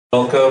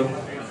Welcome.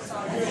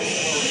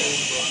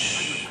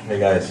 Hey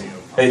guys.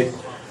 Hey,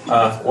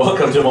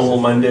 welcome to Mobile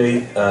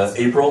Monday,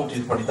 April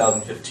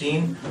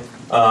 2015.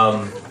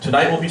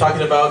 Tonight we'll be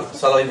talking about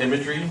satellite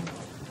imagery,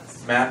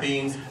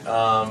 mapping,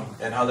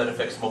 and how that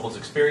affects mobile's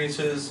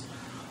experiences.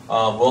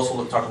 We'll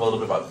also talk a little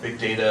bit about big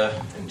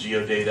data and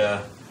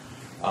geodata,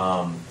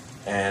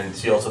 and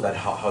see also that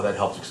how that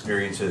helps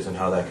experiences and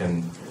how that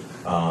can,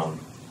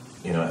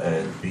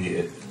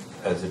 be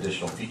as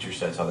additional feature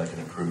sets, how that can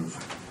improve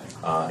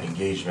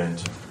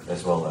engagement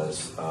as well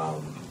as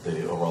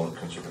the overall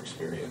consumer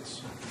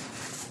experience.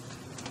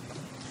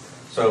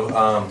 So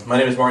my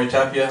name is Marc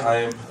Tapia. I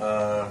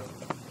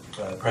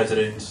am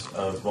president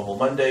of Mobile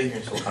Monday here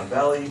in Silicon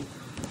Valley.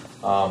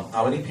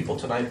 How many people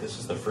tonight? This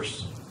is the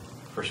first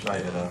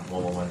night at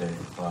Mobile Monday.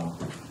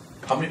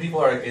 How many people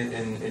are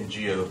in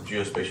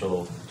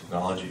geospatial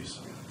technologies?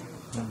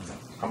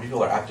 How many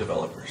people are app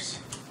developers?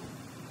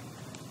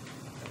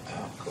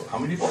 Cool. How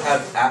many people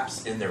have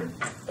apps in their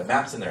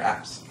maps in their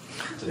apps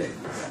today?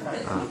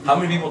 How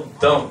many people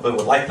don't but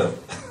would like them?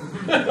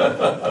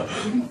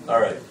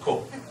 All right,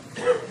 cool.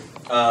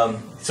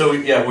 So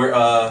yeah, we're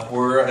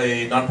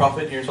a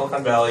nonprofit here in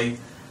Silicon Valley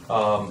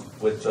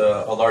with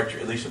a large,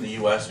 at least in the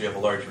U.S., we have a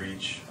large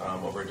reach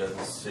over a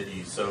dozen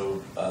cities.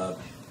 So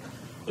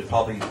there's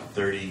probably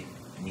 30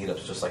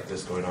 meetups just like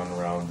this going on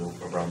around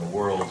the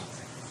world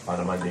on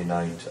a Monday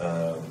night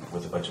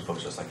with a bunch of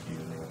folks just like you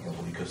in the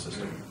mobile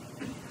ecosystem.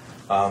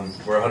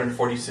 We're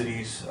 140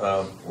 cities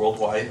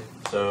worldwide,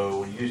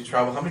 so we use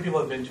travel. How many people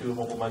have been to a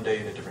Mobile Monday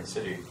in a different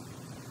city?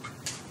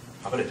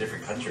 How about a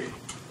different country?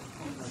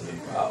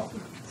 Wow,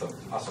 so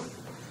awesome.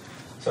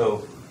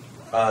 So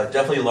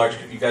definitely a large.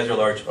 You guys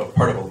are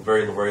part of a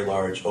very, very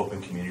large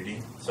open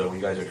community. So when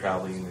you guys are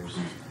traveling,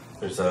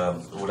 there's I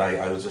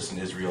was just in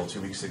Israel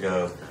 2 weeks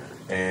ago,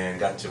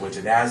 and went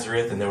to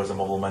Nazareth, and there was a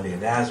Mobile Monday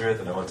in Nazareth,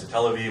 and I went to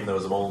Tel Aviv, and there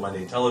was a Mobile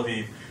Monday in Tel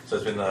Aviv. So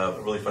it's been a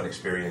really fun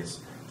experience.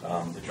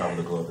 To travel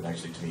the globe and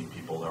actually to meet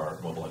people that are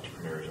mobile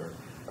entrepreneurs or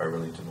are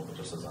really into mobile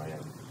just as I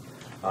am.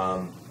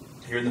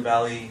 Here in the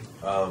Valley,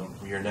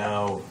 we are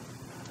now,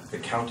 the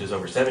count is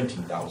over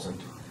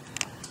 17,000,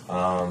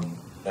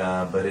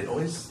 but it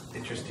always,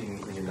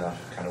 interestingly enough,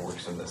 kind of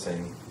works in the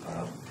same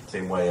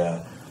way.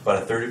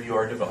 About a third of you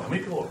are developers. How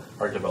many people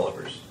are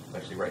developers,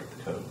 actually write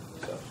the code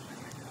stuff?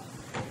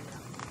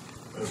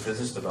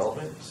 Business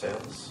development,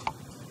 sales,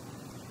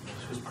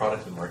 who's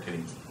product and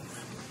marketing?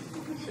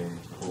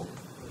 Cool.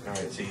 All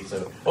right, see,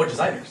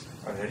 designers.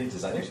 Are there any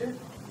designers here?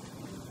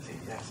 See,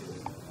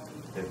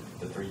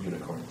 the three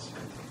unicorns.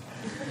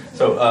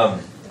 So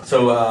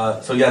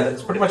yeah,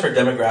 that's pretty much our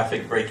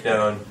demographic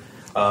breakdown.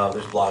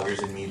 There's bloggers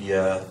and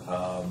media,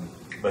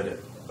 but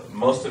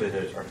most of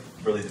it are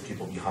really the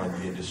people behind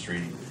the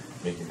industry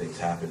making things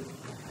happen.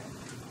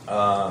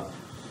 And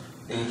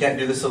you can't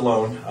do this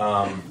alone.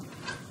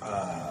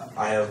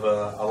 I have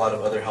a lot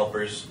of other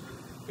helpers.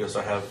 We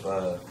also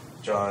have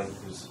John,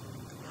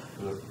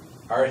 who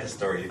our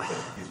historian, but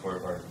he's more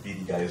of our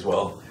BD guy as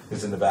well,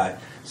 who's in the back.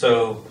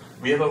 So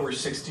we have over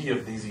 60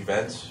 of these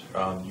events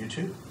on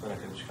YouTube, and I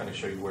can just kind of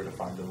show you where to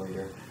find them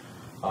later.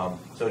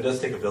 So it does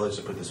take a village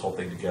to put this whole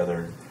thing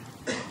together.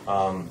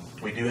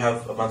 We do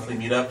have monthly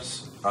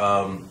meetups.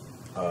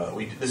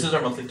 This is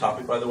our monthly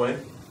topic, by the way,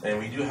 and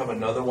we do have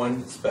another one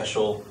that's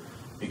special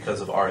because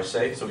of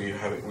RSA. So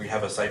we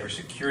have a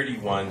cybersecurity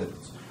one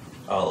that's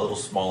a little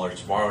smaller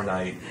tomorrow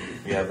night.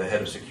 We have the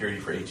head of security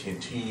for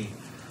AT&T.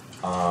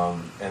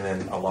 And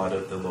then a lot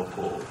of the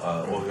local,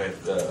 we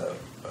have the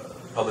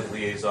public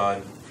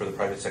liaison for the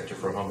private sector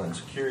for Homeland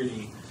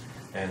Security,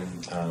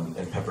 and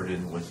peppered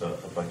in with a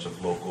bunch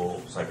of local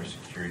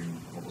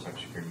mobile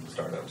cybersecurity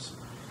startups.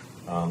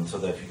 So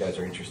that if you guys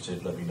are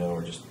interested, let me know,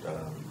 or just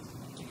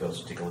you can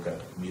also take a look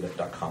at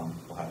meetup.com.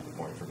 We'll have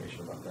more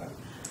information about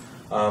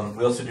that.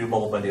 We also do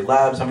Mobile Monday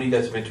Labs. How many of you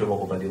guys have been to a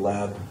Mobile Monday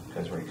Lab? You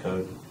guys write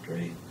code?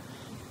 Great.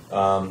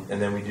 And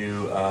then we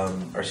do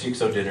our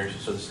CXO dinners,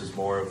 so this is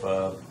more of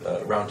a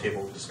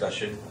roundtable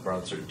discussion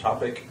around a certain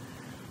topic.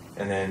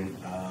 And then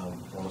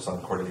almost on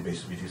a quarterly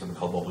basis, we do something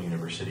called Mobile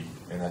University,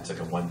 and that's like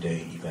a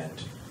one-day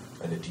event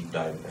and a deep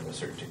dive in a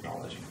certain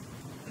technology.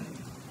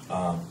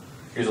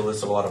 Here's a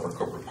list of a lot of our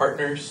corporate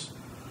partners.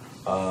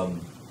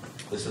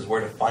 This is where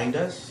to find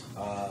us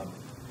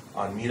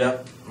on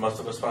Meetup.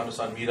 Most of us found us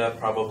on Meetup,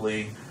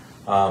 probably,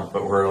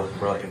 but we're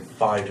like in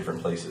 5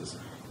 different places.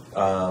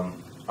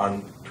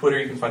 On Twitter,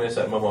 you can find us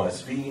at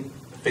MomoSV,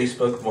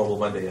 Facebook, Mobile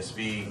Monday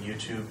SV,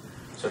 YouTube.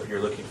 So if you're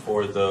looking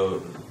for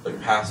the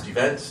past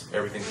events,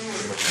 everything's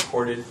pretty much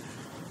recorded.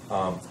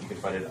 You can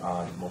find it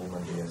on Mobile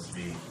Monday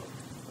SV.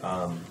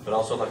 But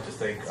also I'd like to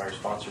thank our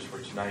sponsors for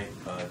tonight,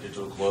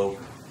 DigitalGlobe,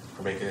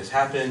 for making this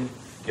happen.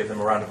 Give them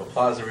a round of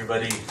applause,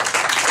 everybody.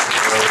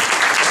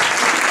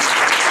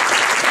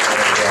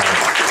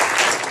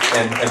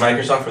 And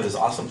Microsoft for this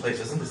awesome place.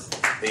 Isn't this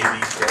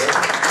AV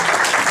scale?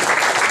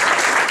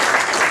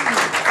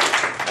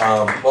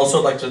 Also,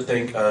 I'd like to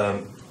thank,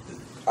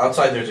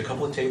 outside there's a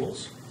couple of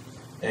tables,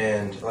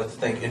 and I'd like to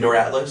thank Indoor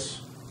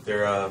Atlas.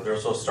 They're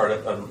also a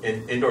startup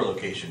indoor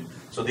location.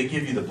 So they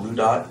give you the blue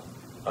dot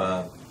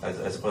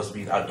As opposed to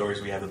being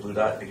outdoors, we have the blue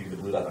dot. They give you the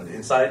blue dot on the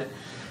inside.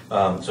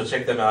 So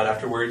check them out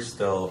afterwards.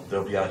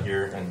 They'll be out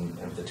here and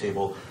at the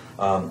table.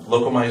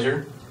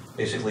 Locomizer,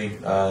 basically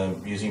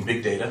using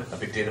big data, a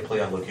big data play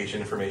on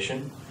location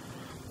information.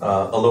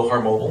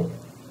 Aloha Mobile,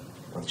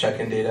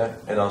 check-in data,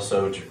 and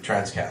also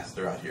Transcast.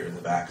 They're out here in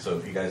the back. So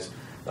if you guys,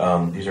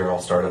 these are all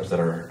startups that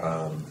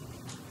are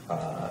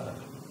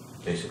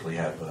basically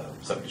have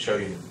something to show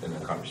you and a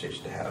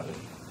conversation to have.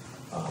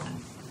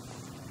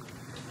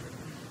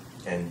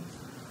 And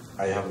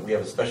we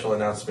have a special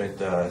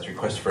announcement as a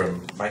request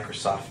from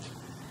Microsoft,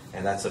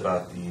 and that's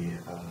about the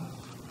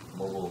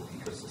mobile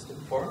ecosystem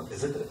forum.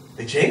 Is it?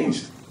 They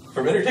changed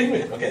from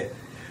entertainment. Okay.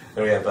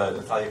 And we have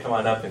Natalia come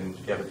on up, and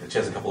she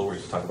has a couple of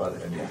words to talk about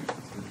it. And yeah.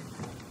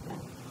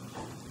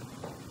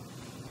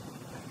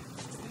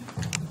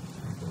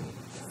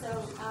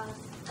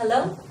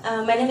 Hello,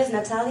 my name is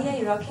Natalia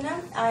Irokina.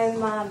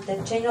 I'm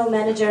the General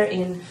Manager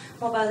in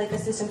Mobile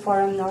Ecosystem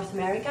Forum North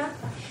America,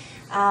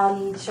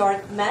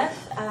 short MEF.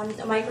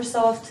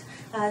 Microsoft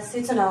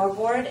sits on our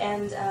board,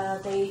 and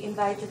they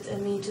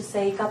invited me to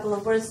say a couple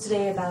of words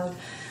today about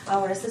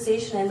our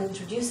association and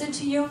introduce it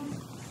to you,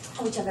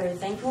 which I'm very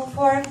thankful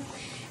for.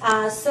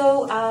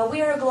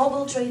 We are a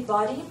global trade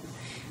body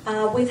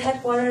with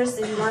headquarters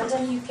in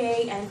London,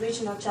 UK, and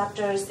regional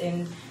chapters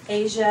in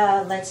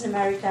Asia, Latin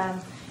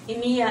America,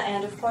 EMEA,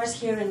 and of course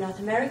here in North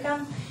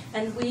America.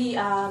 And we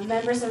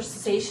members of our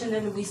association,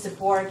 and we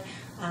support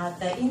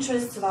the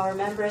interests of our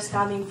members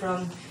coming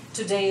from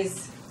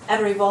today's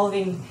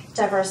ever-evolving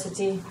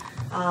diversity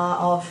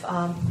of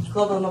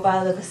global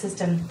mobile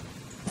ecosystem.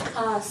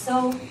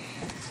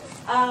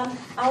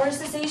 Our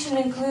association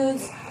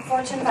includes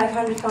Fortune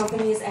 500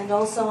 companies and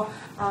also,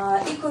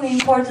 equally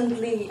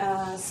importantly,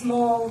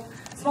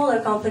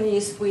 smaller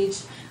companies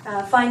which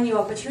find new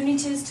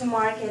opportunities to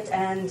market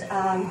and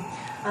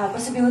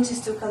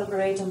possibilities to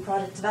collaborate on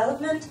product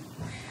development.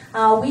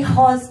 We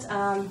host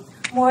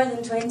more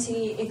than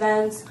 20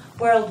 events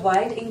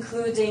worldwide,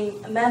 including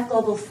MEF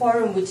Global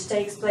Forum, which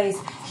takes place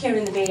here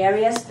in the Bay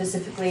Area,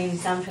 specifically in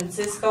San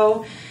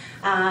Francisco,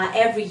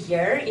 every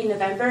year in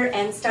November.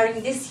 And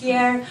starting this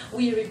year,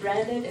 we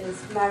rebranded, as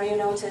Mario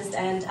noticed,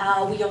 and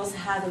we also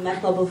have a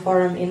MEF Global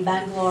Forum in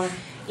Bangalore,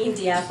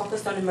 India,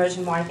 focused on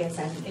emerging markets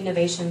and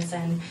innovations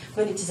and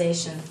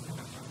monetization.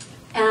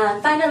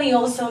 And finally,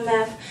 also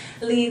MEF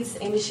leads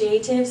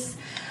initiatives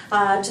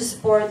to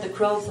support the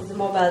growth of the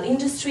mobile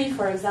industry.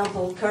 For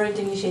example, current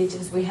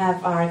initiatives we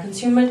have are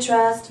consumer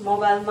trust,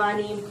 mobile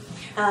money,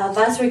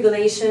 VAS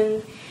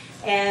regulation,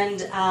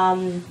 and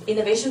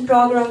innovation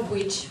program,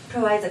 which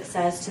provides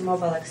access to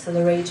mobile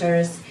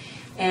accelerators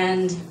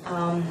and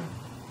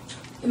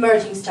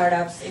emerging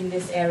startups in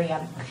this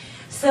area.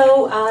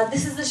 So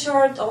this is a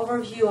short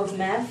overview of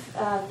MEF.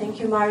 Thank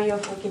you, Mario,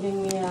 for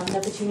giving me an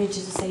opportunity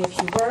to say a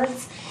few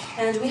words.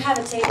 And we have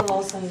a table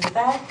also in the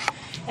back.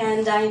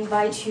 And I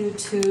invite you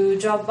to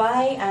drop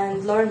by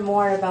and learn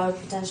more about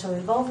potential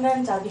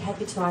involvement. I'll be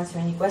happy to answer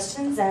any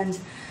questions. And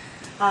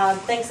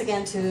thanks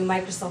again to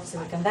Microsoft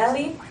Silicon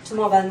Valley, to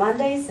Mobile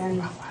Mondays,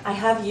 and I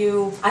hope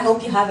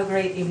you have a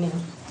great evening.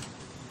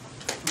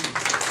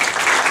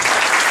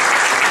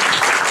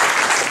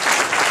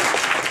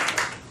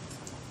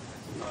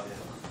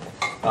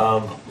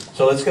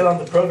 So let's get on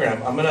the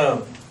program. I'm going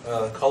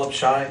to call up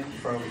Shay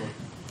from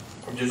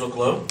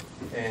DigitalGlobe,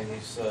 and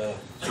he's Senior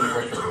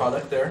Director of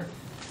Product there.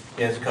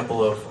 He has a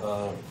couple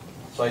of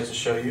slides to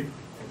show you.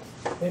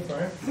 Thanks,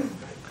 Marc.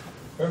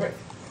 Perfect.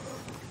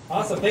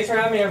 Awesome. Thanks for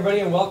having me,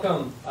 everybody, and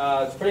welcome.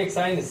 It's pretty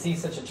exciting to see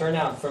such a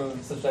turnout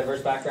from such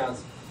diverse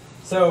backgrounds.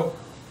 So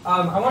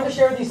I wanted to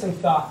share with you some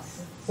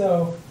thoughts.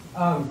 So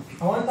I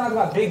want to talk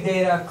about big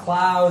data,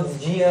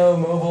 clouds, geo,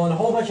 mobile, and a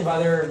whole bunch of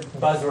other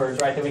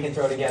buzzwords, right, that we can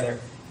throw together.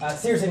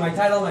 Seriously, my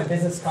title on my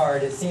business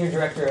card is Senior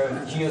Director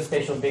of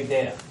Geospatial Big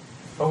Data.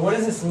 But what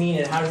does this mean,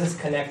 and how does this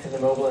connect to the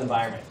mobile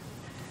environment?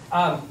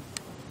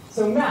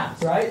 So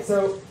maps, right?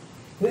 So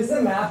this is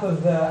a map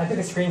of I took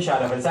a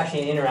screenshot of it. It's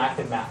actually an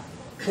interactive map.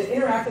 It's an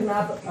interactive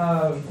map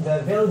of the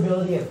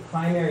availability of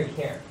primary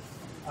care.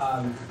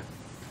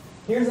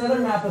 Here's another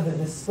map of the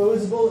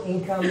disposable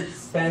income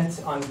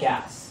spent on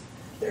gas.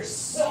 There's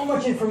so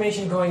much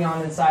information going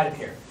on inside of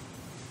here.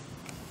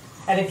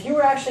 And if you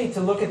were actually to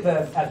look at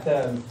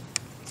the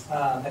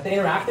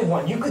interactive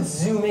one, you could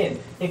zoom in.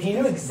 If you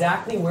knew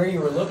exactly where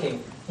you were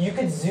looking, you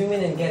could zoom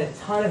in and get a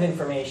ton of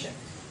information.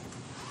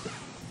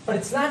 But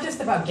it's not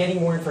just about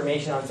getting more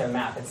information onto a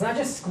map. It's not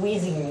just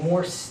squeezing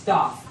more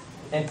stuff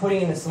and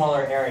putting it in a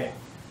smaller area.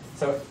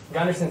 So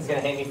Gunderson's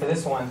going to hate me for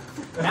this one.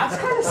 Maps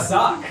kind of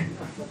suck.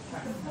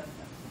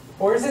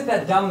 Or is it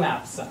that dumb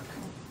maps suck?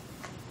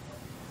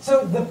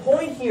 So the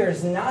point here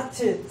is not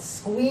to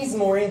squeeze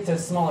more into a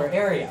smaller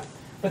area,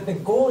 but the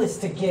goal is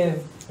to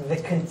give the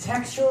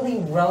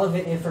contextually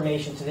relevant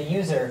information to the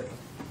user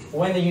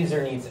when the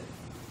user needs it.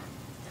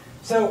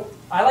 So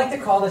I like to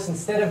call this,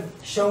 instead of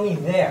show me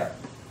there,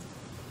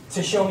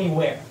 to show me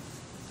where,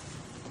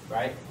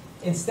 right?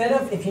 Instead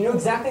of, if you know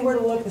exactly where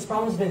to look, this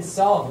problem's been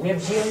solved. We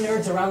have geo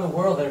nerds around the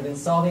world that have been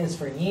solving this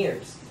for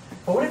years.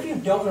 But what if you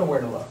don't know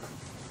where to look?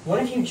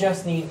 What if you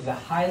just need the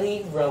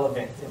highly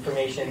relevant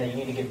information that you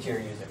need to give to your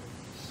user?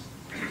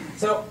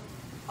 So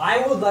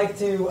I would like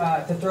to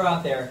throw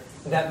out there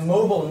that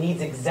mobile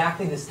needs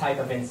exactly this type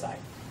of insight.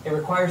 It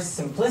requires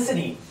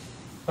simplicity,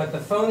 but the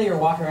phone that you're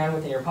walking around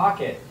with in your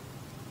pocket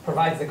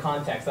provides the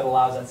context that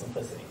allows that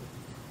simplicity.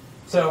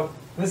 So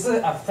this is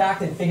a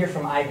fact and figure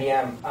from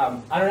IBM.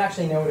 I don't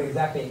actually know what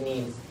exactly it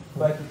means,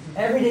 but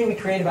every day we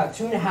create about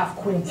 2.5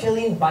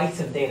 quintillion bytes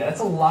of data.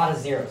 That's a lot of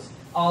zeros.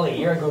 Ollie,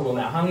 you're at Google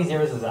now. How many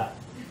zeros is that?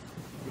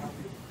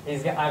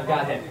 I've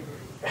got him.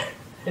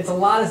 It's a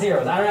lot of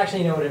zeros. I don't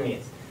actually know what it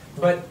means.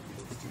 But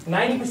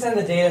 90% of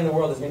the data in the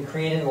world has been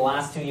created in the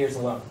last 2 years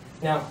alone.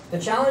 Now, the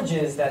challenge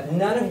is that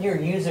none of your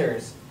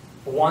users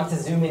want to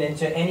zoom in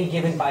into any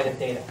given byte of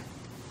data.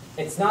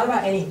 It's not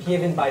about any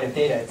given byte of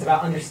data. It's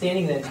about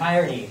understanding the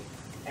entirety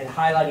and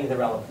highlighting the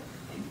relevant.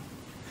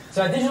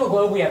 So at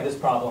DigitalGlobe, we have this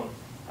problem.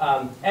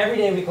 Every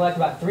day we collect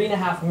about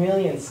 3.5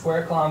 million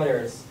square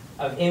kilometers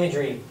of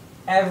imagery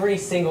every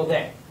single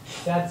day.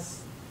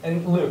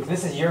 And Luke,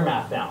 this is your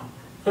math now.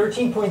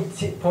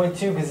 13.2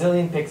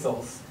 gazillion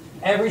pixels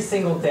every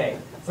single day.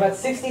 It's about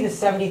 60 to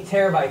 70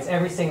 terabytes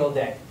every single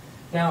day.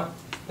 Now,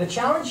 the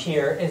challenge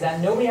here is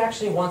that nobody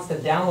actually wants to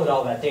download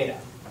all that data.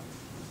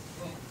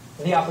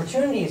 The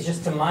opportunity is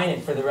just to mine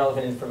it for the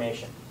relevant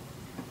information.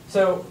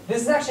 So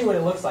this is actually what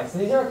it looks like. So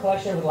these are a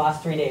collection over the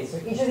last 3 days. So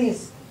each of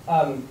these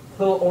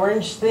little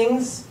orange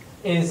things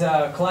is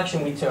a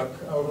collection we took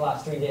over the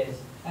last 3 days.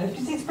 And you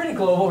can see it's pretty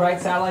global, right?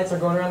 Satellites are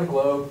going around the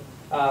globe,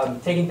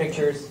 taking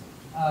pictures.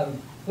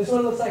 This is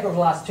what it looks like over the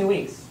last 2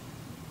 weeks.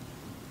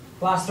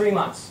 Last 3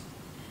 months.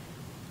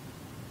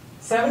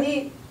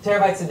 70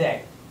 terabytes a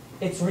day.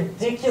 It's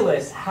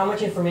ridiculous how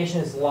much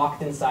information is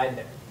locked inside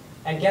there.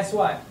 And guess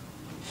what?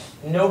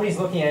 Nobody's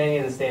looking at any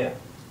of this data.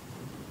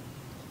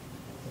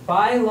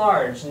 By and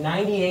large,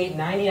 98,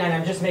 99,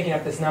 I'm just making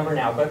up this number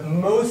now, but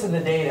most of the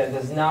data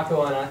does not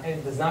go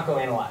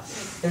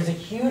analyzed. There's a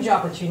huge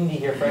opportunity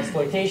here for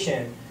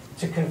exploitation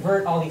to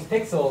convert all these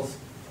pixels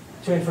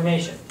to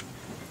information.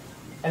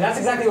 And that's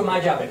exactly what my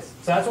job is.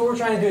 So that's what we're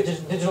trying to do at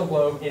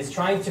DigitalGlobe, is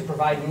trying to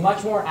provide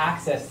much more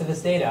access to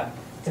this data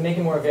to make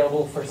it more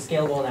available for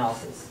scalable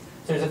analysis.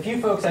 So there's a few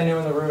folks I know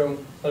in the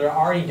room that are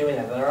already doing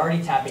that, that are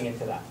already tapping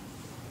into that.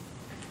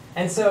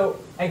 And so,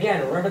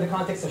 again, remember the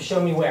context of show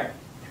me where.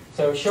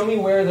 So show me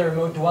where the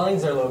remote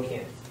dwellings are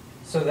located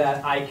so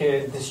that I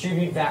could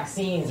distribute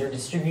vaccines or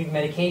distribute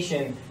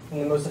medication in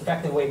the most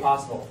effective way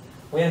possible.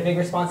 We had a big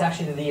response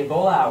actually to the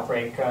Ebola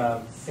outbreak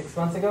 6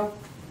 months ago,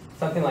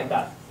 something like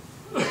that.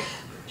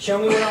 Show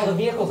me where all the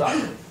vehicles are.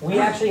 We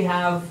actually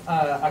have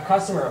a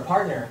customer, a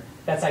partner,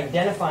 that's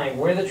identifying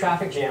where the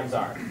traffic jams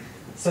are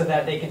so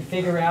that they can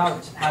figure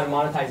out how to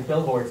monetize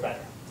billboards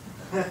better.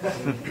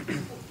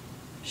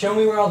 Show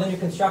me where all the new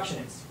construction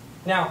is.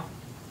 Now,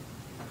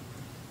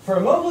 for a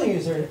mobile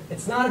user,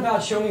 it's not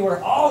about show me where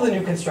all the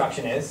new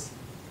construction is.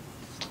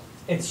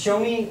 It's show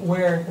me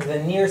where the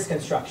nearest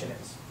construction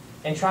is,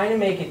 and trying to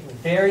make it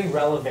very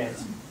relevant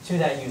to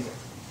that user.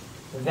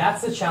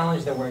 That's the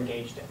challenge that we're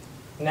engaged in,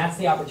 and that's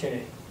the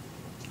opportunity.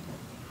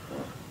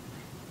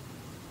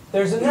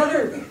 There's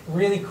another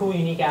really cool,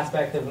 unique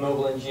aspect of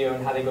mobile and geo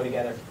and how they go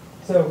together.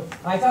 So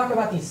I talk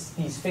about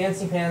these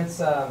fancy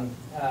pants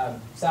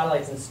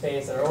satellites in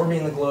space that are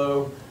orbiting the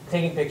globe,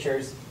 taking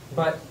pictures,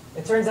 but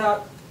it turns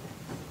out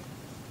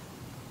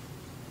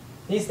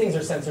these things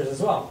are sensors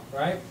as well,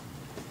 right?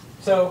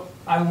 So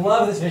I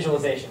love this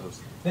visualization.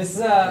 This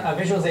is a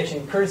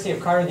visualization courtesy of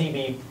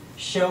CartoDB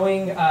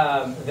showing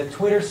the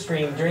Twitter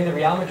stream during the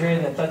Real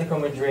Madrid and Atletico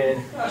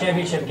Madrid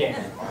championship game.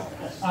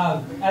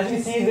 As you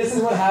can see, this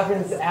is what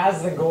happens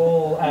as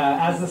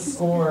the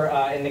score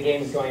in the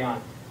game is going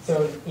on.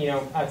 So, you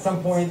know, at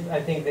some point, I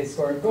think they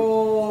score a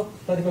goal,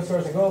 Atletico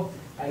scores a goal,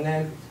 and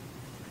then,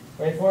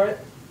 wait for it,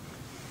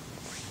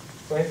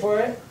 goal!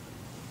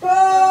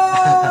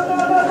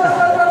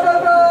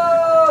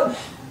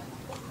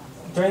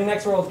 During the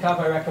next World Cup,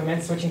 I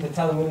recommend switching to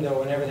Telemundo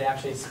whenever they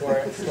actually score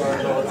a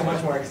goal. It's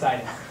much more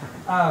exciting.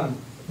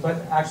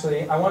 But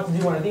actually, I want to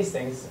do one of these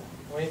things.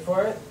 Wait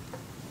for it.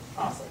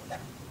 Awesome.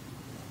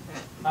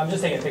 I'm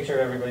just taking a picture of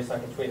everybody so I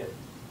can tweet it.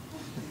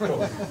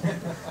 Cool.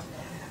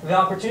 The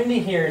opportunity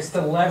here is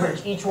to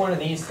leverage each one of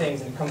these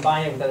things and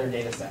combine it with other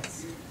data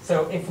sets.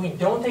 So if we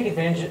don't take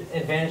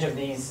advantage of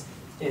these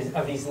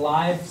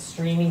live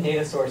streaming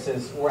data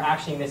sources, we're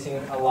actually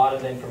missing a lot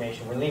of the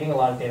information. We're leaving a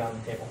lot of data on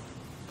the table.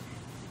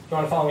 If you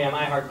want to follow me on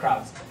I Heart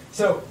Crowds.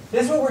 So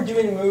this is what we're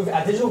doing to move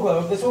at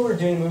DigitalGlobe. This is what we're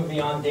doing to move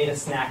beyond data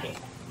snacking.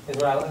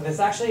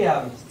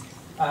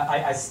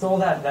 I stole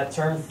that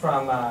term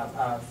from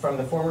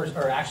the former,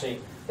 or actually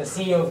the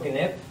CEO of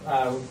GNIP,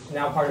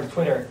 now part of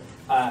Twitter.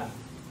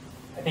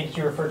 I think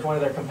he referred to one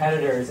of their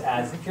competitors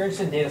as, if you're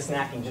interested in data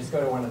snacking, just go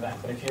to one of them.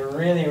 But if you're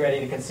really ready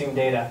to consume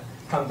data,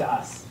 come to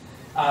us.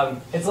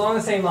 It's along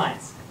the same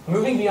lines,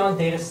 moving beyond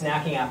data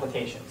snacking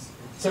applications.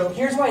 So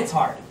here's why it's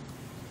hard.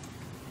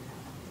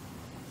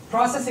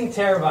 Processing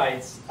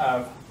terabytes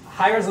of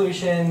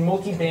high-resolution,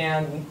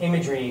 multi-band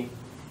imagery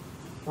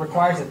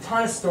requires a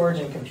ton of storage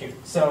and compute.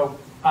 So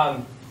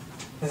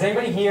Does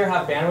anybody here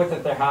have bandwidth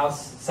at their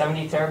house,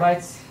 70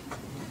 terabytes?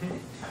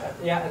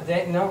 Yeah,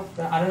 no,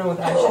 I don't know what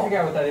I should figure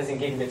out what that is in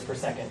gigabits per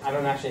second. I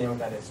don't actually know what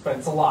that is, but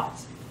it's a lot.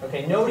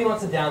 Okay, nobody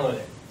wants to download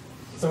it.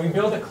 So we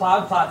built a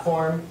cloud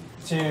platform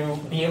to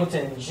be able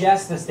to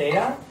ingest this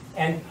data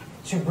and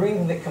to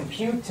bring the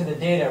compute to the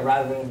data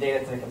rather than the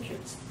data to the compute.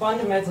 It's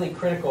fundamentally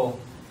critical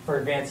for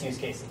advanced use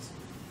cases.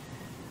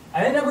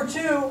 And then number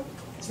two,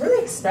 it's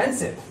really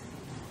expensive.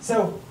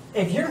 So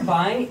if you're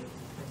buying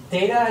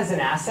data as an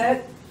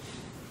asset,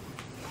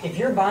 if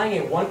you're buying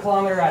it 1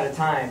 kilometer at a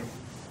time,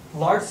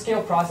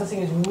 large-scale processing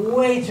is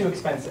way too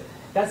expensive.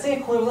 That's the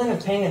equivalent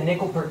of paying a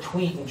nickel per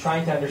tweet and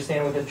trying to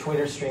understand what the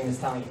Twitter stream is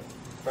telling you,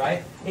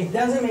 right? It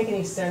doesn't make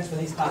any sense for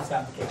these class of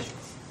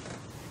applications.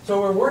 So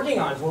what we're working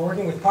on is we're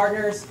working with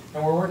partners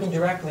and we're working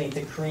directly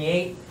to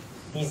create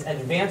these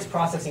advanced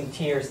processing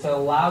tiers to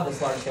allow this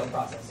large-scale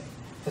processing.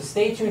 So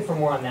stay tuned for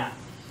more on that.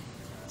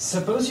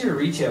 Suppose you're a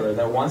retailer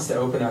that wants to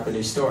open up a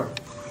new store.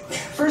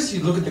 First,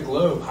 you look at the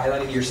globe,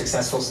 highlighting your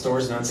successful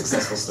stores and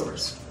unsuccessful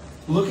stores.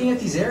 Looking at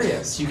these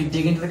areas, you can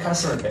dig into the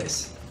customer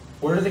base.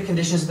 What are the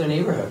conditions of their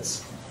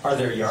neighborhoods? Are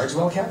their yards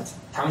well kept?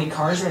 How many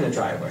cars are in a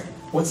driveway?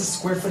 What's the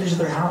square footage of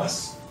their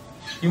house?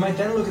 You might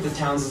then look at the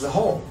towns as a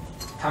whole.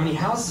 How many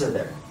houses are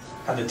there?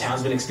 Have the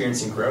towns been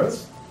experiencing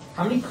growth?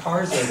 How many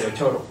cars are there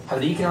total?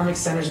 Have the economic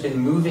centers been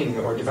moving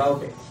or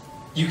developing?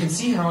 You can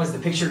see how as the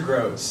picture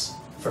grows,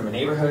 from a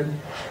neighborhood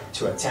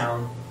to a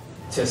town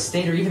to a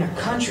state or even a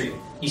country,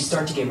 you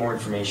start to get more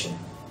information.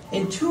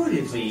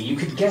 Intuitively, you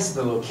could guess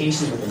that the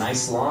locations with the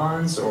nice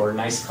lawns or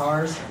nice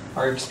cars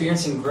are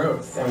experiencing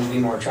growth and will be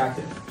more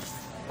attractive.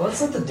 But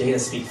let's let the data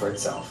speak for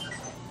itself.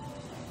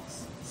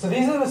 So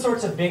these are the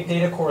sorts of big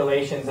data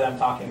correlations that I'm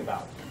talking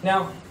about.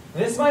 Now,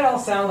 this might all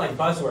sound like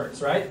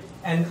buzzwords, right?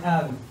 And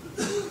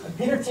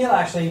Peter Thiel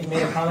actually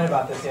made a comment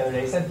about this the other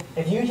day. He said,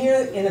 if you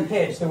hear in the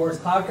pitch the words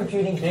cloud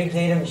computing, big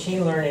data,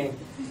 machine learning,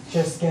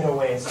 just get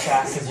away as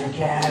fast as you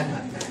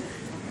can.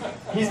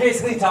 He's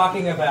basically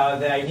talking about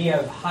the idea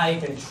of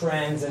hype and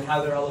trends and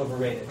how they're all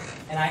overrated.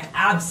 And I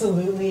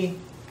absolutely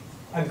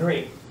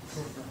agree.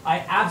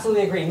 I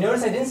absolutely agree.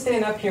 Notice I didn't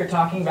stand up here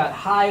talking about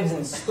hives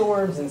and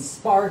storms and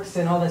sparks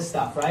and all this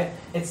stuff, right?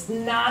 It's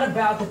not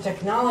about the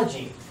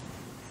technology.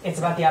 It's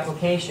about the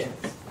application.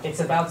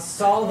 It's about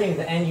solving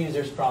the end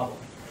user's problem.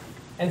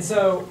 And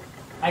so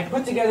I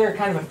put together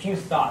kind of a few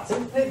thoughts.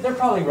 And they're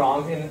probably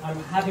wrong, and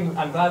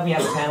I'm glad we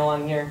have a panel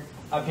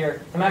up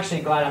here. I'm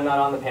actually glad I'm not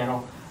on the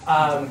panel.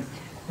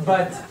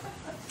 But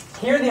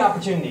here are the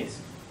opportunities.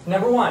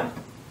 Number one,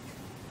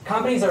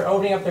 companies are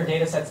opening up their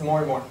data sets more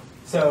and more.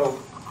 So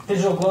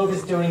DigitalGlobe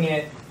is doing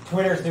it,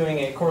 Twitter's doing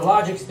it,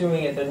 CoreLogic's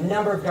doing it, the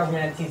number of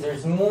government entities,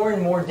 there's more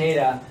and more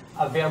data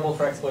available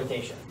for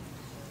exploitation.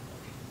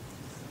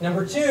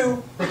 Number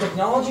two, the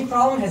technology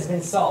problem has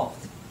been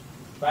solved.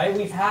 Right?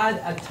 We've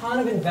had a ton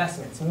of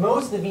investments.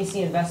 Most of the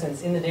VC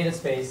investments in the data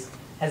space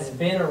has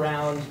been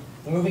on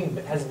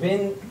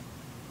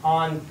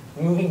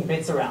moving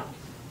bits around,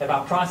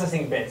 about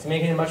processing bits,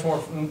 making it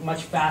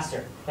much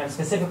faster. And I'm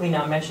specifically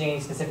not mentioning any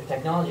specific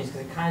technologies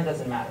because it kind of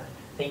doesn't matter.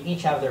 They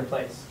each have their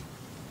place.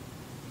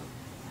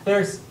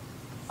 There's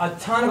a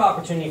ton of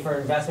opportunity for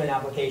investment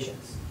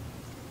applications.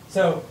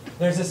 So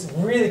there's this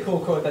really cool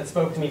quote that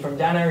spoke to me from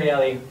Dan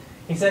Ariely.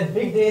 He said,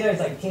 big data is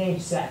like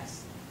teenage sex.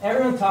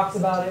 Everyone talks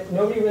about it.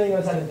 Nobody really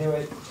knows how to do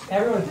it.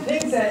 Everyone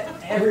thinks that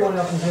everyone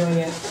else is doing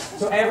it.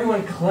 So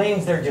everyone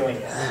claims they're doing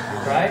it.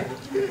 Right?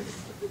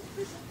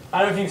 I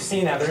don't know if you've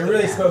seen that, but it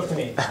really spoke to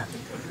me.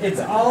 It's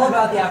all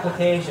about the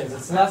applications.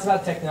 It's less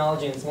about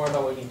technology, and it's more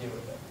about what you do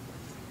with it.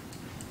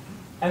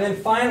 And then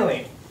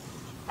finally,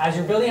 as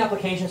you're building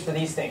applications for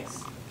these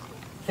things,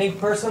 think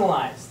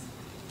personalized,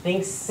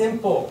 think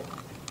simple,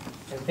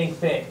 and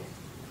think big.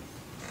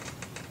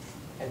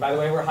 And by the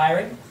way, we're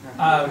hiring.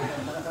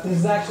 This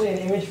is actually an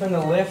image from the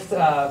lift.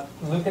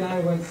 Luke and I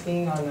went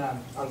skiing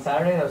on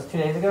Saturday. That was 2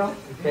 days ago.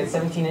 We had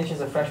 17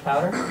 inches of fresh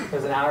powder. It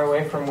was an hour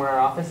away from where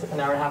our office, an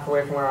hour and a half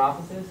away from where our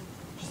office is.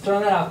 Just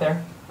throwing that out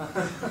there.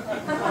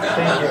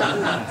 Thank you.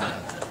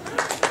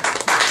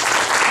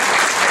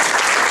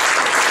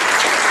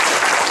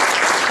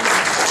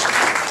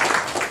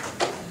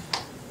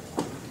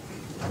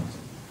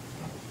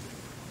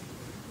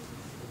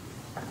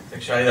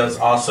 Thanks, Shay. That was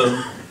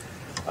awesome.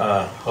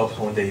 Hope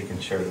one day you can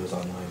share those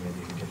online. Maybe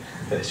you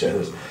can share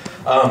those.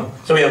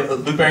 So we have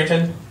Luke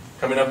Barrington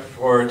coming up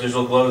for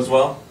DigitalGlobe as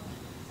well,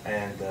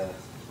 and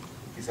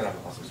he's gonna have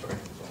an awesome story as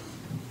well.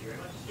 Thank you very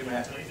much. Do you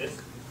have to like this?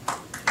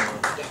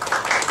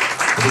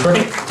 Is it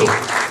working? Cool.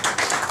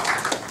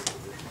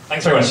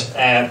 Thanks very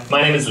much.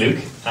 My name is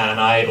Luke, and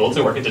I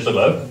also work at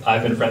DigitalGlobe.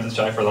 I've been friends with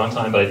Shay for a long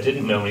time, but I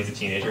didn't know him when he was a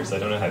teenager, so I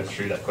don't know how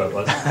true that quote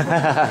was.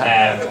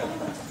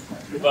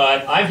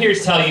 But I'm here to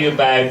tell you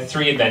about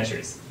 3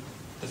 adventures.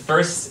 The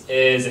first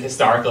is a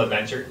historical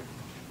adventure.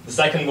 The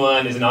second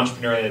one is an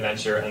entrepreneurial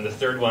adventure, and the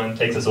third one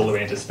takes us all the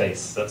way into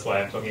space. So that's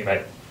why I'm talking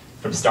about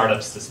from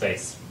startups to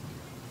space.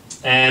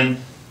 And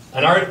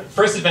our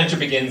first adventure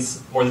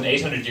begins more than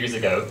 800 years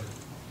ago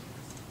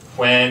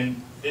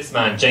when this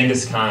man,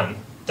 Genghis Khan,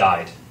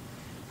 died.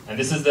 And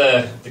this is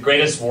the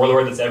greatest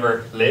warlord that's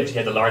ever lived. He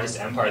had the largest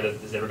empire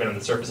that has ever been on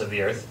the surface of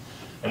the earth.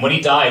 And when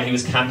he died, he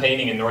was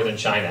campaigning in northern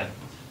China.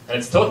 And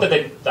it's thought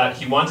that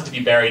he wanted to be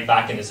buried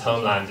back in his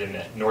homeland in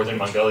northern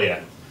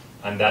Mongolia,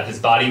 and that his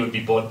body would be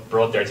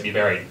brought there to be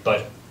buried.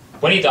 But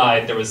when he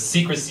died, there was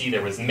secrecy,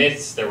 there was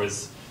myths, there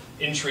was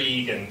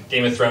intrigue and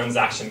Game of Thrones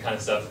action kind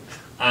of stuff.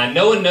 And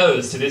no one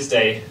knows to this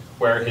day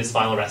where his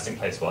final resting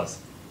place was.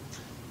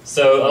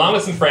 So along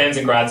with some friends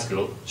in grad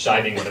school,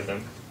 Shay being one of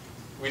them,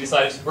 we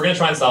decided we're going to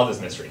try and solve this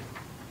mystery.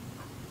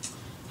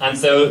 And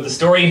so the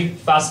story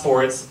fast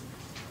forwards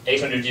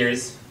 800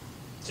 years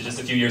to just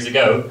a few years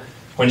ago,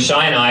 when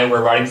Shay and I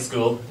were riding to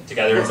school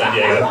together in San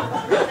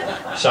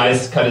Diego.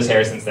 Shay's cut his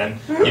hair since then.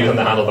 He was on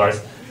the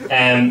handlebars.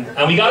 And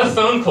we got a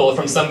phone call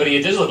from somebody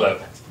at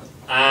DigitalGlobe.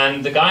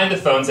 And the guy on the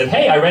phone said,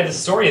 "Hey, I read this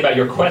story about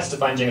your quest to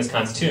find Genghis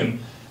Khan's tomb.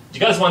 Do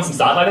you guys want some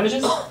satellite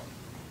images?"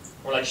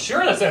 We're like,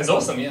 "Sure, that sounds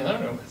awesome. Yeah, I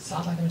don't know.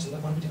 Satellite images,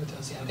 what do we do with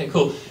those? Yeah, okay,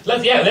 cool.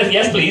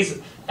 Yes, please.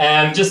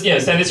 Just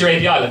send us your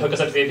API. Hook us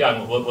up to the API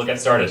and we'll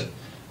get started."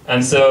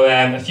 And so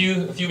a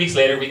few weeks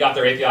later, we got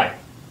their API.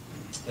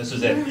 This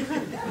was it.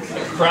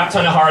 A crap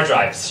ton of hard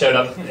drives showed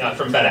up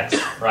from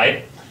FedEx,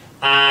 right?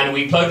 And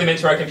we plugged them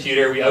into our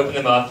computer, we opened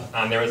them up,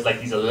 and there was like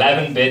these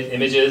 11-bit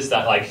images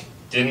that like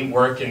didn't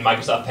work in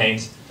Microsoft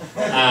Paint.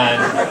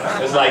 And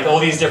it was like all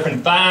these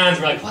different bands.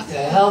 We're like, what the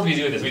hell do we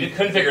do with this? We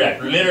couldn't figure it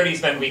out. We literally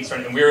spent weeks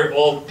trying, and we were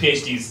all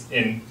PhDs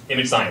in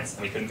image science,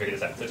 and we couldn't figure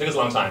this out. So it took us a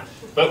long time.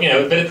 But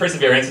a bit of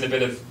perseverance and a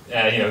bit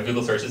of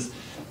Google searches.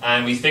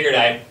 And we figured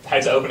out how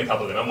to open a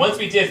couple of them. And once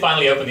we did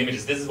finally open the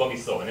images, this is what we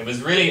saw. And it was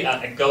really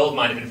a gold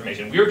mine of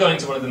information. We were going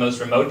to one of the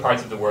most remote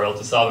parts of the world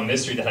to solve a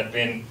mystery that had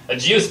been a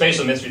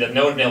geospatial mystery that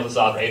no one had been able to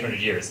solve for 800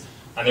 years.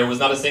 And there was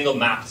not a single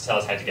map to tell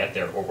us how to get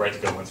there or where to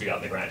go once we got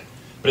on the ground.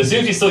 But as soon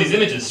as we saw these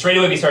images, straight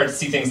away we started to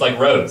see things like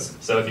roads.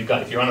 So if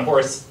you're on a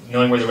horse,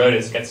 knowing where the road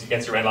is gets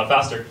you around a lot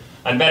faster.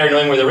 And better,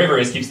 knowing where the river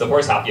is keeps the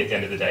horse happy at the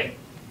end of the day.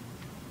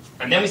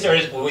 And then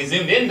when we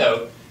zoomed in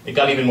though, it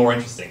got even more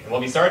interesting. And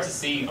what we started to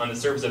see on the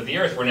surface of the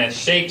Earth were now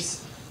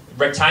shapes,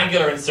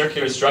 rectangular and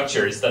circular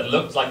structures that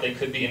looked like they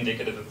could be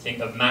indicative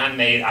of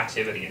man-made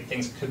activity, and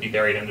things could be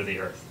buried under the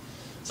Earth.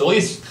 So all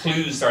these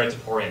clues started to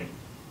pour in.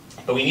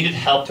 But we needed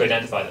help to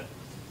identify them.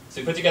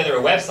 So we put together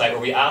a website where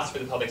we asked for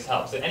the public's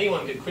help. So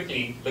anyone could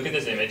quickly look at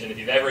this image, and if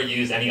you've ever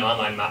used any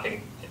online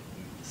mapping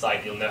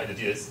site, you'll know how to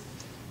do this.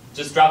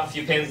 Just drop a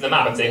few pins in the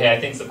map and say, hey,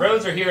 I think some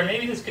roads are here, and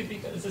maybe this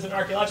is an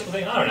archaeological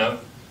thing, I don't know.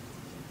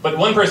 But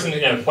one person,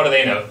 what do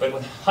they know? But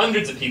when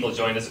hundreds of people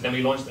joined us, and then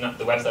we launched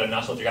the website on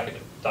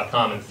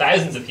nationalgeographic.com, and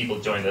thousands of people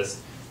joined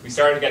us, we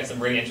started to get some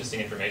really interesting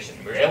information.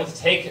 We were able to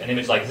take an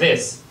image like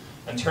this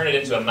and turn it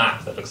into a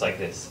map that looks like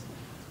this,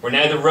 where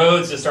now the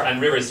roads and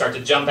rivers start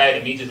to jump out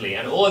immediately,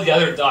 and all of the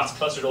other dots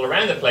clustered all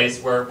around the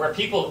place where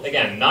people,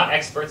 again, not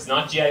experts,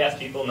 not GIS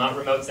people, not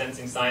remote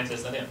sensing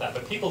scientists, nothing like that,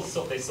 but people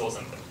saw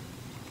something.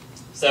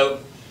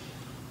 So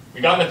we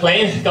got on the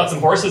plane, got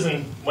some horses,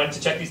 and went to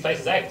check these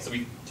places out. So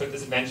we took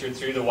this adventure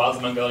through the wilds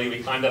of Mongolia,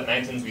 we climbed up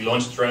mountains, we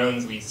launched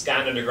drones, we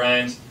scanned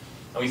underground,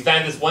 and we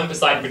found this one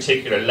site in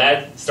particular,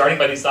 starting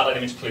by these satellite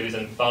image clues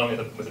and following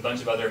it with a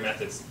bunch of other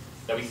methods,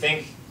 that we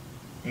think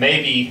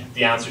may be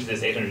the answer to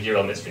this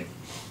 800-year-old mystery.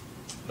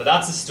 But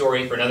that's a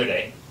story for another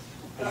day.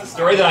 The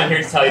story that I'm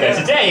here to tell you about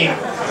today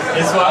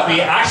is what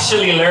we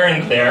actually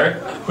learned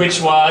there,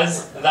 which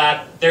was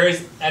that there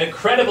is an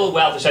incredible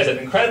wealth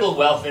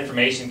of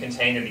information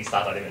contained in these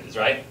satellite images,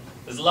 right?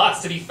 There's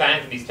lots to be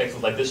found in these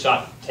pixels, like this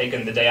shot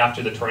taken the day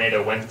after the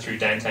tornado went through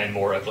downtown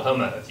Moore,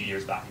 Oklahoma a few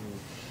years back.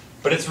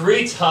 But it's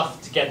really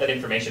tough to get that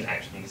information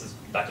out, and this is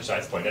back to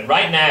Shai's point. And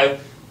right now,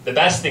 the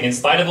best thing, in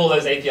spite of all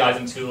those APIs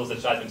and tools that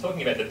Shai's been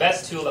talking about, the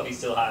best tool that we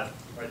still have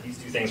are these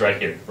two things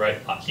right here, right?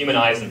 Human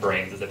eyes and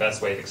brains is the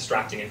best way of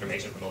extracting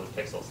information from all these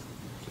pixels.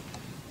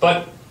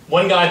 But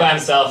one guy by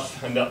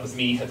himself, and that was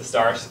me at the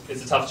start,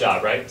 it's a tough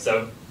job, right?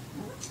 So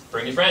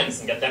bring your friends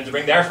and get them to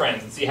bring their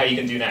friends and see how you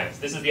can do now. So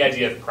this is the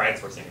idea of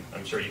crowdsourcing.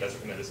 I'm sure you guys are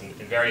familiar with this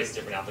in various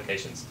different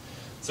applications.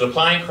 So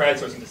applying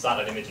crowdsourcing to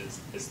satellite images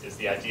is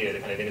the idea, the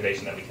kind of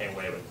innovation that we came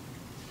away with.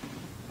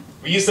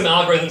 We use some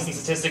algorithms and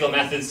statistical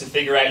methods to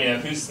figure out,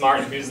 who's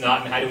smart and who's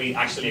not, and how do we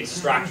actually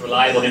extract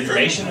reliable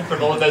information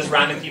from all of those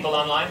random people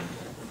online.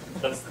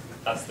 That's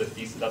the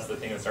thesis, that's the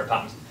thing that's our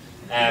patent.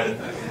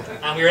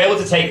 And we were able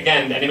to take,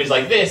 again, an image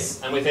like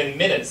this, and within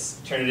minutes,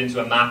 turn it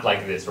into a map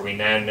like this, where we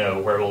now know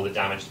where all the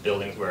damaged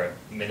buildings were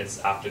minutes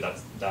after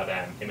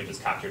that image was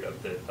captured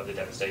of the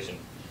devastation.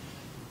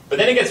 But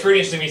then it gets really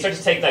interesting when you start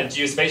to take that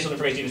geospatial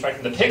information you extract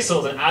from the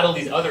pixels and add all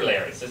these other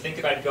layers. So think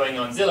about going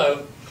on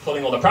Zillow,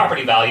 pulling all the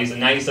property values, and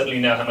now you suddenly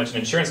know how much an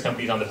insurance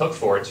company is on the hook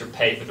for to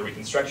pay for the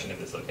reconstruction of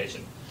this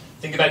location.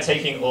 Think about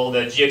taking all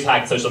the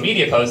geotagged social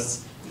media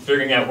posts,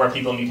 figuring out where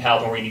people need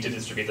help and where you need to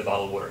distribute the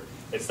bottled water.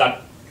 It's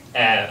that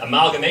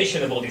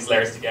amalgamation of all these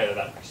layers together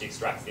that actually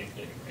extracts the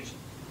information.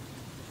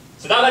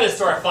 So that led us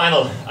to our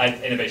final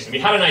innovation. We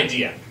had an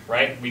idea,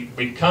 right?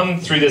 We'd come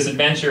through this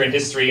adventure in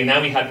history, and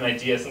now we had an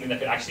idea, something that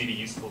could actually be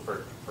useful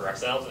for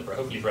ourselves and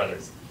hopefully for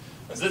others.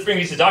 And so this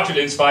brings me to Dr.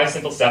 Luke's 5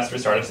 simple steps for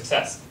startup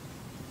success.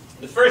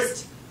 The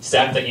first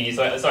step that you need.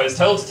 So I was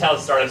told to tell a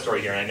startup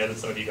story here, and I know that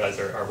some of you guys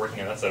are working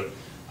on that, so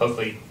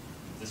hopefully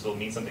this will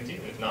mean something to you,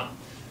 and if not,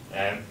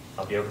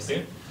 I'll be over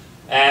soon.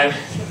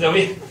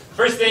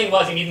 First thing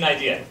was you need an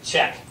idea.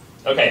 Check.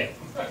 Okay.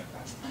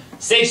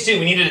 Stage 2,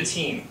 we needed a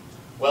team.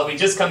 Well, we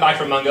just come back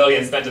from Mongolia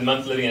and spent a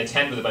month living in a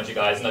tent with a bunch of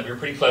guys, and we were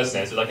pretty close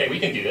now, so we're like, hey, we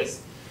can do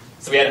this.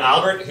 So we had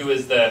Albert, who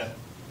was the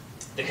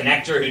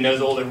connector, who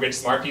knows all the rich,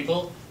 smart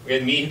people. We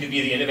had me, who could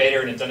be the innovator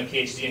and had done a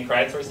PhD in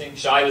crowdsourcing.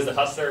 Shay was the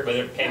hustler,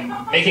 whether it came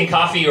making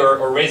coffee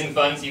or raising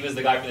funds, he was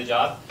the guy for the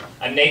job.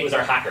 And Nate was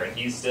our hacker, and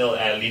he's still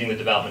leading the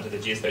development of the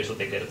Geospatial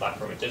big data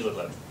platform at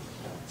DigitalGlobe.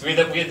 So we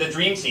had the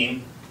dream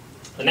team.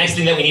 The next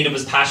thing that we needed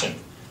was passion.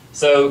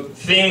 So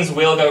things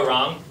will go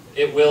wrong.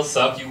 It will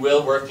suck. You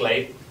will work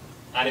late.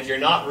 And if you're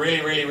not really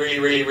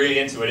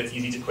into it, it's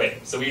easy to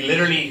quit. So we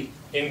literally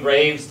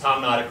engraved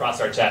TomNod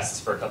across our chests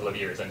for a couple of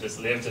years and just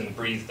lived and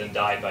breathed and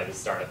died by this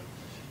startup.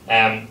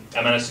 I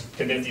managed to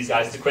convince these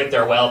guys to quit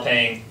their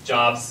well-paying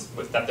jobs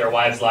that their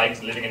wives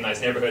liked, living in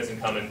nice neighborhoods,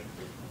 and come and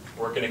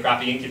work in a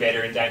crappy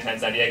incubator in downtown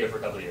San Diego for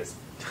a couple of years.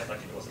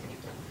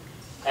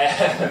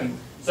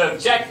 So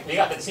check, we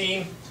got the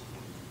team.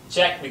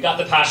 Check, we got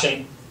the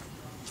passion.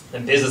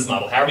 And business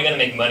model. How are we going to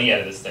make money out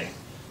of this thing?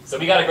 So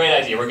we got a great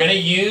idea. We're going to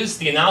use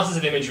the analysis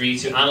of imagery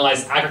to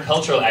analyze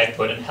agricultural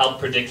output and help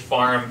predict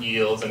farm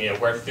yields and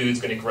where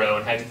food's going to grow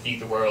and how to feed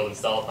the world and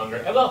solve hunger.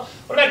 And well,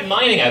 what about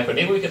mining output?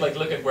 Maybe we could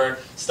look at where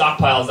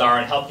stockpiles are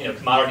and help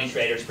commodity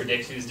traders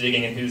predict who's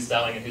digging and who's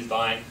selling and who's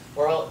buying.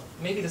 Or well,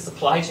 maybe the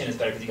supply chain is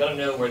better because you got to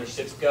know where the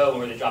ships go and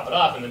where they drop it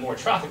off. And the more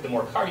traffic, the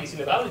more car use,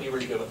 that'll be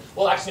really good.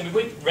 Well, actually,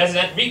 we would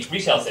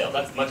retail sales.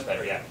 That's much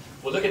better. Yeah.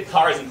 We'll look at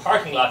cars in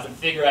parking lots and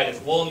figure out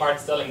if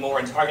Walmart's selling more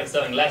and Target's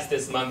selling less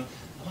this month.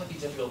 That might be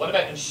difficult. What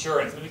about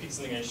insurance? Maybe we could do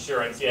something in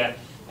insurance, yeah.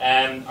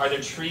 Are there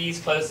trees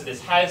close to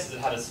this house? Does it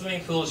have a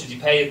swimming pool? Should you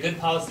pay a good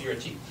policy or a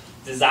cheap?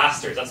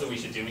 Disasters, that's what we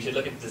should do. We should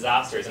look at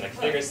disasters and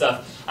figure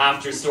stuff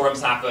after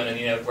storms happen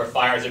and where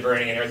fires are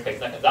burning and earthquakes.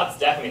 That's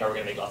definitely how we're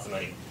going to make lots of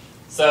money.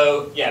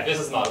 So, yeah,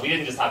 business model. We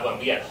didn't just have one,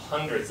 we had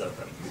hundreds of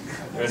them.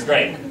 It was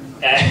great.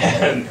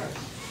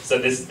 So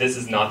this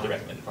is not the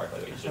recommended part, by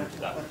the way. You shouldn't do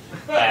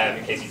that,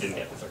 in case you didn't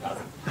get the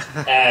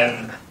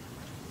sarcasm.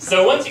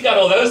 So once you got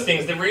all those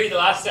things, then really the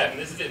last step, and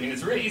this is it. I mean,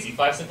 it's really easy,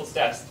 5 simple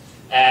steps.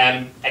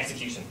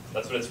 Execution.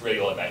 That's what it's really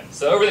all about.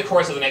 So over the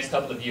course of the next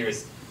couple of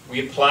years,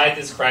 we applied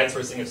this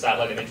crowdsourcing of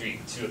satellite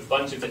imagery to a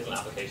bunch of different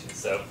applications.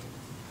 So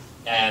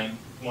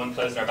one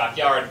close in our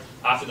backyard,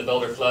 after the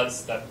Boulder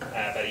floods about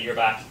a year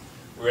back,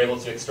 we were able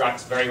to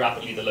extract very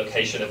rapidly the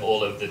location of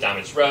all of the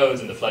damaged roads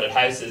and the flooded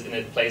houses in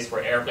a place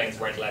where airplanes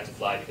weren't allowed to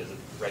fly because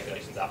of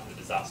regulations after the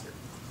disaster.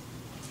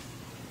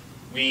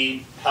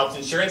 We helped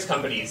insurance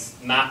companies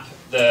map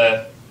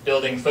the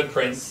building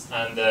footprints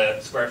and the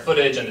square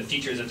footage and the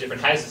features of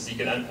different houses so you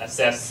can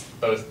assess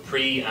both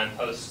pre and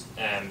post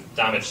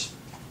damage,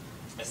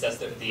 assess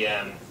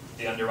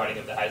the underwriting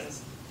of the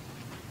houses.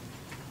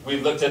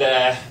 We've looked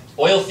at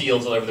oil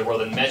fields all over the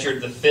world and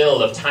measured the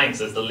fill of tanks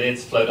as the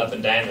lids float up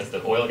and down as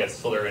the oil gets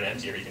fuller and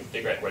emptier. You can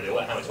figure out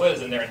how much oil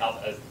is in there and help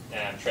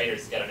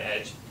traders get an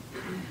edge.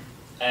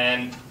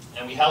 And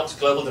we helped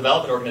global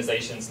development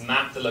organizations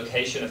map the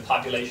location of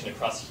population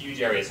across huge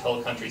areas,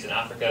 whole countries in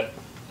Africa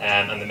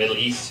and the Middle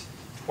East,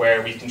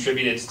 where we've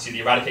contributed to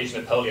the eradication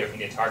of polio from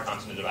the entire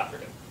continent of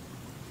Africa.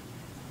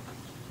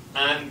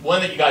 And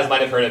one that you guys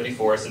might have heard of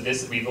before, so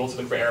we've also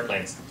looked for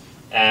airplanes.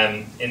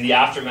 In the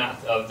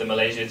aftermath of the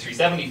Malaysia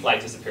 370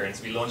 flight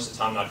disappearance, we launched a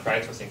TomNod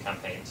crowdsourcing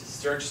campaign to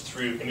search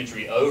through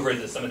imagery over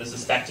some of the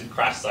suspected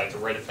crash sites or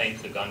where the plane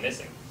could have gone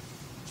missing.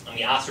 And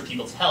we asked for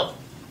people's help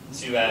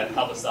to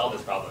help us solve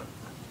this problem.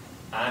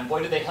 And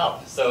boy, did they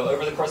help. So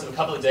over the course of a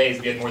couple of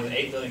days, we had more than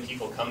 8 million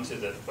people come to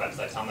the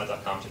website,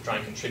 tomnod.com, to try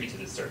and contribute to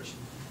this search.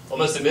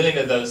 Almost 1 million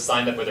of those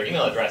signed up with their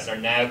email address and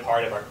are now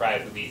part of our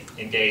crowd who we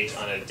engage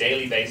on a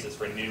daily basis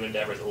for new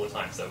endeavors all the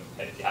time. So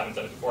if you haven't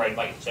done it before, I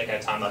invite you to check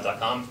out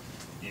tomnod.com.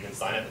 You can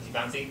sign up if you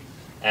fancy.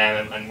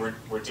 And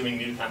we're doing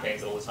new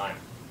campaigns all the time.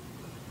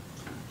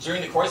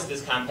 During the course of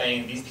this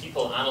campaign, these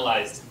people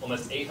analyzed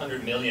almost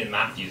 800 million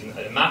map views. And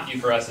a map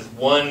view for us is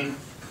one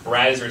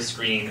browser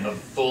screen of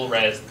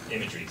full-res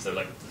imagery,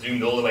 so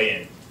zoomed all the way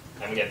in.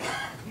 And we get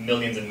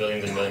millions and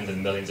millions and millions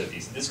and millions of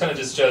these. This kind of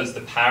just shows the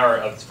power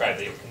of this crowd.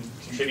 They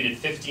contributed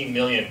 15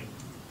 million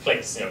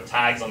clicks,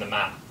 tags on the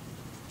map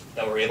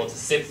that we're able to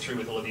sift through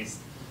with all of these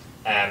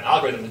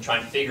algorithms to try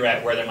and figure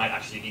out where there might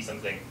actually be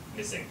something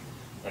missing.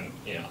 And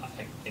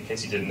in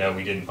case you didn't know,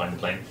 we didn't find the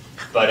plane,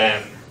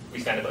 but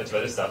we found a bunch of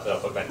other stuff that I'll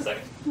talk about in a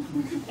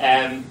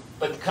second.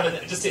 But kind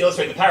of just to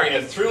illustrate the power,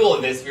 through all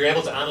of this, we were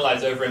able to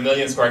analyze over 1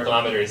 million square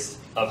kilometers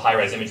of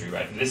high-res imagery.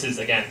 Right? And this is,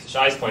 again, to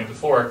Shai's point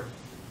before,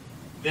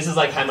 this is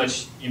like how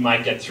much you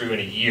might get through in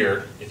a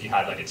year if you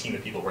had a team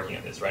of people working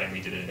on this, right? And we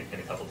did it in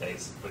a couple of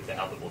days with the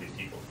help of all these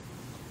people.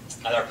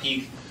 At our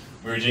peak,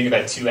 we were doing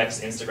about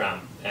 2x Instagram.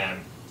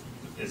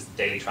 Is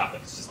daily traffic.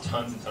 It's just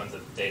tons and tons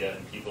of data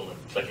and people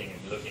and clicking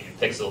and looking and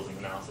pixels and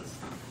analysis.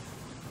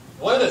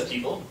 one of those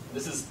people,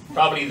 this is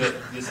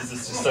just to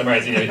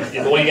summarize,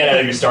 what you get out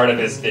of your startup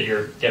is that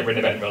you're get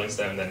written about in Rolling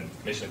Stone, then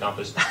mission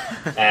accomplished.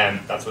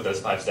 That's what those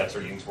 5 steps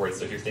are leading towards.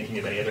 So if you're thinking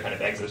of any other kind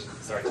of exit,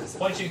 sorry to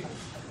disappoint you.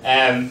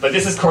 But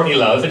this is Courtney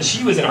Love, and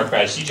she was in our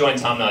crowd. She joined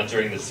TomNod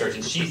during the search,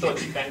 and she thought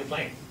she found the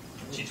plane.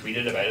 She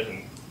tweeted about it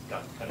and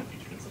got kind of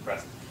featured in some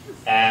press.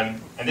 And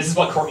this is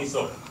what Courtney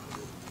saw.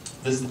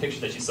 This is the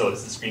picture that she saw.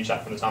 This is a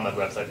screenshot from the TomNod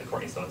website that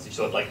Courtney saw. So she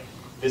showed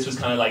this was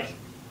kind of like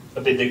a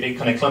big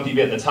kind of clumpy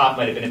bit at the top,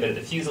 might have been a bit of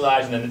the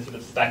fuselage, and then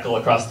the speckle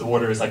across the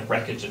water is like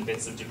wreckage and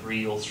bits of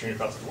debris all strewn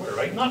across the water,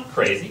 right? Not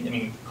crazy. I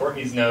mean,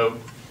 Courtney's no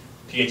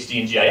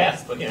PhD in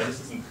GIS, but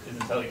this isn't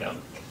totally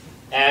known.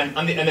 And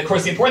of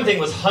course, the important thing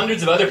was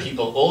hundreds of other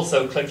people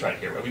also clicked right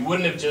here. Right? We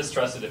wouldn't have just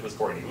trusted it was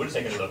Courtney. We would have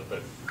taken a look,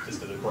 but just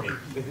because of Courtney.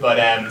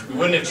 But we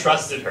wouldn't have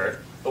trusted her.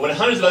 But when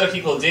hundreds of other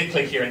people did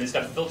click here and this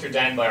got filtered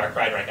down by our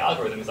CrowdRank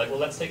algorithm, it's like, well,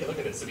 let's take a look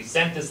at this. So we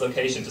sent this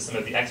location to some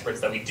of the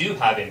experts that we do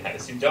have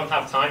in-house who don't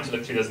have time to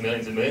look through those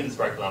millions and millions of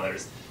square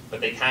kilometers,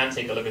 but they can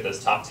take a look at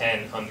those top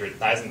 10, 100,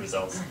 1,000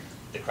 results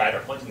the crowd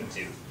are pointing them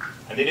to.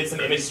 And they did some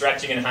image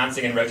stretching,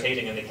 enhancing, and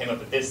rotating, and they came up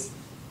with this,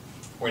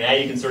 where now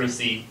you can sort of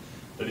see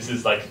that this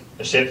is like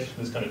a ship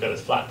who's kind of got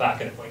its flat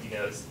back and a pointy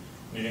nose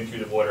moving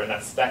through the water, and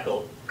that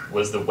speckle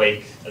was the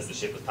wake as the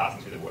ship was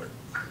passing through the water.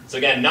 So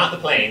again, not the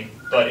plane,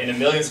 but in 1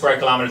 million square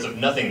kilometers of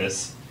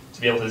nothingness,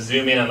 to be able to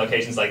zoom in on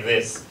locations like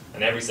this,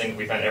 and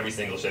we found every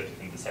single ship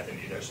in the South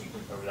Indian Ocean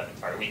over that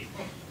entire week,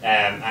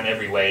 and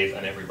every wave,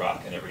 and every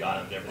rock, and every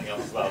island, and everything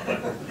else as well. But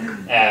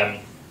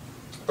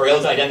we're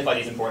able to identify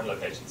these important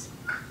locations.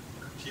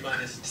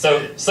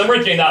 So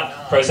somewhere during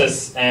that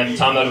process,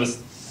 TomNod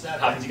was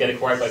happened to get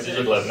acquired by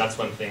DigitalGlobe, and that's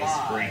when things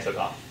really took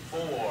off.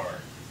 4,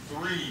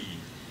 3,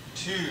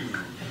 2,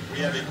 we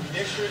have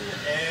ignition,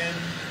 and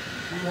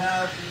we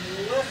have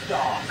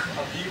liftoff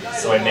of the United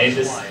So I made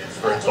this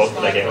for a talk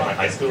that I gave at my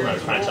high school, and I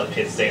was trying to tell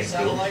kids to stay in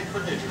school.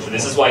 So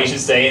this is why you should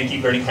stay and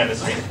keep learning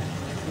chemistry.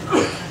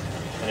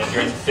 And if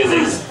you're into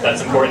physics,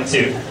 that's important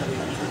too.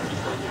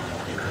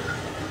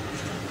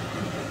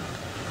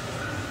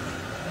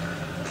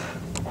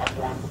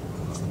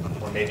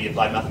 Or maybe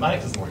applied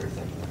mathematics is more your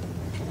thing.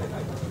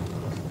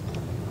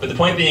 But the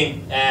point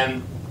being,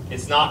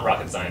 it's not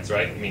rocket science,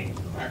 right? I mean,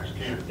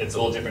 it's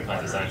all different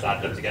kinds of science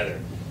added up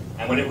together.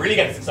 And when it really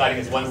gets exciting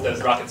is once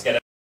those rockets get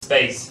up to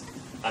space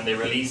and they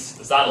release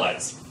the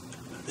satellites.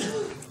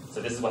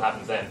 So this is what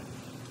happens then.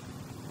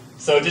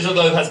 So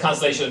DigitalGlobe has a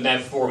constellation of now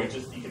 4. We've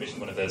just decommissioned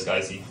one of those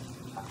guys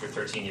after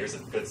 13 years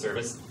of good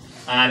service.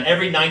 And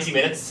every 90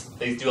 minutes,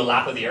 they do a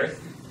lap of the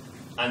Earth.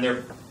 And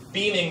they're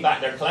beaming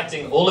back, they're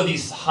collecting all of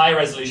these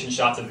high-resolution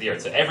shots of the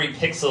Earth. So every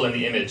pixel in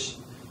the image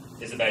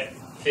is about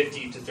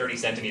 50 to 30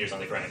 centimeters on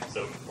the ground.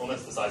 So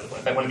almost the size of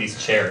one of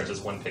these chairs,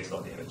 just one pixel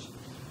on the image.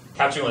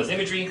 Capturing all this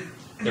imagery,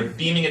 they're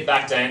beaming it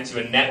back down to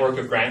a network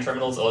of ground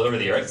terminals all over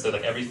the Earth. So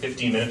like every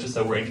 15 minutes or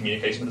so, we're in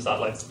communication with the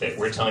satellites.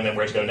 We're telling them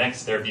where to go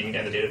next. They're beaming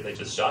down the data they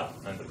just shot,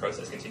 and the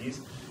process continues.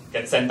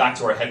 Gets sent back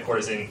to our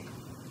headquarters in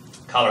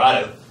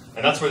Colorado,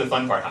 and that's where the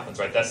fun part happens,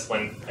 right? That's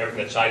when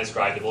everything that Shay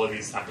described of all of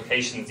these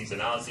applications, these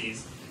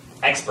analyses,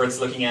 experts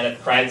looking at it,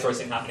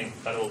 crowdsourcing happening,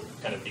 that all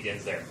kind of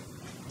begins there.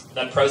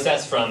 That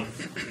process from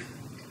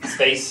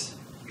space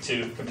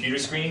to computer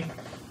screen,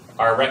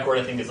 our record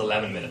I think is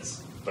 11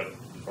 minutes, but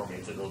for me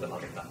it's a little bit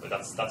longer than that, but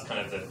that's kind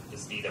of the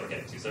speed that we're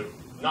getting to. So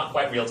not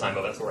quite real time,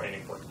 but that's what we're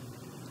aiming for.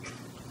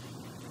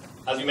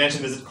 As we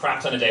mentioned, there's a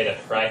crap ton of data,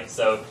 right?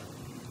 So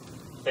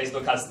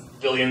Facebook has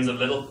billions of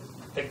little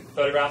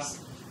photographs.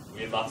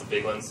 We have lots of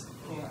big ones.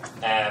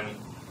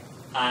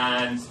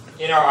 And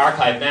in our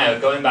archive now,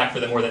 going back for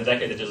the more than a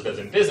decade that DigitalGlobe's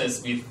in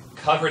business, we've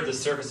covered the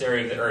surface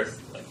area of the Earth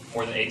like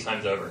more than 8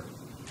 times over.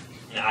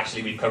 And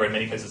actually, we've covered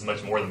many places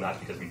much more than that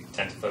because we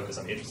tend to focus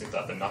on the interesting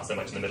stuff and not so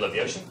much in the middle of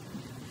the ocean.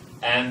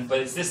 But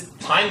it's this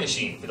time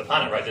machine for the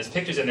planet, right? There's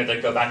pictures in there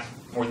that go back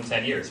more than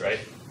 10 years, right?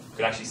 You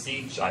could actually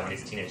see Shay when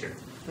he's a teenager.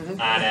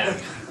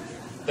 And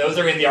those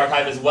are in the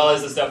archive as well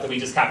as the stuff that we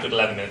just captured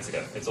 11 minutes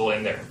ago. It's all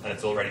in there, and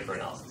it's all ready for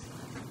analysis.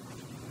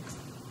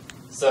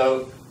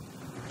 So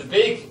the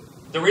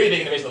really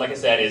big innovation, like I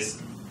said, is,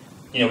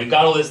 we've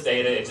got all this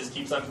data, it just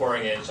keeps on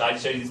pouring in. Shay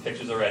showed you these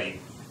pictures already.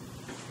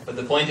 But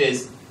the point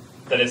is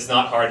that it's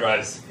not hard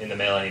drives in the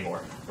mail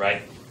anymore,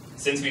 right?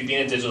 Since we've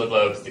been at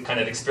DigitalGlobe, the kind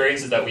of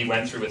experiences that we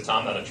went through with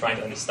TomNod and trying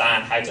to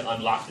understand how to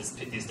unlock this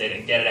data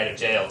and get it out of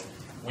jail,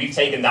 we've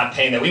taken that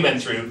pain that we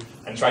went through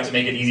and tried to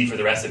make it easy for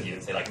the rest of you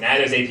and say, like, now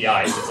there's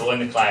APIs, it's all in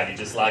the cloud, you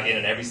just log in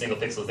and every single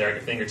pixel is there at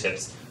your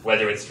fingertips,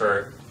 whether it's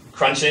for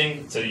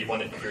crunching, so you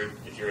want it,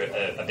 if you're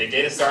a big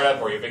data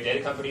startup or you're a big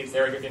data company, it's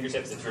there at your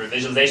fingertips. If you're a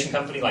visualization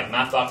company like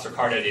Mapbox or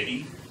Car.ad,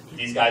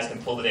 these guys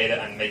can pull the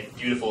data and make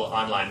beautiful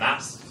online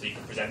maps, so you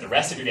can present the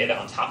rest of your data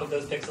on top of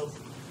those pixels.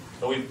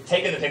 But we've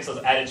taken the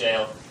pixels out of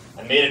jail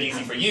and made it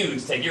easy for you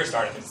to take your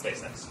startup into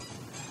space next.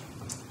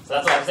 So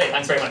that's all I have to say.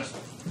 Thanks very much.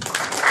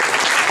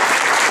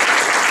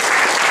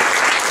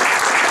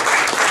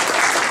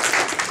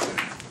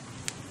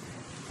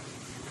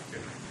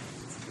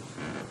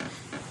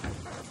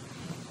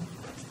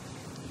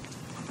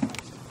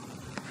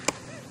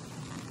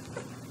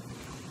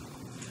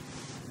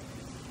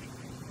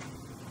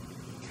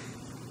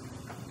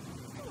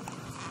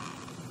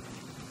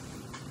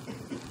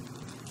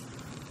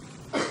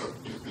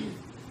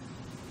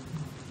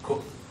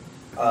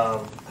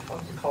 I'd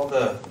like to call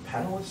the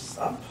panelists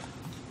up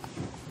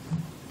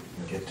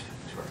and get to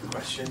our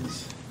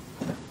questions.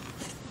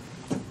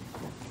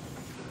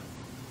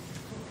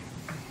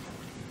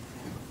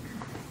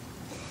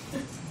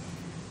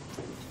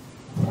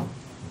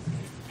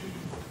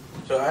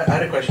 So I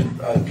had a question.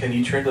 Can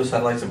you turn those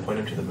satellites and point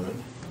them to the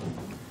moon?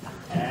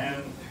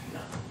 No.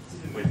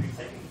 Wait,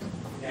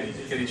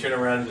 can you turn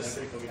around and just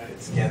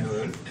scan the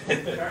moon?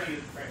 We're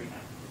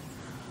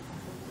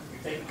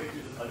taking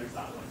pictures of other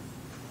satellites.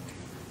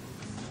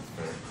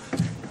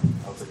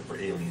 I was looking for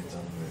aliens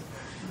on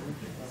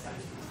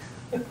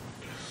the moon.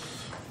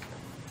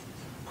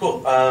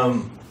 Cool.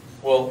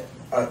 Well,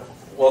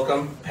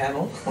 welcome,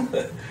 panel.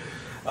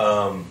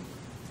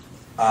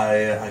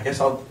 I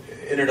guess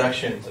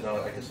introductions, and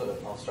I guess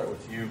I'll start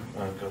with you,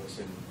 Goetz,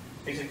 and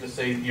basically just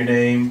say your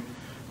name,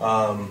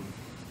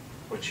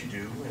 what you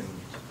do, and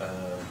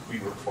who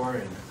you work for,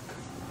 and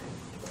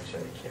why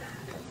should I care?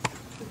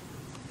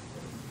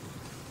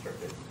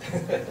 Perfect.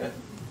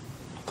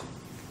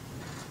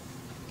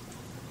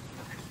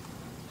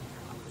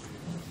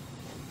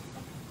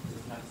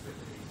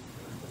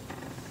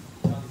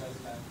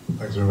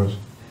 Thanks very much.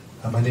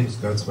 My name is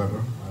Goetz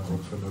Weber. I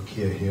work for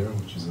Nokia here,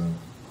 which is a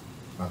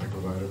mapping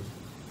provider.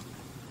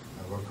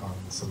 I work on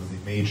some of the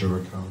major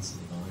accounts in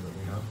the valley that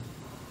we have.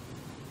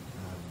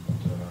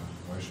 And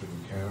why should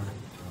we care?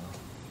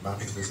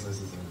 Mapping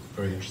business is a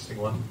very interesting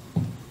one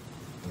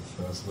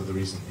with some of the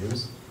recent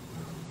news.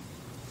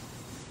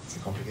 It's a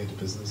complicated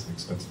business, an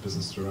expensive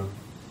business to run,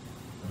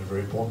 and a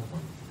very important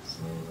one.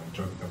 So I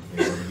joined the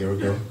company about a year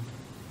ago,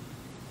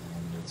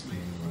 and it's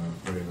been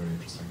very, very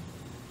interesting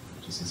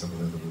to see some of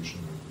the evolution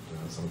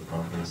and some of the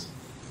progress,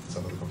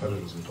 some of the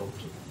competitors we talked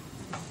to.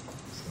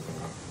 So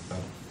with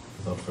that,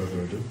 without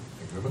further ado,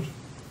 thank you very much.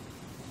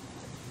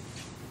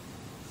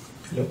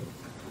 Hello.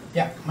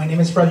 Yeah, my name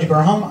is Ragi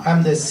Burhum.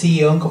 I'm the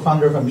CEO and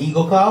co-founder of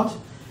Amigo Cloud.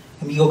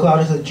 Amigo Cloud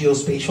is a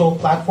geospatial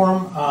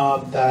platform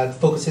that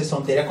focuses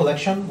on data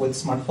collection with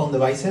smartphone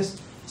devices.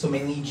 So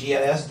mainly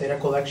GIS data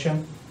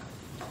collection,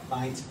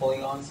 lines,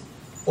 polygons.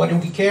 Why do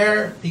we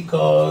care?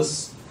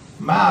 Because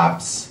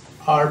maps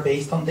are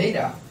based on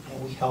data,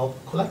 and we help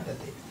collect that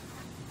data.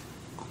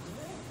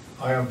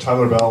 Hi, I'm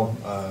Tyler Bell.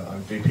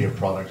 I'm VP of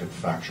Product at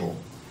Factual.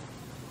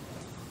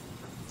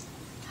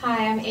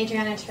 Hi, I'm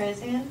Adriana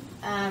Torosian.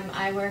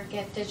 I work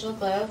at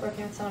DigitalGlobe,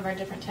 working with some of our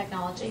different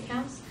technology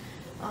accounts.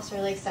 I'm also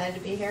really excited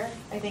to be here.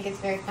 I think it's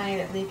very funny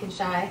that Luke and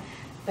Shay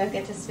both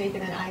get to speak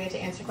and then I get to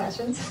answer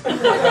questions.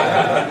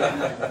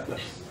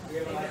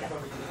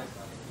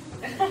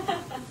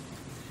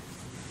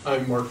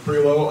 I'm Marc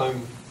Prioleau.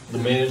 I'm the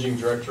managing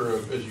director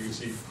of, as you can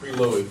see,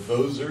 Prioleau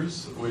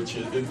Advisors, which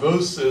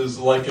advice is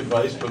like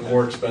advice but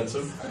more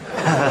expensive.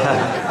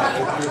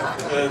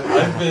 And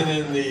I've been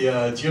in the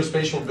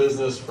geospatial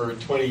business for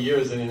 20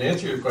 years, and in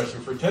answer to your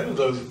question, for 10 of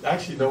those,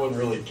 actually no one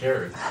really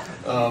cared.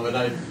 And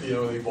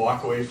they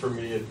walk away from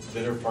me at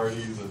dinner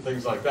parties and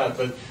things like that.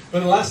 But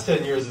in the last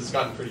 10 years, it's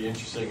gotten pretty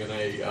interesting, and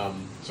I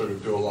sort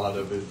of do a lot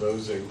of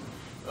advising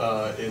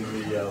in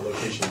the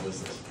location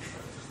business.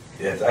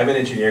 Yes, I'm an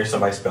engineer, so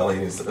my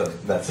spelling is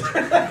nuts. But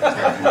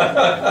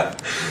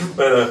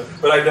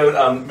I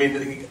know,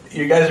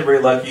 you guys are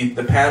very lucky.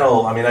 The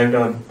panel, I've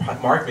known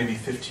Marc maybe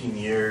 15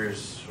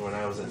 years when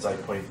I was at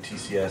SitePoint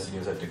TCS, and he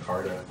was at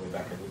Jakarta way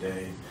back in the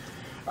day.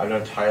 I've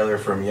known Tyler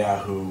from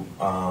Yahoo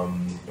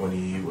when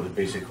he was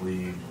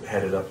basically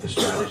headed up the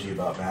strategy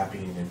about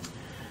mapping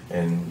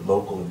and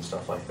local and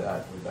stuff like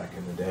that way back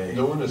in the day.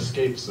 No one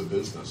escapes the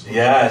business.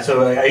 Yeah,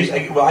 so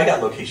I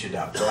got locationed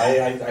out. So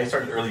I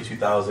started early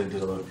 2000,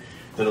 did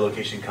a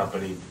location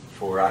company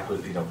for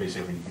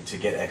basically to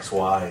get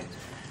XY.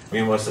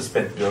 We must have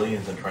spent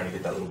billions on trying to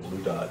get that little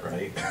blue dot,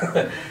 right?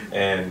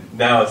 And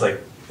now it's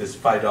like this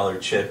 $5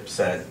 chip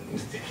set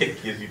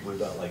it gives you blue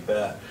dot like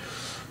that.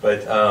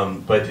 But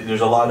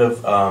there's a lot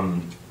of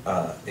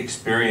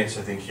experience,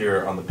 I think,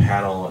 here on the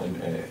panel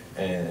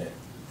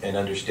and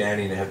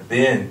understanding that have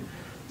been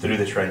through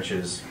the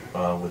trenches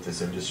with this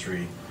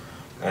industry,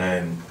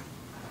 and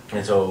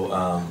so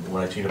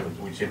when we teamed up with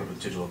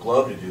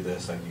DigitalGlobe to do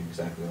this, I knew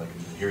exactly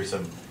here's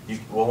some.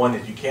 One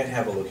is you can't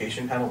have a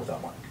location panel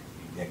without Marc,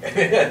 and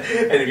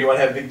if you want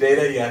to have big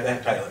data, you have to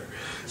have Tyler.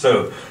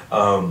 So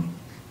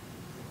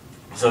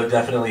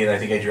definitely, and I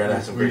think Adriana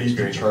has some great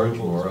experience. We need to charge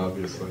more,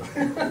 obviously.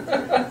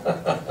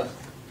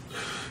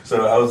 So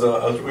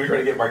we were trying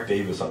to get Mark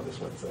Davis on this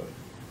one, so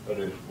that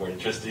is more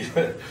interesting.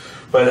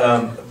 But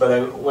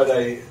what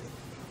I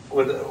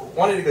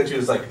wanted to go to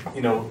is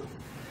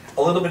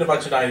a little bit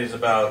about tonight is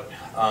about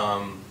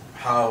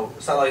how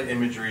satellite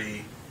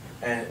imagery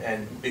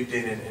and big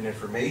data and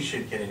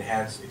information can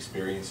enhance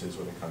experiences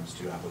when it comes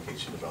to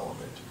application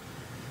development.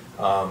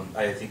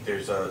 I think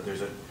there's a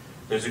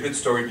good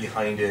story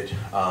behind it.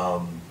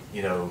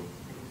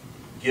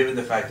 Given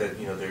the fact that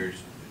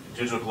there's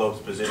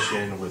DigitalGlobe's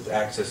position with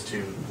access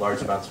to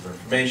large amounts of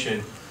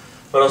information,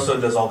 but also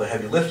does all the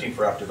heavy lifting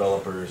for app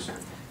developers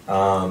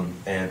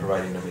and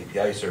providing them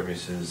API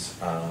services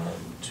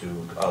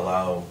to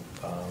allow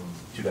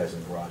two guys in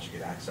the garage to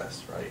get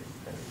access, right?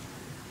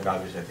 And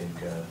obviously, I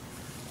think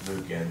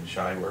Luke and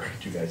Shay were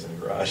two guys in a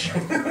garage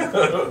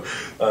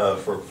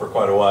for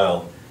quite a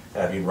while,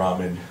 having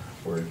ramen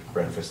for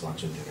breakfast,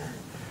 lunch, and dinner.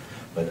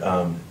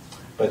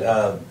 But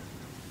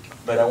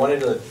I wanted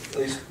to at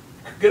least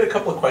get a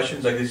couple of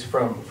questions, I guess,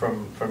 from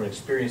an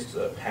experienced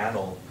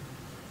panel.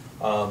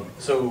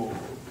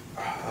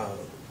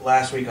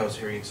 Last week I was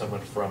hearing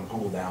someone from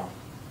Google Now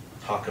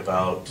talk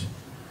about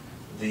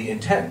the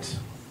intent,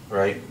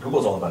 right?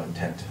 Google's all about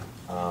intent.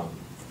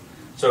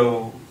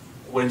 So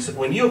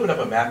when you open up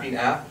a mapping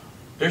app,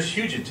 there's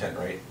huge intent,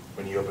 right?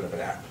 When you open up an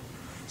app,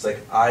 it's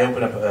like I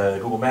open up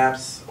Google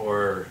Maps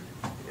or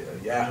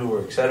Yahoo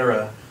or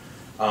etc.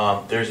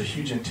 There's a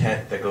huge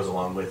intent that goes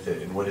along with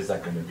it, and what is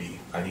that going to be?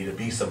 I need to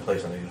be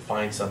someplace. I need to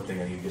find something.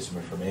 I need to get some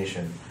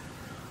information.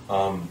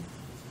 So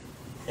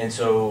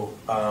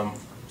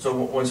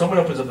when someone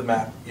opens up the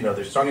map,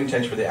 there's strong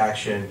intent for the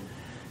action.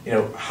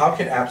 How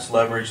can apps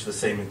leverage the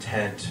same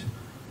intent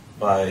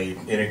by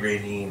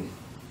integrating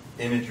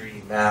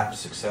imagery,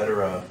 maps,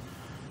 etc.?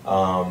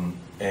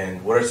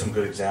 And what are some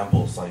good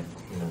examples? Like,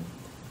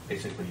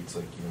 basically, it's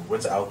like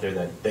what's out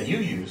there that you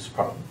use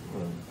on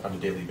a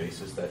daily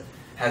basis that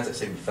has that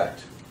same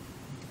effect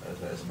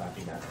as a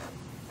mapping app.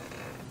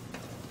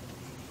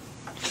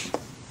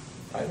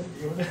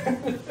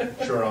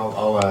 Sure,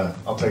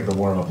 I'll take the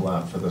warm-up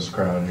lap for this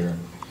crowd here.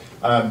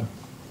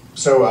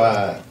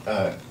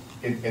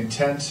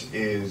 Intent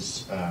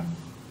is,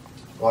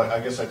 I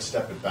guess I'd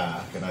step it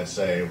back and I'd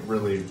say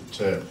really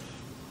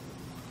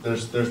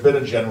there's been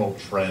a general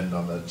trend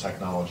on the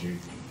technology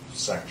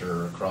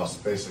sector across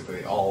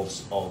basically all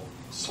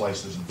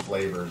slices and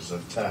flavors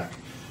of tech,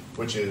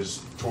 which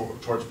is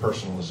towards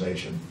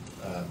personalization.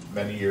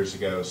 Many years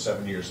ago,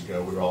 7 years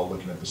ago, we were all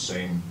looking at the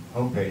same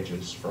home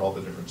pages for all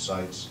the different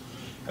sites.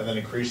 And then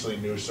increasingly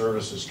new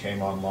services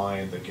came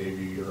online that gave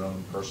you your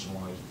own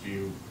personalized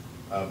view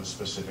of a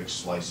specific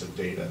slice of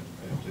data.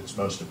 And it's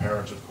most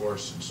apparent, of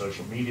course, in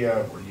social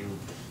media, where you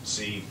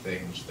see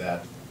things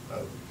that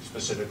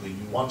specifically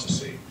you want to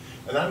see.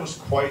 And that was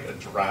quite a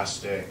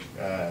drastic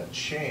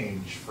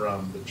change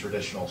from the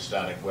traditional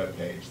static web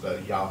page,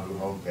 the Yahoo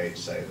homepage,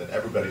 say, that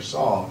everybody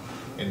saw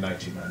in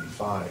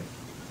 1995.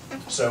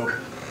 So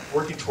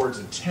working towards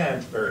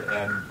intent,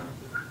 and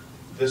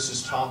this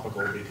is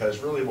topical because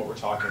really what we're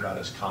talking about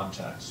is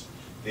context.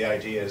 The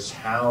idea is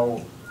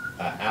how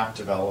app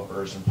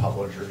developers and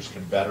publishers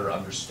can better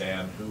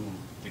understand who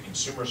the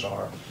consumers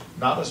are,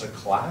 not as a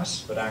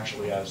class, but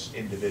actually as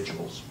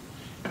individuals.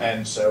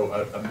 And so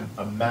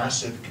a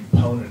massive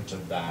component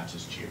of that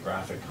is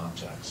geographic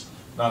context,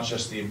 not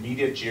just the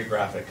immediate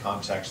geographic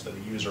context that a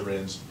user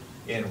is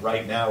in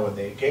right now when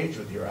they engage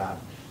with your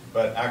app,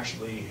 but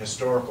actually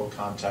historical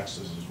contexts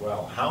as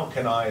well. How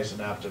can I, as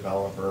an app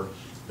developer,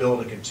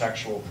 build a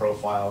contextual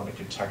profile and a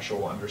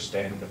contextual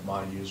understanding of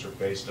my user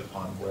based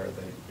upon where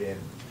they've been?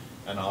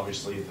 And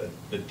obviously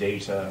the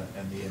data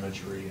and the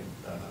imagery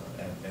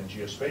and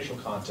geospatial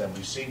content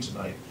we've seen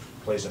tonight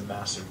plays a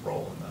massive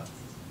role in that.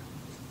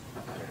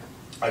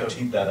 I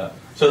teed that up.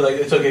 So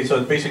it's okay. So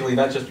it's basically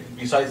not just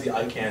besides the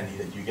eye candy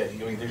that you get.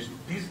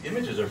 These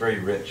images are very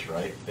rich,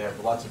 right? They have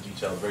lots of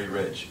detail, very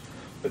rich.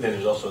 But then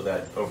there's also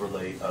that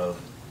overlay of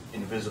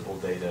invisible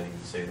data. You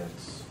could say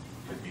that's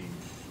could be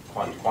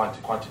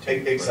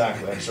quantitative.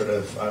 Exactly.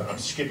 Right? I'm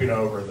skipping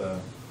over the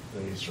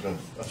sort of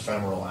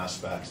ephemeral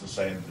aspects and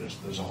saying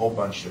there's a whole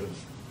bunch of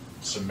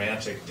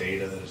semantic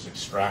data that is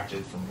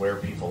extracted from where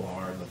people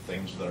are and the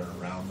things that are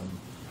around them.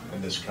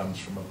 And this comes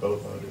from a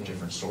boatload of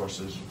different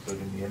sources,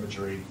 including the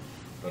imagery,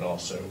 but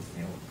also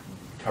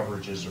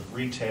coverages of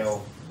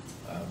retail,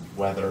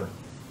 weather,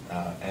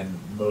 and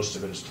most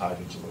of it is tied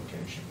into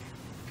location.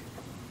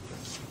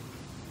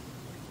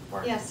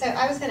 Marc? Yeah, so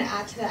I was going to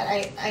add to that.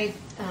 I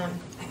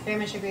very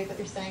much agree with what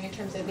you're saying in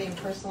terms of being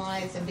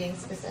personalized and being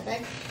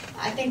specific.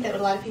 I think that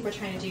what a lot of people are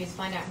trying to do is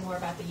find out more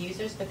about the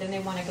users, but then they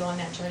want to go on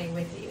that journey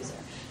with the user.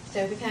 So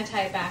if we kind of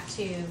tie it back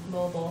to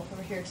mobile,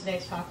 we're here today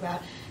to talk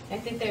about, I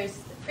think there's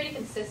pretty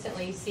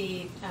consistently, you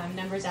see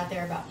numbers out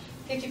there about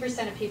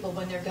 50% of people,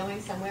 when they're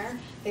going somewhere,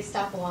 they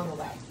stop along the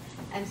way.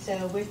 And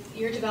so if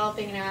you're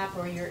developing an app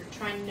or you're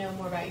trying to know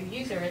more about your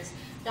user, it's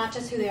not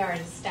just who they are in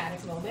a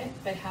static moment,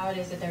 but how it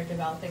is that they're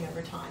developing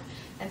over time.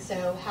 And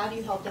so how do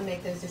you help them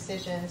make those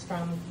decisions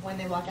from when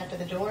they walk out to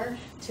the door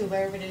to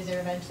wherever it is they're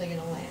eventually going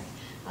to land?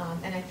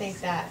 And I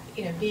think that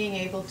being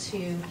able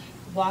to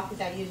walk with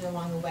that user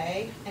along the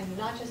way and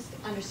not just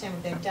understand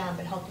what they've done,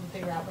 but help them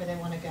figure out where they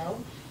want to go,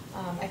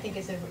 I think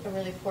is a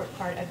really important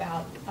part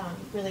about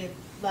really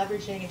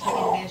leveraging and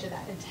taking advantage of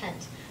that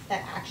intent,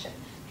 that action,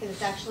 because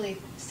it's actually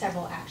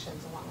several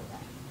actions along the way.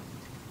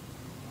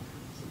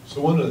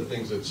 So one of the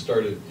things that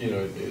started,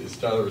 as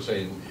Tyler was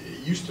saying,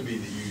 it used to be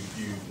that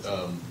you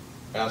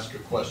ask a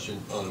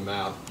question on a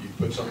map, you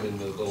put something in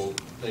the little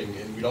thing,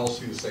 and we'd all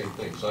see the same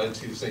thing. So I'd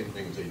see the same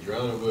thing as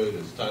Adriana would,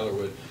 as Tyler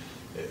would,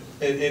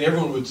 and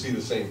everyone would see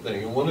the same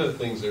thing. And one of the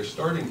things they're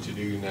starting to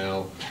do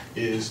now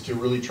is to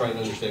really try and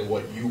understand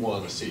what you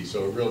want to see.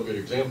 So a real good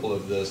example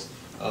of this,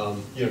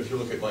 if you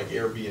look at like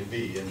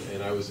Airbnb,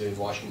 and I was in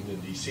Washington,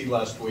 D.C.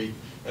 last week,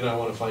 and I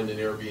want to find an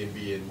Airbnb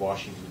in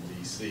Washington,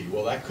 DC.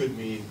 Well, that could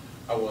mean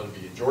I want to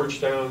be in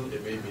Georgetown.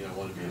 It may mean I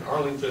want to be in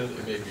Arlington.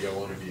 It may be I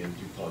want to be in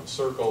DuPont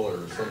Circle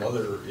or some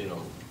other, who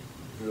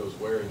knows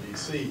where in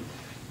DC.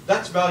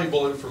 That's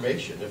valuable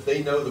information. If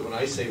they know that when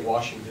I say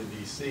Washington,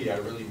 D.C., I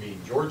really mean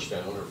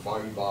Georgetown or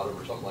Foggy Bottom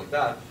or something like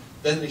that,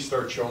 then they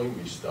start showing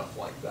me stuff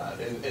like that.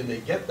 And they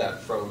get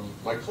that from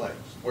my clicks,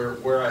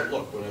 where I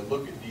look. When I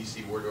look at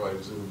D.C., where do I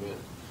zoom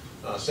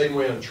in? Same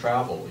way on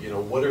travel.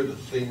 What are the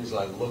things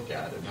I look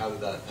at, and how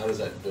does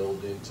that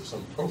build into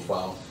some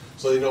profile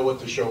so they know what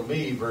to show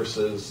me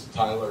versus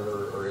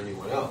Tyler or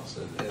anyone else?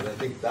 And I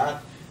think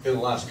that in the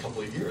last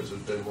couple of years has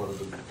been one of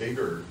the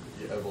bigger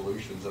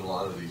evolutions in a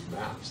lot of these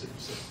maps.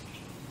 So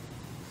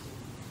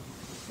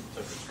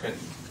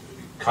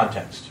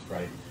context,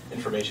 right?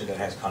 Information that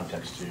has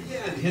context to.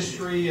 Yeah, and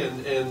history,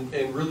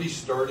 and really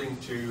starting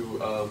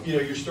to,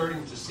 you're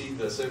starting to see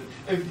this. And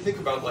if you think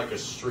about like a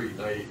street,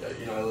 and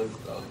I live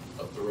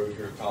up the road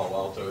here in Palo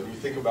Alto, and you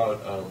think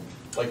about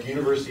like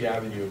University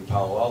Avenue in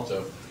Palo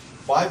Alto.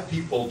 5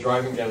 people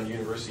driving down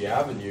University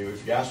Avenue,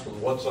 if you ask them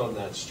what's on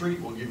that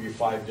street, will give you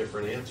 5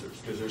 different answers.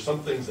 Because there's some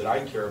things that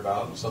I care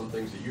about and some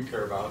things that you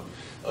care about,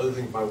 other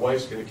things my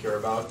wife's going to care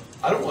about.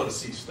 I don't want to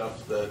see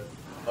stuff that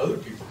other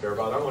people care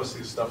about. I want to see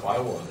the stuff I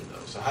want to know.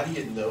 So how do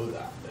you know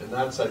that? And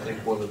that's, I think,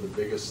 one of the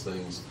biggest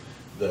things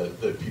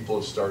that people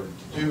have started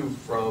to do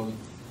from,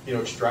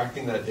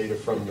 extracting that data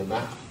from the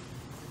map.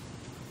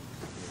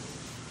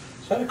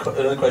 So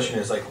another question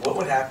is, like, what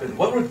would happen,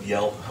 what would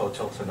Yelp,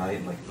 Hotel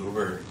Tonight, like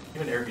Uber,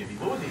 even Airbnb,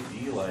 what would they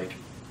be like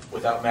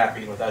without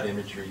mapping, without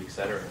imagery,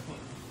 etc.?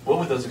 What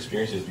would those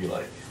experiences be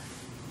like?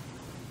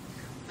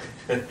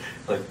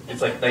 Like,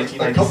 it's like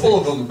 1996. A couple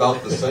of them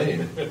about the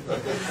same.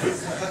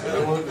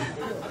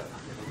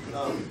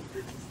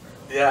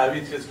 Yeah, I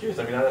mean, just curious.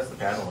 I mean, I asked the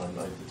panel, and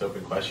like, it's an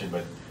open question,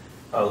 but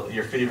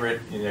your favorite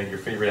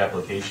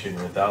application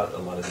without a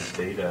lot of this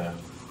data,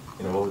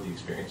 what would the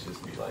experiences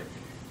be like?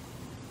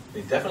 I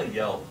mean, definitely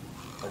Yelp.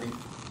 I think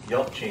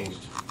Yelp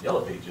changed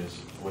Yellow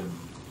Pages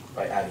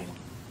by adding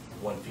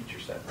one feature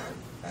set,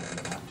 right? Adding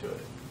a map to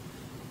it,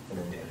 and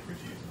then they added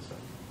reviews and stuff.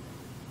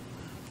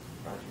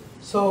 Roger.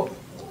 So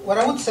what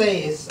I would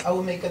say is I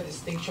would make a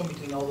distinction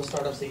between all the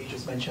startups that you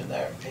just mentioned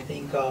there. I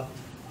think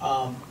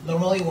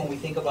normally when we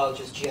think about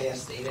just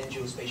GIS data and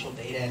geospatial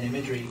data and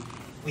imagery,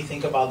 we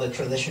think about the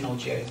traditional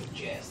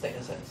GIS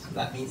data sets.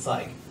 That means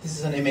like, this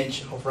is an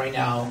image of right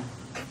now,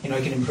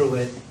 I can improve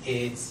it.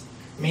 It's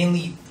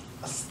mainly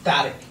a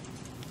static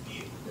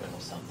view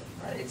of something,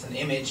 right? It's an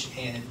image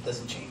and it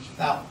doesn't change.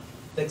 Now,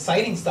 the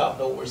exciting stuff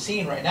that we're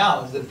seeing right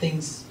now is that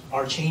things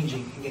are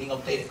changing and getting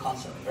updated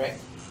constantly, right?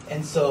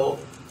 And so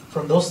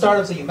from those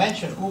startups that you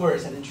mentioned, Uber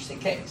is an interesting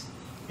case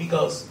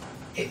because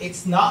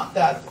it's not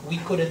that we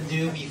couldn't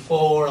do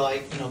before,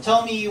 like,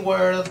 tell me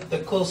where the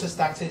closest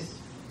taxis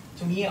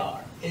to me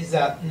are. Is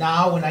that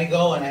now when I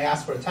go and I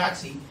ask for a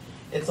taxi,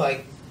 it's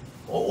like,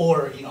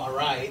 or a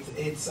ride,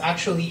 it's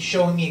actually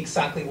showing me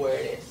exactly where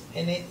it is.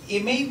 And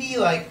it may be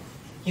like,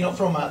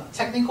 from a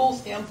technical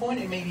standpoint,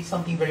 it may be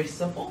something very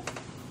simple.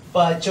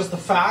 But just the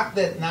fact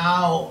that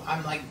now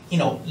I'm like,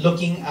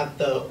 looking at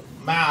the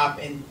map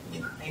and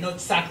I know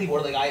exactly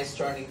where the guy is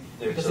turning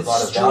because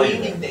it's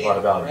streaming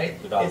data, right?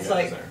 It's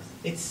like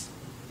it's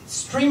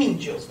streaming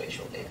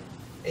geospatial data.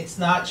 It's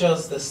not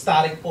just the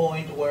static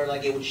point where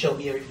like it would show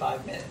me every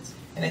 5 minutes.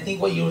 And I think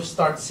what you'll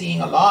start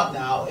seeing a lot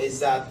now is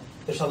that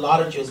there's a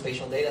lot of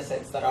geospatial data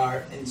sets that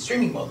are in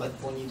streaming mode. Like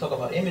when you talk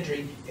about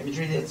imagery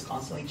that's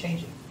constantly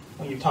changing.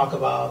 When you talk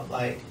about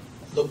like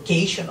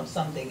location of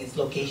something, it's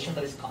location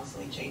that is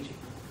constantly changing.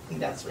 I think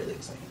that's really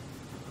exciting.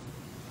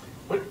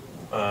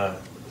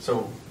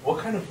 So what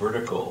kind of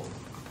vertical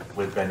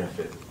would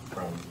benefit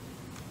from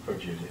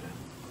geodata?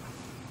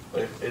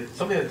 But if it's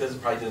something that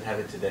probably doesn't have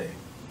it today,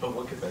 but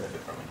what could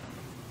benefit from it?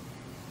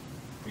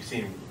 We've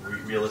seen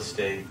real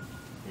estate.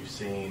 We've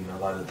seen a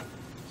lot of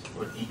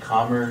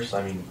e-commerce.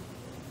 I mean,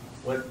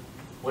 there's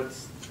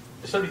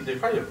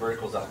probably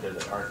verticals out there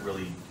that aren't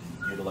really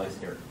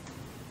utilizing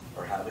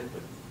or have it,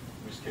 but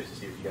I'm just curious to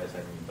see if you guys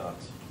have any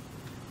thoughts.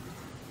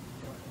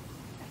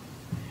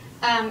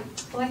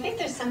 Well, I think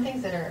there's some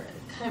things that are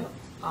kind of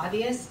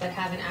obvious but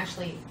haven't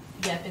actually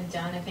yet been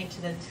done, I think,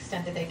 to the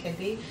extent that they could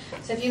be.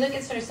 So if you look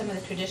at sort of some of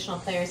the traditional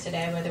players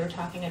today, whether we're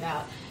talking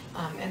about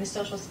in the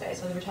social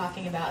space, whether we're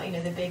talking about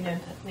the big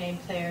name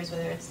players,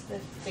 whether it's the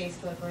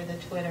Facebook or the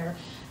Twitter,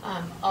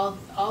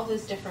 all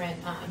those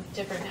different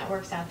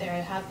networks out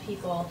there have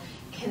people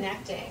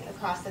connecting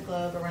across the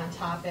globe around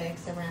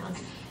topics, around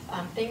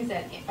things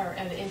that are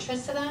of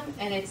interest to them.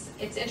 And it's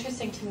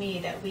interesting to me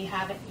that we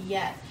haven't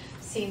yet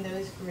seen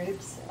those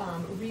groups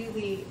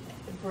really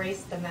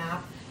embrace the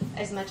map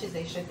as much as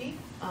they should be,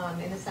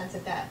 in the sense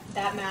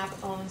that map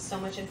owns so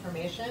much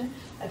information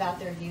about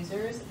their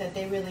users that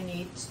they really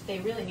need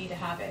to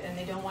have it, and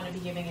they don't want to be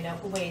giving it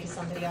away to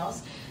somebody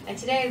else. And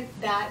today,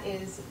 that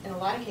is in a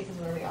lot of cases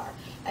where we are.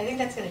 I think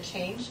that's going to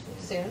change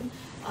soon,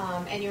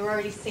 and you're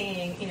already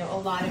seeing a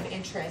lot of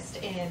interest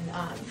in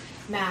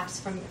maps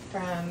from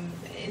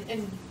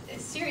in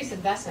serious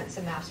investments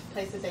in maps for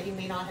places that you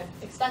may not have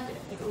expected,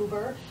 like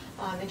Uber,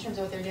 in terms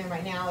of what they're doing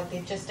right now, what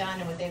they've just done,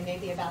 and what they may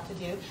be about to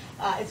do.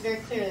 It's very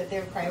clear that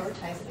they're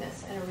prioritizing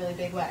this in a really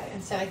big way.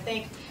 And so I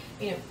think,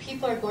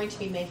 people are going to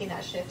be making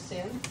that shift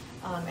soon,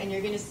 and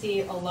you're going to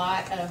see a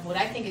lot of what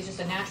I think is just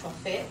a natural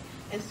fit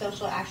and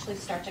social actually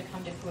start to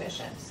come to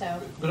fruition.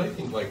 So, but I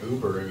think like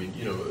Uber, I mean,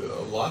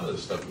 a lot of the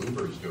stuff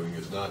Uber is doing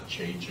is not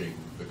changing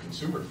the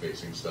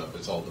consumer-facing stuff.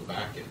 It's all the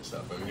back-end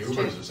stuff. I mean,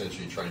 Uber is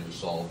essentially trying to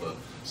solve a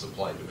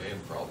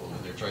supply-demand problem,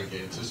 and they're trying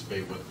to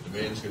anticipate what the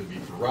demand's going to be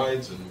for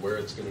rides and where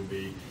it's going to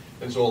be.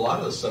 And so a lot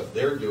of the stuff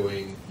they're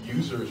doing,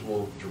 users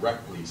won't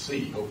directly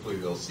see. Hopefully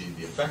they'll see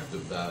the effect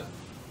of that.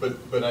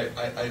 But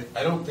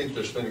I don't think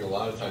they're spending a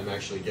lot of time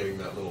actually getting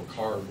that little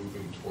car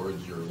moving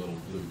towards your little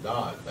blue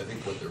dot. I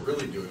think what they're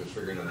really doing is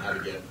figuring out how to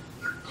get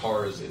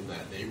cars in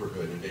that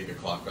neighborhood at 8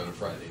 o'clock on a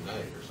Friday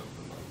night or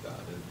something like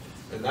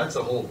that. And that's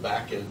a whole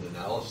back-end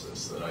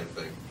analysis that I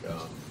think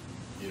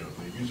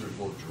the users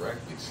won't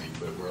directly see,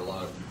 but where a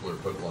lot of people are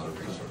putting a lot of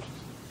resources.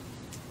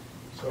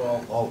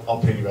 So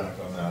I'll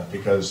piggyback on that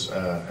because,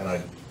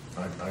 and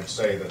I'd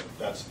say that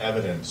that's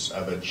evidence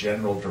of a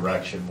general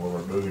direction where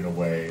we're moving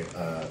away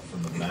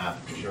from the map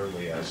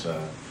purely as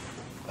a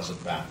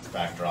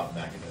backdrop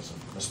mechanism,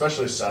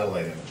 especially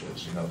satellite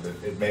images.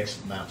 It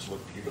makes maps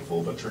look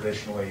beautiful, but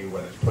traditionally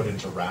when it's put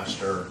into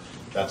raster,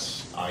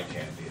 that's eye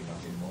candy and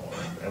nothing more.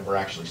 And we're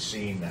actually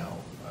seeing now,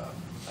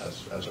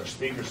 as our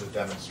speakers have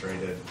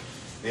demonstrated,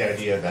 the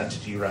idea of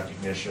entity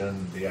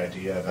recognition, the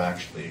idea of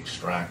actually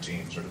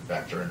extracting sort of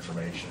vector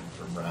information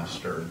from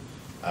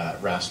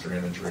raster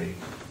imagery.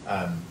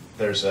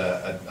 There's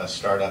a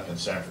startup in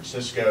San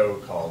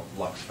Francisco called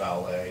Lux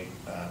Valet,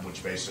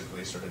 which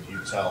basically sort of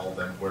you tell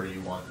them where you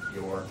want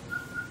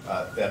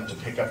them to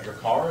pick up your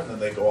car, and then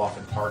they go off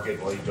and park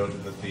it while you go to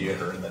the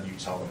theater, and then you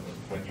tell them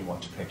when you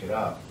want to pick it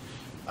up.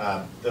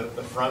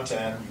 The front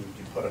end,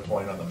 you put a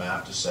point on the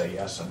map to say,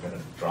 yes, I'm going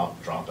to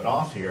drop it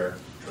off here.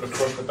 But of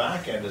course, the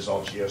back end is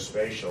all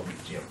geospatial.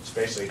 It's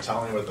basically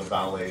telling with the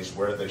valets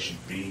where they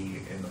should be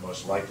in the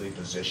most likely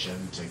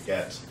position to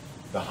get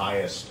the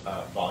highest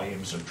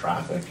volumes of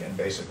traffic, and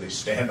basically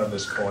stand on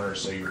this corner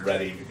so you're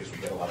ready, because we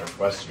get a lot of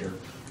requests here.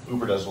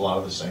 Uber does a lot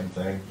of the same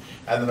thing.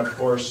 And then of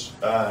course,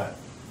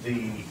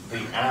 the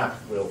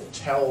app will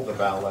tell the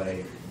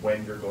valet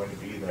when you're going to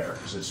be there,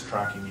 because it's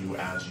tracking you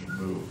as you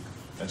move.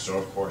 And so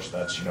of course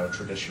that's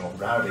traditional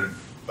routing.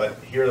 But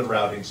here the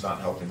routing's not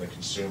helping the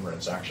consumer,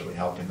 it's actually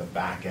helping the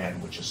back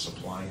end, which is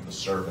supplying the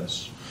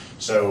service.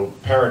 So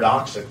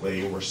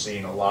paradoxically, we're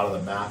seeing a lot of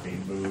the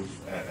mapping move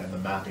and the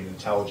mapping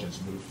intelligence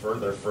move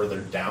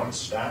further down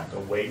stack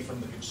away from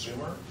the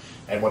consumer.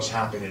 And what's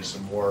happening is a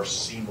more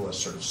seamless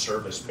sort of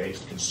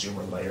service-based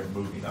consumer layer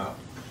moving up.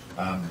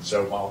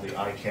 So while the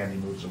eye candy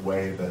moves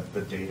away,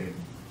 the data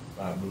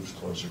moves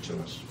closer to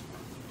us.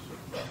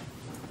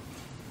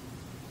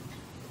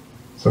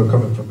 So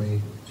coming from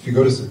me, if you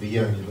go to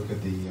Sevilla and you look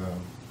at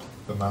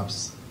the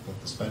maps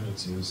that the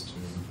Spaniards used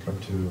to come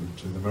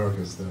to the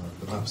Americas, the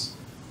maps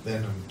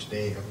then and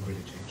today haven't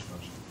really changed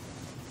much.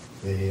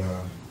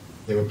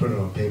 They were printed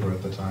on paper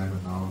at the time,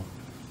 and now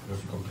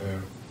if you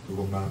compare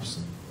Google Maps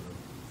and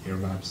Air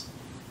Maps,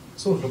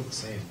 sort of look the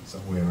same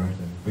somewhere, right?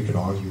 And we could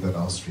argue that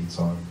our streets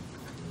are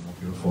more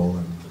beautiful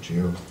and the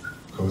geo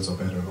codes are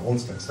better and all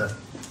this kind of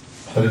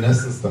stuff. But in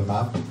essence, the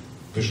map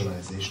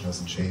visualization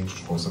hasn't changed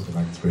for something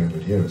like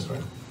 300 years,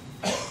 right?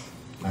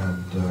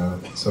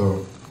 And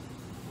so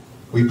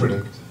we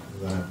predict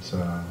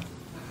that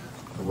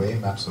the way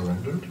maps are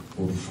rendered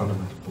will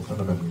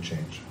fundamentally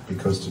change,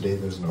 because today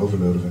there's an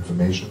overload of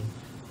information,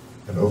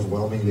 and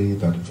overwhelmingly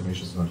that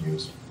information is not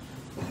used.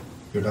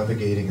 You're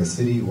navigating a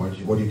city, what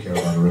do you care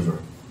about a river,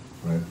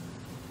 right?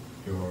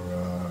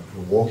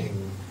 You're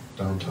walking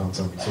downtown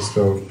San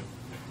Francisco,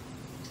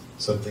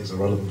 certain things are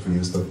relevant for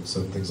you,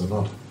 certain things are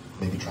not.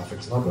 Maybe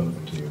traffic's not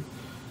relevant to you.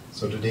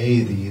 So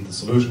today the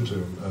solution to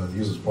the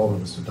user's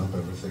problem is to dump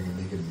everything and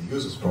make it the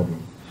user's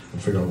problem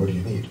and figure out what do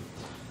you need.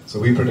 So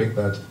we predict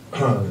that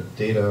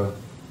data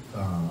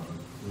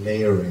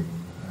layering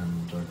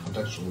and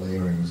contextual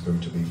layering is going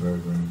to be very,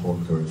 very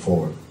important going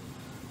forward.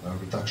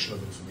 Reduction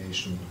of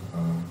information,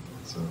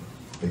 it's a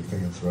big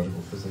thing in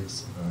theoretical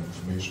physics.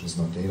 Information is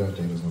not data,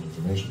 data is not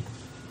information.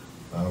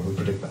 We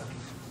predict that.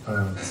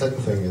 The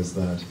second thing is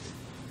that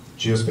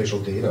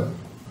geospatial data,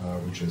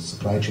 which is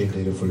supply chain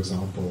data, for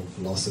example,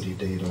 velocity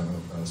data,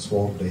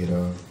 swarm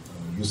data,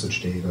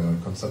 usage data,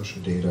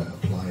 consumption data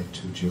applied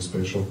to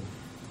geospatial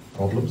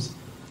problems,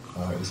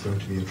 is going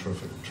to be a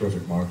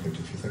terrific market.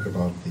 If you think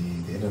about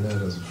the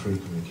internet as a free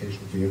communication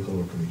vehicle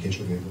or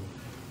communication vehicle,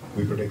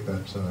 we predict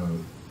that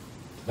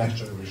next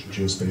generation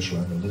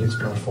geospatial analytics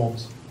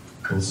platforms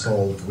will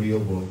solve real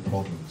world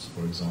problems.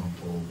 For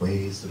example,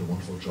 Waze did a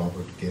wonderful job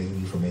of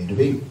getting me from A to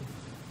B.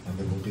 And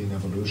there will be an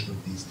evolution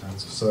of these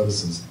kinds of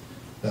services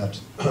that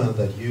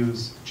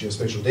use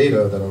geospatial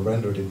data that are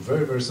rendered in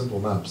very, very simple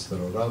maps that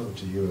are relevant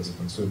to you as a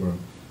consumer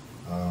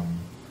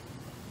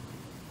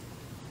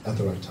at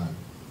the right time.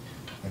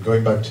 And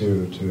going back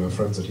to our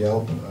friends at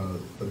Yelp,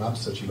 the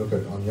maps that you look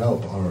at on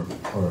Yelp are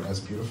as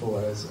beautiful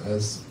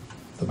as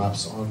the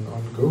maps on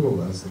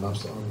Google, as the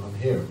maps on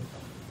here.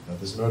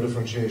 There's no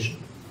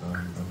differentiation,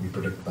 and we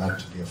predict that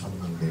to be a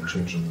fundamental game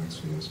changer in the next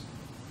few years.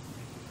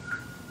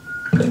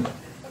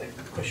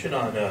 Question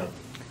on,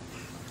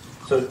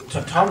 so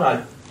Tom and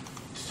I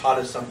taught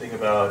us something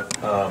about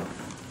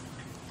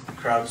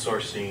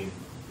crowdsourcing,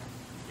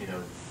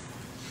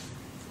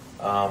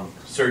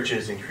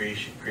 searches and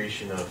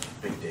creation of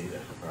big data,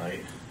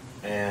 right?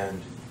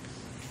 And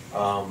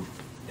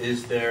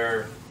is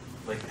there,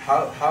 like,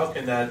 how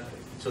can that,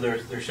 so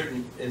there's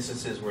certain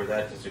instances where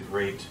that is a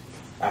great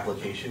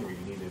application where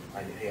you need to,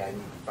 hey, I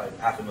need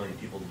 500,000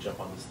 people to jump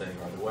on this thing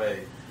right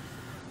away.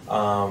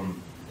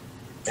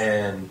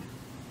 And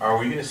are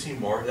we going to see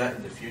more of that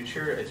in the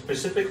future? It's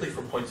specifically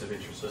for points of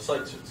interest. So it's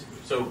like,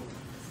 so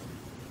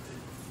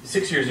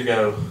 6 years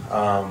ago,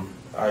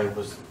 I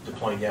was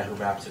deploying Yahoo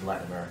Maps in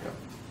Latin America.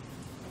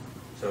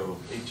 So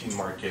 18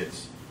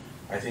 markets.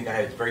 I think I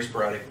had very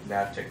sporadic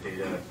NavTech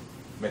data,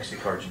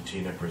 Mexico,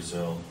 Argentina,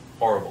 Brazil.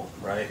 Horrible,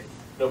 right?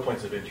 No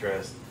points of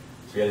interest.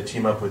 So we had to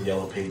team up with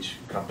Yellow Page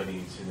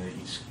companies in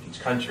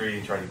each country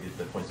and try to get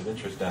the points of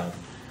interest down.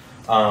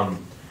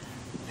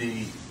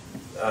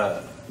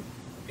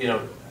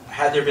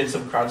 Had there been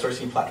some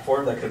crowdsourcing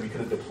platform that we could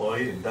have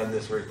deployed and done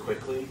this very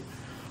quickly,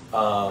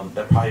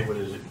 that probably would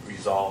have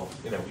resolved,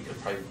 we could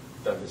probably have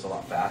done this a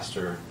lot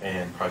faster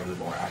and probably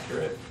more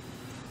accurate.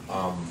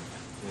 Are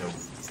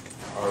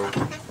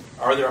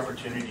there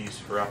opportunities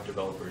for app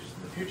developers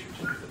in the future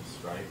to do this,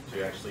 right?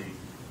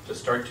 To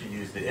start to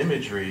use the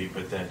imagery,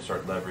 but then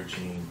start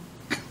leveraging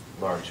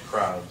large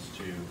crowds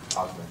to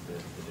augment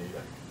the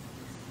data?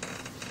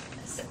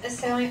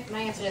 So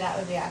my answer to that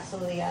would be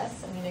absolutely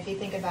yes. I mean, if you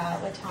think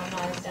about what Tom and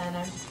I have done,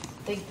 I'm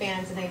big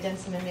fans, and they've done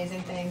some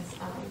amazing things,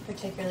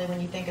 particularly when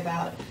you think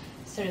about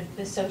sort of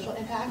the social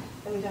impact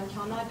that we've done with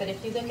Tom and I. But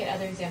if you look at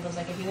other examples,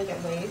 like if you look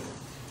at Waze,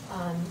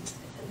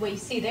 what you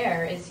see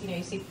there is,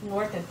 you see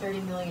north of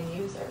 30 million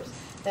users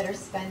that are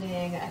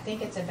spending, I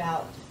think it's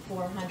about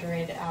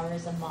 400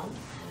 hours a month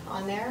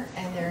on there,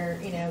 and they're,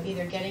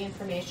 either getting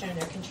information or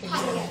they're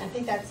contributing it. I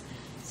think that's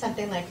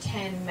something like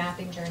 10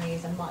 mapping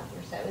journeys a month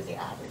or so is the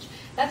average.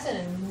 That's an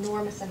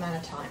enormous amount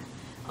of time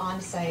on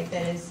site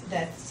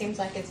that seems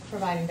like it's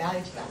providing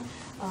value to them.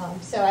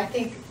 So I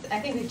think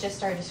we've just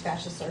started to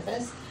scratch the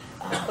surface.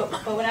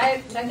 But what I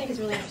think is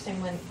really interesting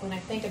when I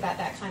think about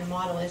that kind of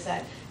model is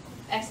that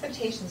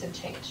expectations have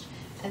changed.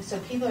 And so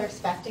people are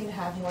expecting to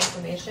have more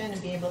information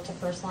and be able to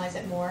personalize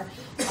it more,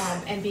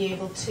 and be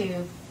able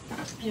to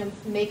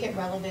make it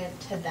relevant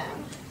to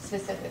them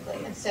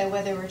specifically. And so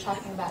whether we're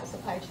talking about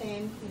supply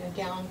chain,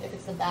 down if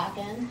it's the back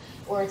end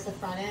or it's the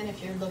front end,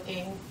 if you're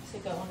looking to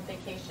go on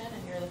vacation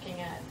and you're looking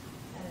at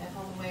a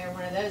home away or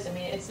one of those, I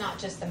mean, it's not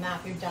just the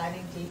map, you're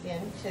diving deep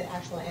into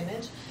actual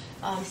image.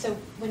 So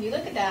when you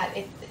look at that,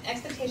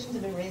 expectations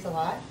have been raised a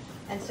lot.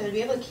 And so to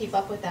be able to keep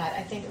up with that,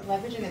 I think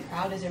leveraging the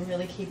crowd is a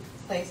really key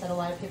place that a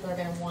lot of people are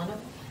going to want to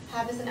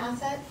have as an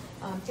asset,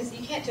 because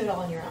you can't do it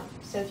all on your own.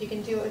 So if you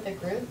can do it with a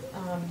group,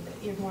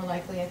 you're more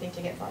likely, I think,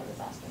 to get farther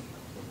faster.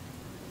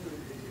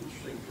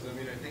 Interesting, because I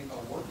think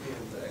on one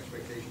hand, the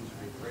expectations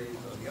are being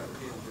raised. On the other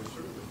hand, there's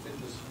sort of a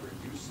fitness for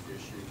use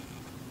issue.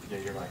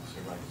 Yeah, your mic's.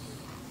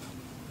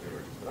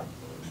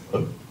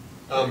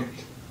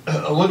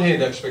 On one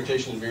hand,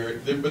 expectations are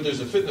being, but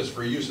there's a fitness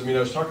for use. I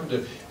was talking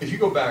to, if you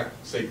go back,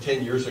 say,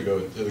 10 years ago,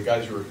 to the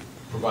guys who were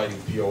providing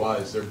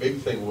POIs, their big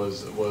thing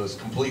was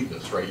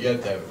completeness, right? You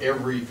had to have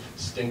every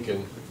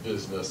stinking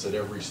business at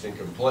every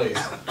stinking place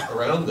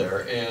around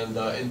there, and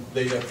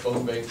they'd have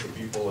phone banks of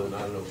people in,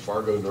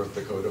 Fargo, North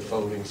Dakota,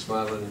 phoning,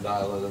 smiling and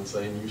dialing and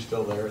saying, you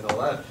still there, and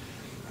all that.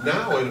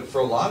 Now,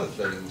 for a lot of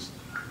things,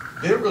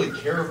 they don't really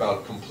care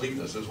about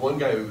completeness. There's one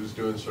guy who was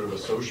doing sort of a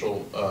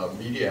social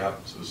media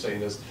app was saying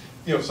this,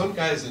 some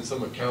guy's in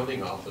some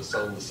accounting office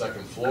on the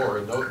second floor,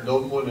 and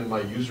no one in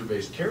my user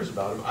base cares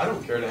about him. I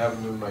don't care to have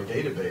him in my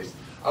database.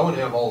 I want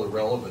to have all the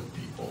relevant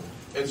people.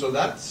 And so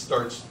that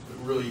starts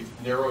really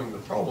narrowing the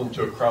problem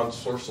to a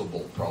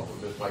crowdsourceable problem.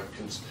 If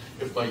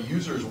my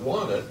users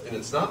want it and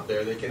it's not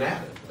there, they can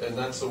add it. And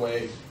that's the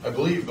way, I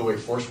believe, the way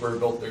Foursquare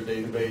built their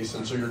database.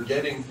 And so you're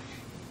getting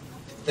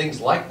things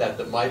like that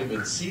might have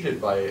been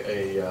seeded by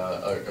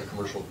a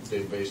commercial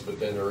database, but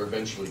then are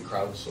eventually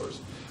crowdsourced.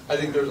 I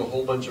think there's a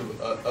whole bunch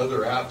of other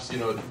apps.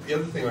 The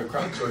other thing on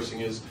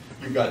crowdsourcing is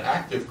you've got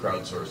active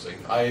crowdsourcing.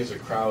 I, as a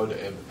crowd,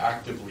 am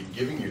actively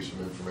giving you some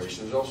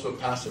information. There's also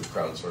passive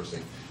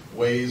crowdsourcing.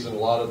 Waze and a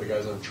lot of the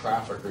guys on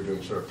traffic are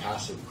doing sort of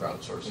passive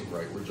crowdsourcing,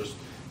 right? We're just,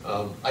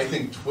 I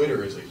think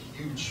Twitter is a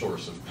huge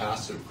source of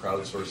passive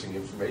crowdsourcing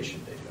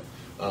information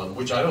data,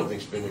 which I don't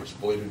think has been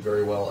exploited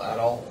very well at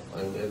all.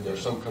 And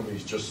there's some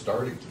companies just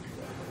starting to do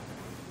that.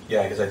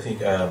 Yeah, because I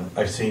think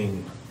I've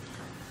seen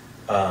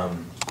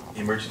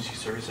emergency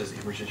services,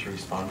 emergency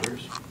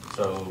responders.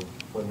 So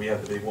when we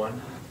have the big one,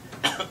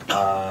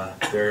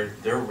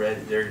 they're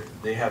ready.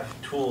 They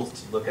have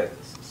tools to look at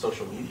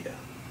social media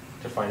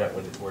to find out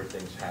where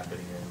things are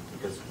happening,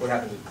 and because what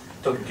happens is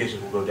token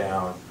cases will go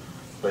down,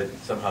 but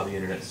somehow the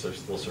internet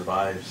still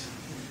survives.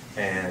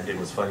 And it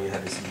was funny, you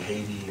had to see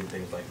Haiti and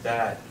things like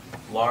that.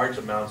 Large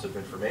amounts of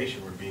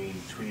information were being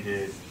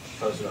tweeted,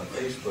 posted on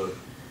Facebook,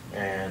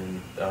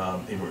 and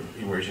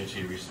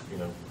emergency,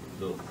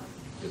 the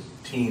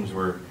teams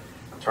were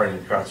trying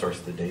to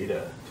crowdsource the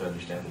data to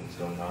understand what's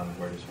going on and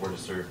where to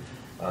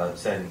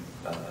send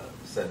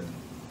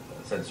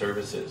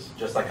services.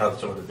 Just like how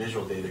some of the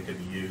visual data could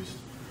be used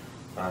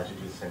to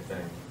do the same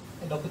thing.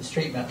 And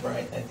OpenStreetMap,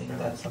 right? I think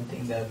that's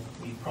something that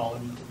we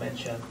probably need to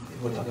mention.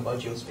 We're talking about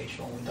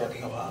geospatial, we're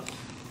talking about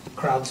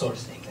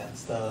crowdsourcing.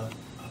 That's the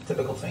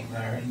typical thing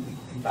there. And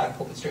in fact,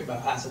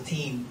 OpenStreetMap has a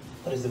team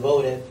that is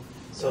devoted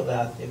so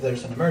that if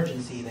there's an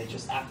emergency, they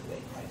just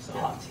activate, right? It's a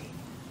hot team.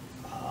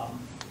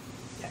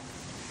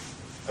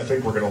 I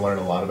think we're going to learn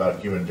a lot about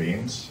human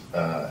beings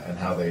and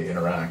how they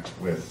interact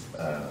with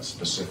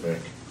specific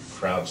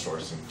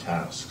crowdsourcing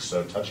tasks.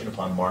 So touching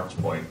upon Marc's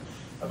point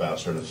about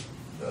sort of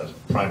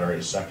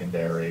primary,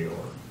 secondary, or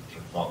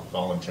sort of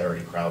voluntary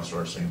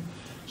crowdsourcing.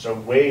 So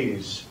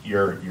ways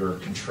you're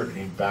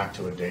contributing back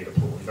to a data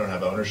pool. You don't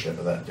have ownership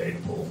of that data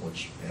pool,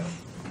 which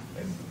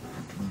and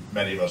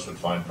many of us would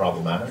find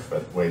problematic,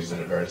 but ways that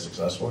are very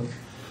successful.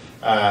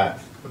 But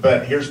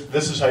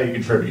this is how you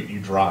contribute. You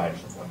drive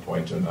from one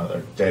point to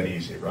another, dead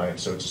easy, right?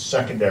 So it's a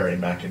secondary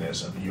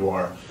mechanism. You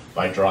are,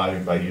 by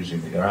driving, by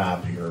using your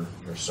app, your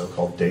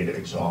so-called data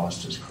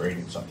exhaust is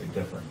creating something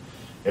different.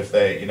 If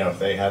they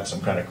had some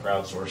kind of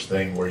crowdsourced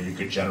thing where you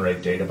could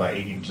generate data by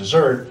eating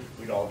dessert,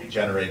 we'd all be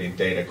generating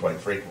data quite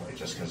frequently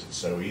just because it's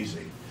so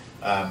easy.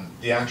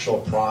 The actual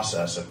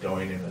process of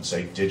going in and,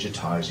 say,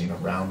 digitizing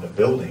around a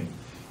building,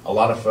 a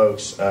lot of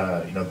folks,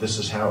 this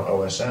is how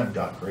OSM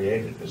got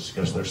created, is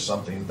because there's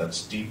something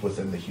that's deep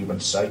within the human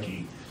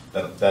psyche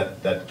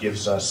that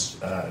gives us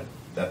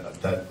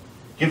that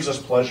gives us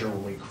pleasure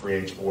when we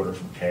create order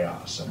from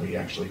chaos, and we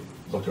actually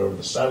look over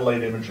the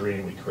satellite imagery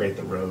and we create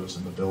the roads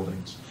and the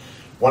buildings.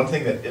 One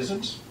thing that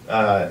isn't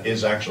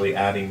is actually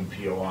adding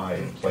POI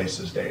in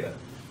places data.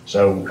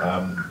 So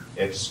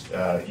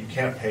you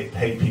can't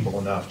pay people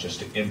enough just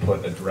to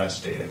input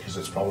address data, because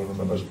it's probably one of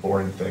the most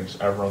boring things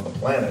ever on the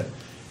planet.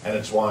 And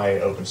it's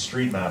why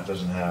OpenStreetMap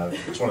doesn't have,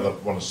 it's one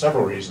of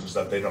several reasons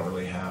that they don't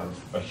really have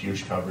a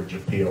huge coverage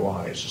of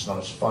POI. It's just not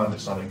as fun,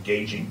 it's not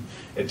engaging,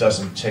 it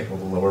doesn't tickle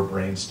the lower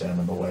brainstem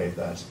in the way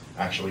that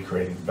actually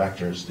creating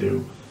vectors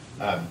do.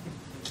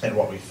 And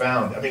what we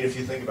found, if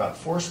you think about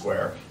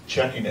Foursquare,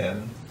 checking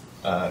in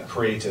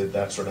created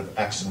that sort of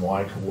X and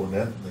Y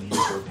coordinate, and the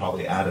user would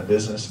probably add a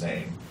business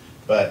name.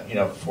 But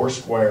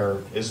Foursquare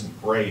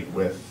isn't great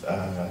with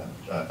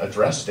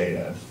address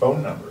data and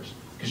phone numbers,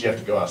 because you have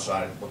to go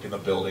outside and look in the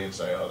building and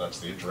say, oh,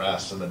 that's the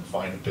address, and then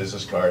find a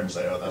business card and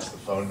say, oh, that's the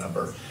phone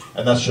number.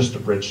 And that's just a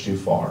bridge too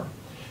far.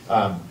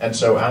 And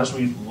so as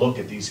we look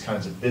at these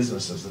kinds of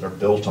businesses that are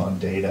built on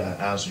data,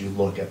 as you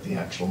look at the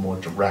actual more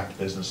direct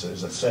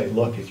businesses that say,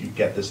 look, if you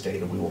get this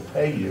data, we will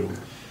pay you,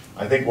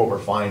 I think what we're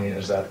finding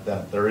is that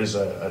there is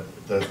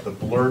the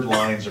blurred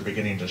lines are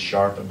beginning to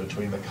sharpen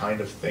between the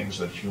kind of things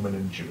that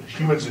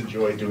humans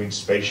enjoy doing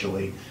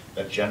spatially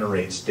that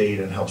generates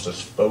data and helps us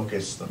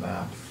focus the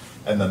map,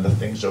 and then the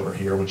things over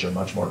here which are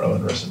much more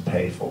onerous and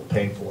painful,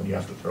 and you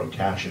have to throw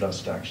cash at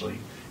us to actually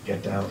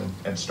get down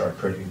and start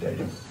creating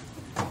data.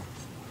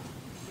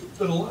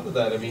 But a lot of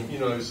that, I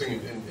was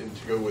thinking, and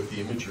to go with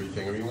the imagery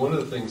thing, one of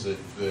the things that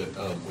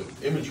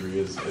with imagery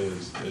is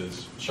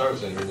Shay was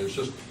saying,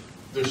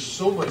 there's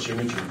so much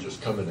imagery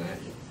just coming at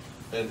you.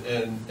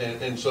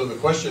 And so the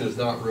question is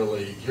not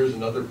really, here's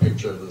another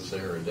picture of the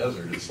Sahara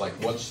Desert, it's like,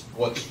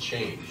 what's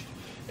changed?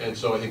 And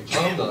so I think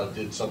Tom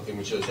did something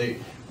which says, hey,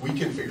 we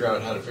can figure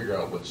out how to figure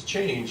out what's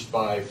changed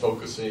by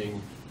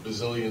focusing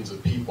bazillions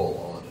of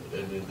people on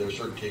it. And there are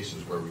certain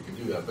cases where we can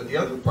do that. But the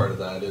other part of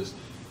that is,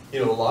 a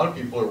lot of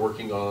people are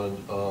working on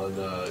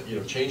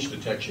change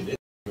detection in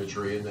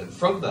imagery, and then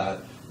from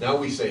that, now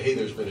we say, hey,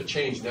 there's been a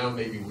change. Now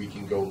maybe we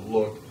can go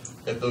look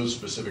at those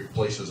specific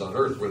places on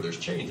Earth where there's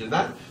change, and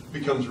that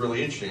becomes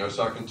really interesting. I was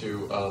talking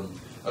to a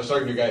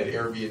guy at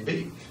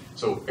Airbnb.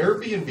 So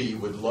Airbnb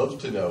would love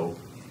to know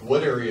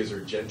what areas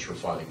are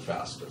gentrifying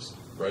fastest,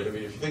 right? If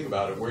you think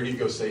about it, where do you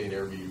go stay in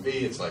Airbnb?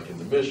 It's like in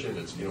the Mission,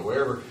 it's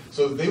wherever.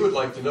 So they would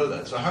like to know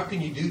that. So how can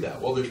you do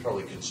that? Well, there's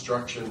probably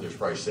construction, there's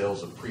probably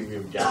sales of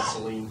premium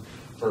gasoline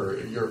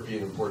for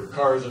European imported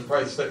cars. There's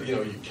probably,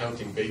 you're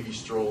counting baby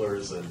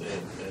strollers and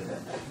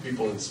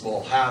people in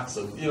small hats,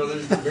 and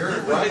there's a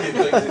variety of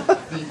things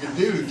that you can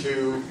do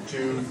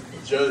to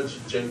judge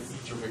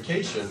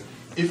gentrification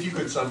if you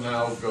could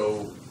somehow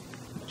go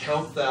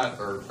count that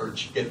or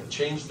get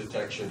change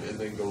detection and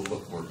then go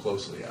look more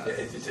closely at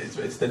it.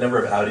 It's the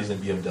number of Audis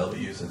and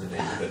BMWs in the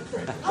neighborhood,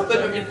 right?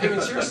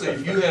 But seriously,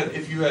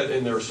 if you had,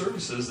 and there are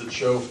services that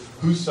show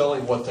who's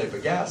selling what type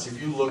of gas.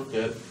 If you looked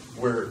at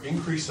where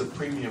increase of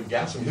premium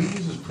gas, who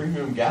uses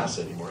premium gas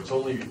anymore? It's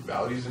only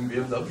Audis and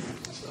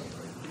BMWs and stuff,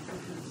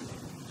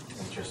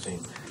 right? Interesting.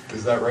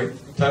 Is that right,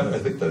 Tyler? I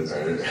think that's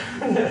right.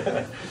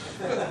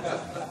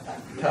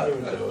 Tyler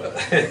would know.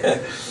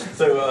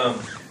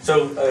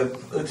 So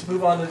let's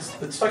move on.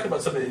 Let's talk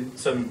about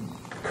some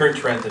current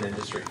trends in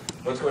industry.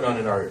 What's going on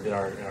in our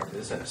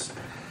business?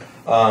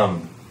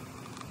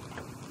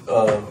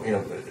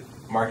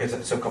 Marc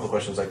has a couple of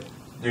questions. Like,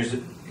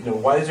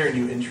 why is there a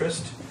new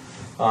interest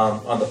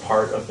on the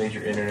part of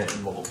major internet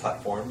and mobile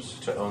platforms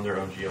to own their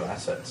own geo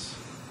assets?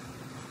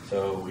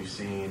 So we've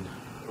seen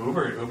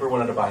Uber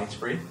went on a buying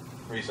spree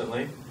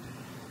recently.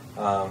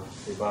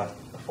 They bought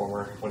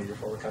one of your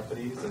former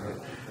companies,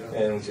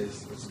 and which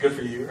is good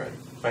for you, right?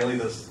 Finally,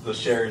 those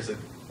shares.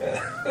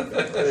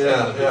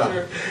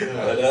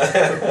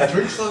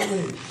 Drinks on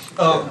me.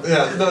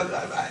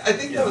 I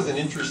think that was an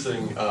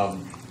interesting.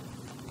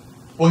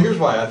 Well, here's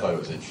why I thought it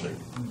was interesting.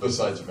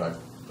 Besides the fact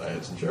I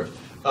had some shares,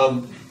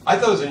 I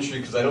thought it was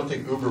interesting because I don't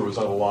think Uber was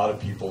on a lot of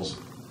people's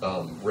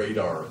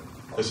radar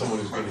as someone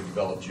who's going to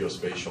develop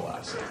geospatial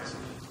assets.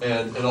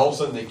 And all of a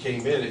sudden they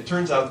came in. It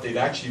turns out they'd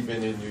actually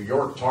been in New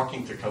York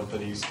talking to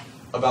companies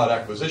about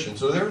acquisition.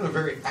 So they're in a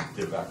very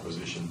active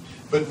acquisition.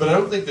 But I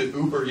don't think that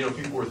Uber,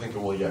 people were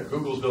thinking, well, yeah,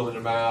 Google's building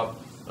a map.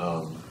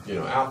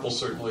 Apple's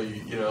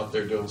certainly, out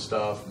there doing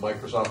stuff.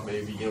 Microsoft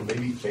maybe,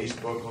 maybe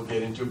Facebook will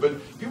get into it.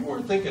 But people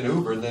weren't thinking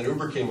Uber, and then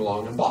Uber came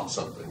along and bought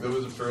something. That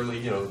was a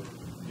fairly,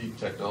 deep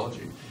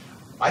technology.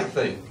 I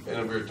think,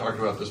 and we were talking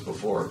about this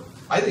before,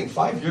 I think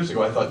 5 years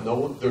ago I thought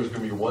there was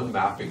going to be one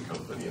mapping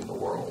company in the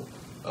world.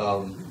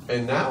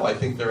 And now I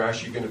think there are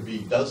actually going to be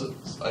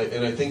dozens.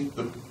 And I think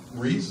the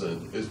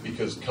reason is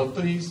because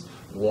companies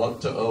want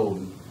to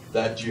own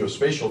that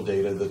geospatial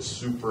data that's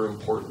super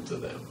important to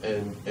them.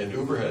 And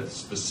Uber had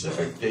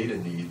specific data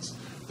needs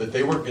that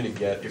they weren't going to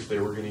get if they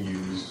were going to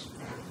use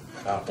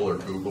Apple or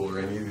Google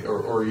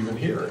or even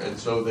here. And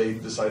so they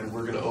decided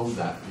we're going to own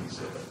that piece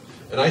of it.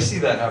 And I see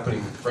that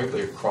happening,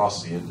 frankly,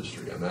 across the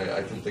industry. I mean,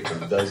 I can think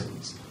of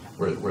dozens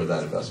where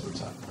that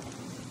investment's happening.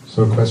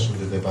 So a question,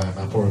 did they buy a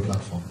map or a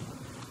platform?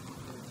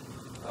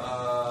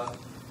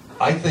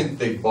 I think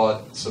they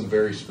bought some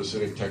very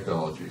specific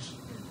technologies.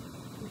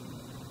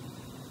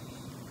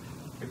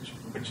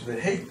 Which they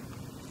hate.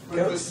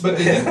 But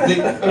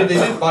they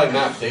didn't buy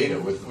map data.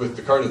 With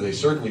the Carta, they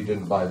certainly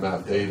didn't buy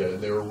map data.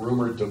 And they were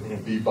rumored to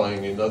be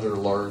buying another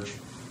large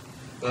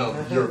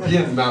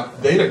European map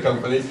data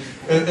company.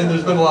 And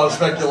there's been a lot of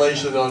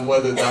speculation on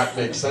whether that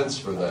makes sense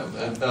for them.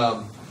 And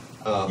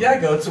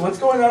Goetz, so what's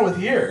going on with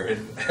here?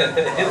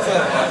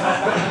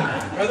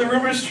 Are the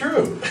rumors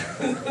true?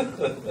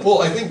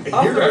 Well, I think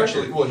here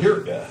actually. Well,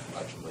 here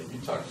actually, you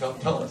talk.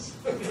 Tell us.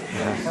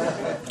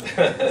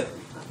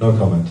 No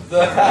comment.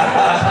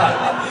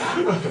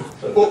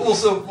 well,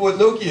 so what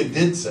Nokia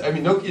did say,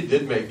 Nokia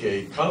did make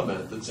a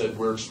comment that said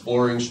we're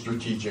exploring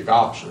strategic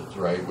options,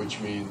 right? Which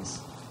means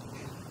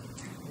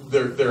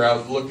they're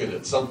out looking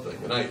at something,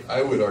 and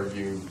I would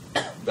argue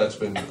that's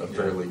been a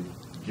fairly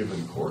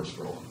given course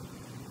for a while.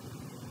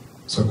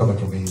 So a comment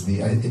from me.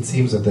 It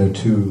seems that there are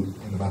two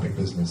in the mapping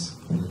business.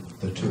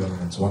 There are two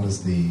elements. One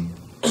is the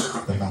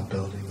map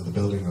building, or the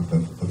building of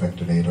the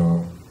vector data,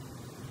 or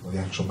the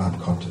actual map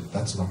content.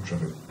 That's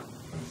non-trivial.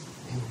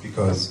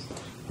 Because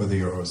whether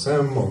you're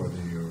OSM or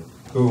whether you're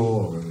Google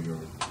or whether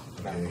you're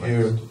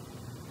here,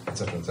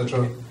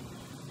 etc.,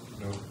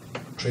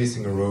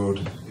 tracing a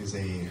road is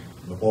a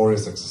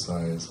laborious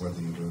exercise, whether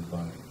you do it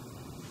by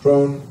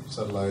drone,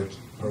 satellite,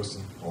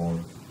 person, or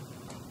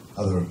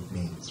other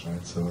means,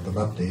 right? So the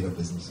map data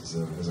business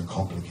is a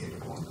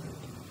complicated one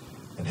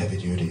and heavy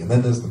duty. And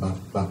then there's the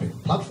mapping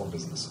platform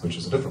business, which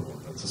is a different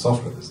one. It's a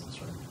software business,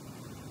 right?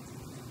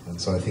 And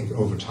so I think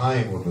over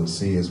time what we'll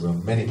see is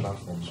when many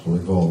platforms will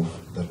evolve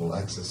that will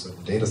access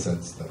certain data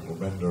sets that will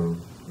render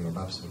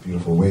maps in a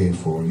beautiful way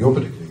for your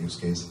particular use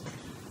case.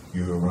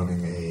 You're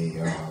running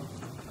a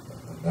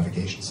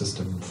navigation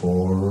system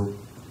for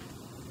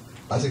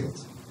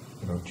bicycles.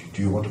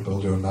 Do you want to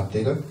build your own map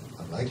data?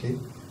 Unlikely.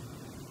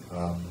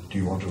 Do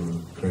you want to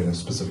create a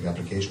specific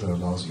application that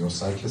allows your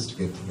cyclist to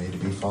get from A to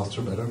B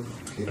faster, better,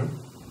 cleaner?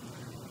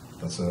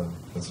 That's a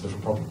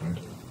different problem,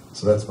 right?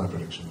 So that's my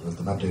prediction. That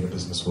the map data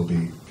business will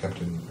be kept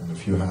in a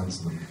few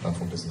hands, and the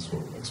platform business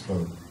will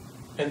explode.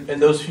 And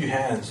those few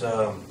hands,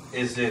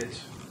 is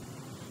it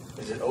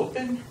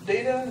open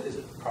data? Is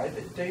it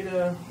private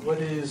data? What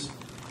is?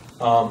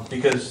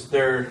 Because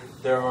there's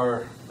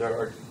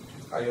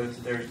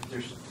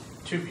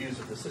two views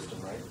of the system,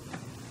 right?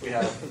 We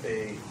have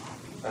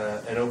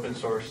an open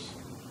source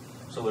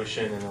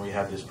solution, and then we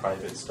have this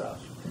private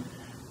stuff.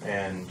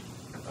 And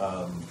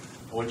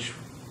which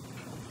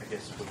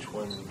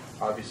one?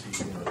 Obviously,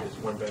 is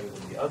one better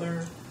than the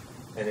other?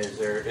 And and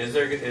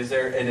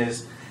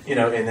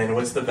then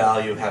what's the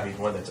value of having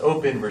one that's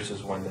open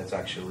versus one that's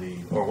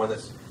actually, or one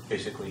that's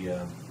basically,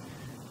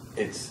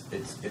 it's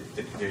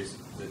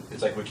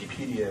like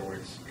Wikipedia, where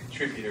its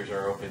contributors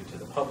are open to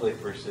the public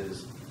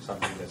versus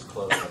something that's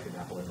closed, like an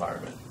Apple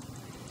environment.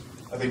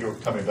 I think we're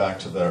coming back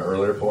to the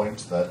earlier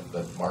point that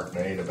Marc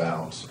made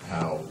about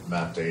how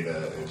map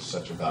data is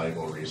such a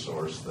valuable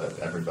resource that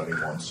everybody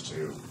wants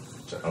to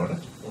own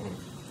it.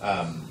 Mm-hmm.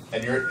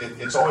 And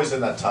it's always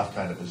in that tough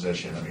kind of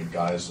position. I mean,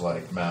 guys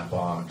like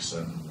Mapbox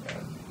and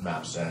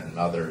MapSend and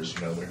others,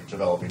 they're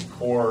developing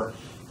core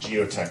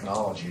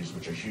geotechnologies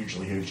which are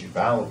hugely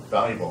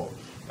valuable,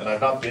 And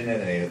I've not been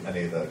in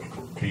any of the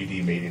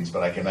BD meetings,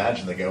 but I can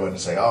imagine they go in and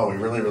say, oh, we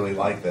really, really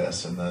like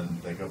this. And then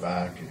they go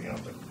back, and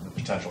the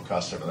potential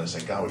customer, they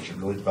say, God, we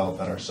should really develop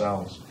that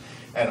ourselves.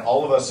 And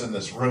all of us in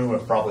this room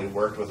have probably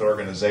worked with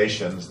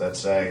organizations that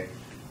say,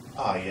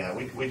 oh, yeah,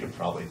 we could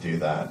probably do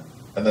that.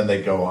 And then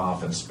they go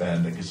off and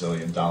spend $1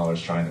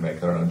 gazillion trying to make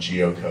their own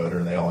geocoder,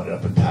 and they all end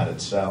up in padded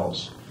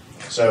cells.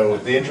 So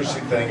the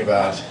interesting thing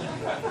about,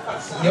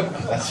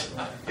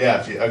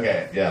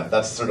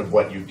 that's sort of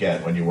what you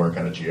get when you work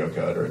on a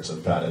geocoder. It's a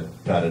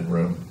padded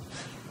room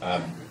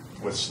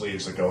with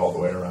sleeves that go all the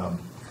way around.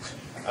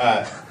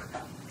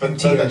 But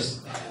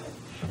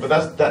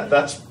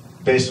that's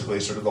basically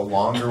sort of the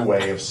longer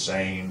way of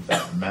saying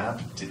that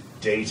map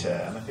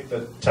data, and I think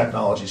the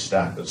technology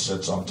stack that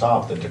sits on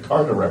top that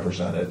Jakarta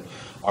represented,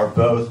 are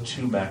both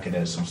two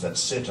mechanisms that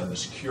sit on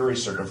this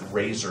curious sort of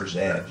razor's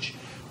edge,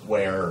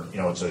 where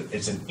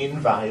it's an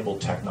invaluable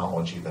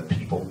technology that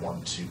people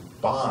want to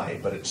buy,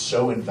 but it's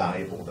so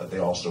invaluable that they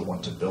also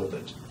want to build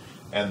it.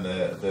 And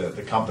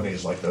the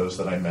companies like those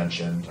that I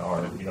mentioned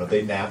are,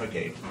 they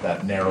navigate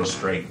that narrow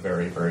strait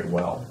very, very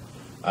well.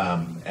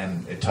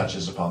 And it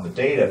touches upon the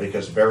data,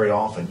 because very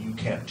often you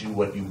can't do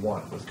what you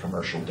want with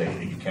commercial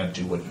data. You can't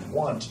do what you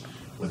want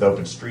with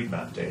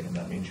OpenStreetMap data, and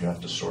that means you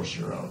have to source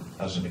your own,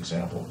 as an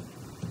example.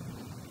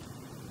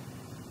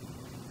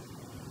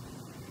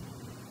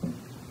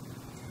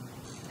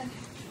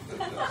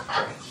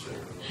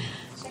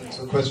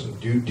 So question,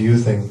 do you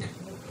think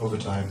over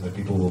time that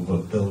people will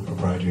build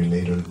proprietary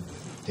data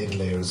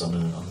layers on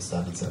a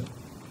standard set?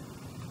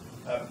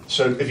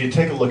 So if you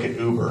take a look at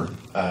Uber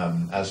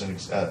as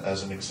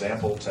an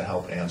example to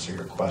help answer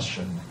your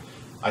question,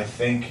 I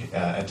think,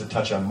 and to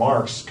touch on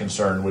Marc's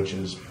concern, which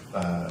is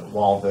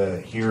while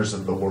the Here's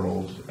of the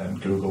world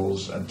and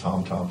Googles and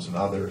TomToms and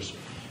others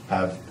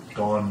have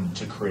gone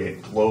to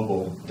create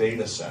global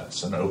data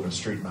sets and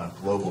OpenStreetMap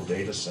global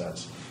data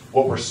sets,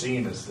 what we're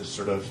seeing is this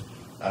sort of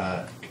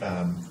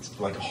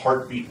like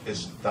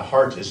the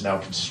heart is now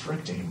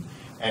constricting.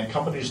 And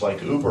companies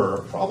like Uber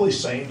are probably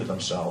saying to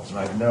themselves, and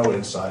I have no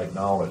inside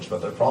knowledge,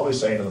 but they're probably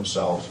saying to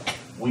themselves,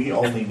 we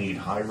only need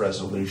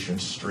high-resolution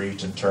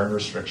street and turn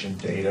restriction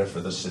data for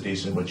the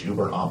cities in which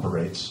Uber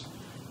operates.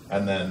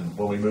 And then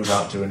when we move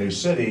out to a new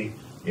city,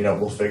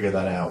 we'll figure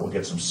that out. We'll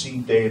get some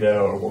seed data,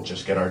 or we'll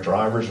just get our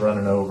drivers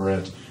running over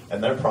it.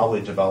 And they're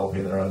probably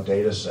developing their own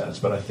data sets.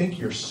 But I think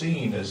you're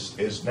seeing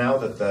is now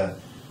that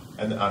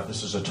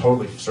this is a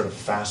totally sort of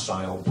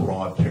facile,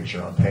 broad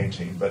picture I'm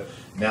painting, but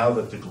now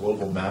that the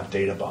global map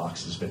data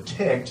box has been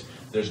ticked,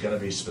 there's going to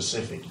be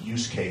specific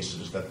use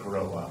cases that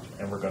grow up,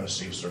 and we're going to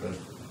see sort of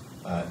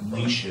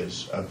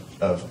niches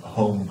of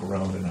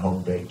homegrown and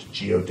home-baked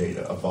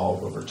geodata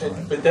evolve over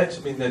time.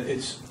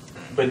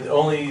 But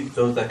only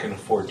those that can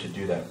afford to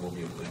do that will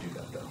be able to do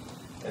that, though.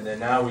 And then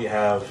now we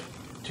have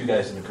two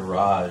guys in the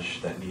garage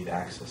that need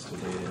access to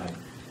data.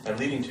 And I'm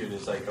leading to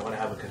this, I want to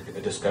have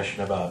a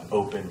discussion about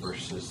open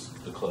versus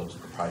the closed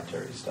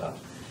proprietary stuff.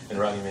 And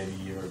Ragi, maybe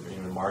you or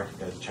even Marc, you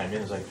guys chime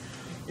in. It's like,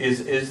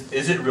 is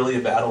it really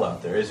a battle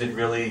out there? Is it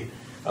really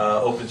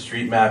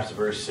OpenStreetMaps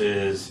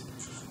versus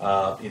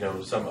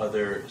some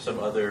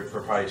other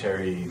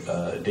proprietary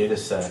data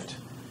set?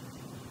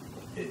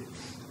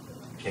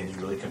 Can you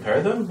really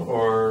compare them,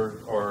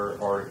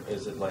 or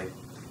is it like,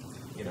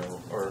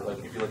 or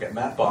like if you look at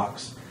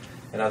Mapbox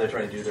and now they're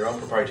trying to do their own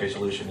proprietary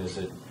solution,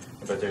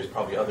 but there's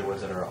probably other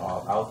ones that are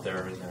out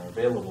there and they're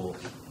available.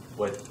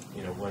 What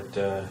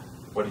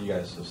are you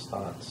guys'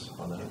 thoughts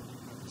on that?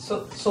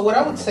 So what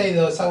I would say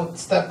though is I would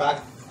step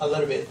back a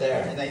little bit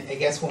there, and I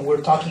guess when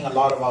we're talking a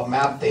lot about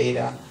map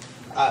data,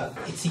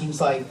 it seems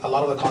like a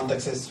lot of the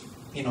context is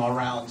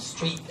around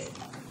street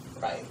data,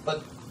 right?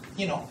 But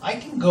I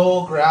can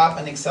go grab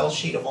an Excel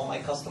sheet of all my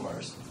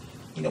customers,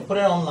 put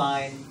it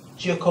online,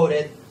 geocode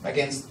it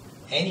against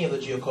any of the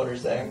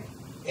geocoders there,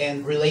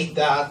 and relate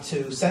that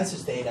to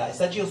census data. Is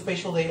that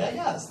geospatial data?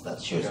 Yes,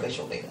 that's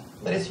geospatial data.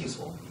 That is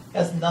useful. It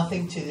has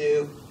nothing to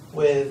do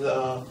with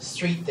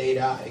street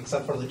data,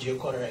 except for the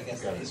geocoder, I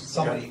guess that is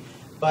somebody.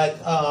 But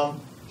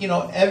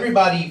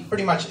everybody,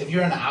 pretty much, if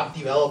you're an app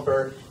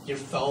developer, your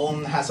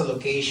phone has a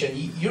location,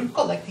 you're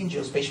collecting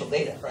geospatial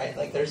data, right?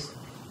 Like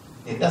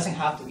it doesn't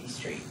have to be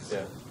streets.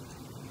 Yeah.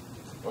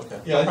 Okay.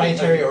 Yeah,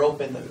 proprietary or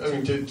open. I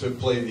mean, to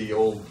play the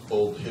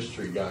old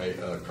history guy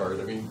card,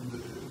 I mean,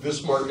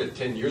 this market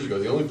 10 years ago,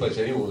 the only place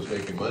anyone was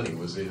making money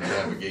was in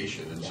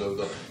navigation. And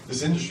so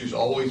this industry's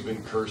always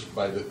been cursed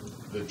by the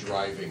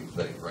driving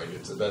thing, right?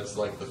 That's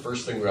like the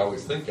first thing we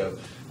always think of.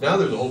 Now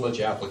there's a whole bunch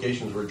of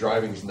applications where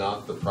driving's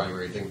not the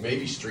primary thing.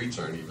 Maybe streets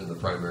aren't even the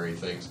primary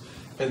things.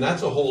 And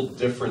that's a whole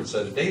different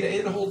set of data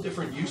and a whole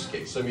different use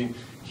case. I mean,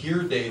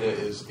 here data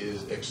is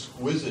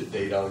exquisite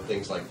data on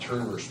things like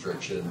turn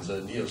restrictions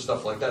and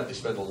stuff like that. They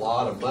spend a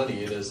lot of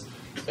money, and as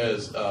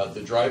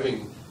the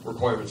driving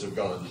requirements have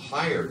gone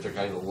higher to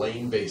kind of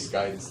lane-based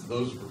guidance,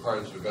 those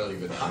requirements have gone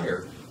even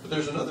higher. But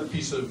there's another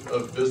piece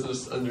of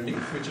business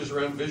underneath, which is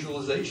around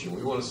visualization.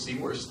 We want to see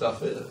where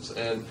stuff is,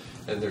 and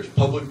there's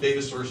public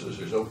data sources,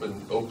 there's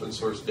open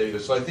source data.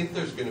 So I think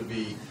there's going to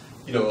be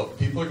you know,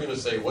 people are going to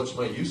say, what's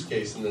my use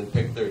case, and then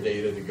pick their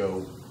data to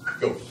go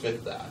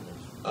fit that.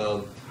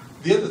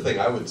 The other thing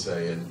I would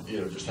say, and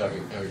you know, just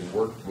having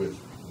worked with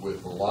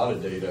a lot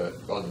of data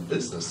on the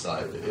business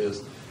side,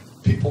 is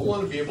people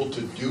want to be able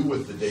to do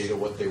with the data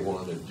what they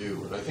want to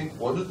do. And I think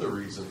one of the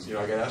reasons, you know,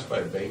 I got asked by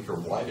a banker,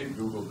 why did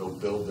Google go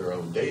build their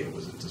own data?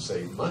 Was it to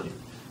save money?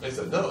 And I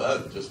said, no,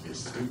 that would just be the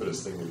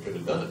stupidest thing they could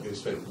have done. They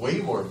spent way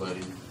more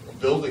money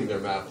building their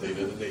map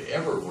data than they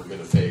ever were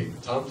going to pay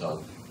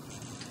TomTom.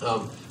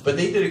 But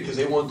they did it because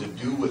they wanted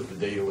to do with the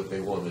data what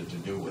they wanted to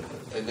do with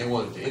it. And they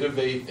wanted to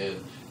innovate,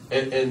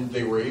 and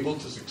they were able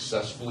to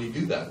successfully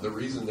do that. The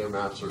reason their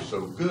maps are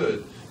so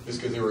good is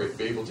because they were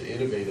able to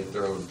innovate at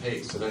their own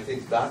pace. And I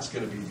think that's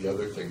going to be the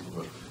other thing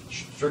from a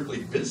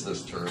strictly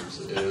business terms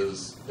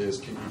is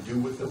can you do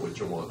with it what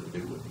you want to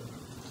do with it?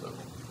 So.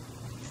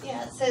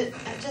 Yeah, so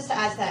just to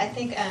add to that, I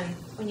think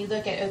when you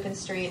look at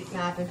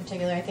OpenStreetMap in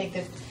particular, I think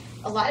that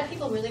a lot of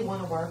people really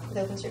want to work with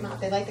OpenStreetMap.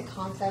 They like the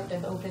concept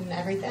of open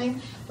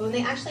everything, but when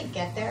they actually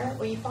get there,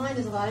 what you find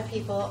is a lot of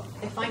people,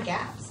 they find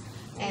gaps,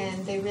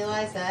 and they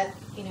realize that,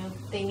 you know,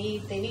 they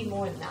need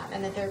more than that,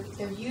 and that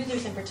their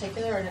users in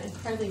particular are an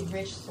incredibly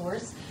rich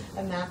source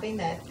of mapping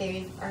that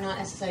they are not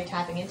necessarily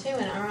tapping into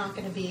and are not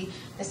going to be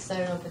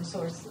necessarily open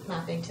source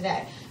mapping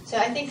today. So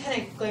I think,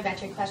 kind of going back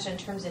to your question in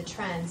terms of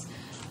trends,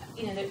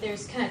 you know,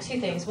 there's kind of two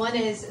things. One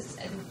is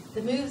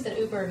the moves that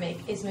Uber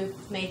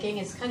making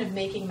is kind of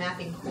making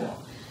mapping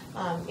cool.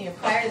 You know,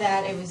 prior to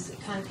that, it was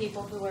kind of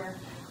people who were,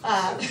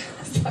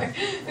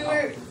 who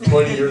were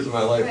 20 years of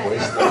my life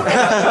wasted.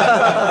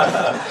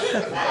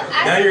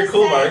 Now you're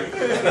cool, Marc.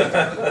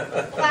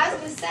 Well, I was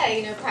going to say,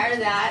 you know, prior to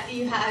that,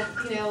 you had,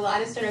 you know, a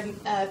lot of sort of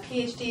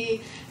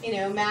PhD, you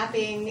know,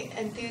 mapping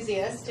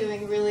enthusiasts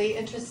doing really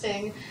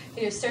interesting,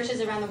 you know,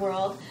 searches around the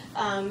world,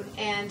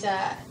 and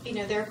you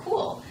know, they're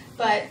cool.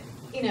 But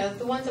you know,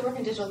 the ones that work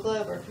in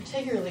DigitalGlobe are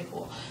particularly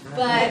cool.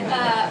 But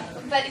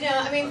you know,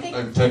 I mean,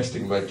 I'm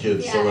texting my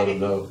kids to let them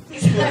know.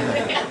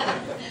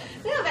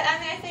 No, but I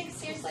mean, I think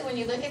seriously, when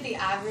you look at the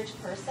average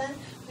person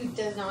who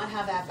does not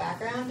have that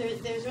background,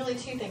 there's really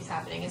two things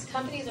happening. Is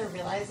companies are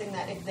realizing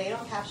that if they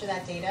don't capture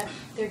that data,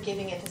 they're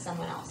giving it to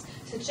someone else.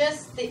 So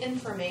just the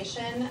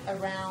information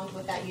around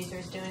what that user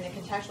is doing, the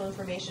contextual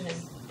information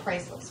is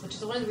priceless, which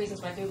is one of the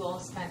reasons why Google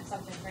spent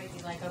something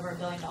crazy like over $1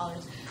 billion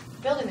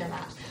building their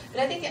maps.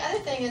 But I think the other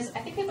thing is, I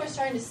think people are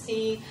starting to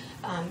see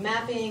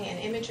mapping and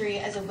imagery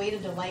as a way to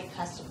delight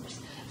customers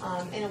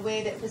in a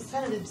way that was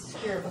kind of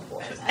obscure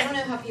before. So I don't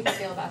know how people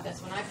feel about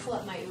this. When I pull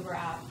up my Uber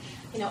app,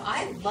 you know,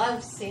 I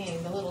love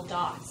seeing the little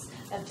dots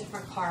of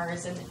different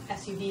cars and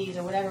SUVs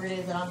or whatever it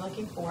is that I'm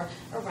looking for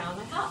around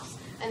my house.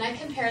 And I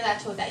compare that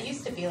to what that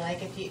used to be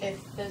like.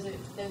 If those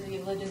of you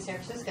who lived in San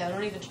Francisco,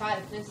 don't even try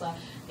the peninsula,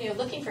 you know,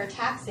 looking for a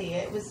taxi,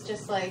 it was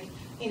just like,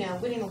 you know,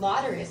 winning the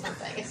lottery or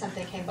something if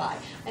something came by.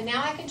 And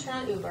now I can turn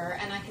on Uber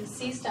and I can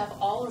see stuff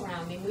all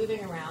around me,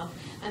 moving around,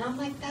 and I'm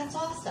like, that's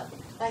awesome.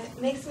 Like,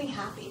 it makes me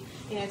happy.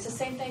 You know, it's the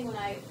same thing when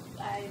I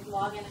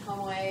log in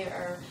HomeAway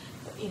or,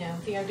 you know,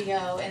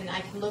 VRBO, and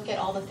I can look at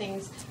all the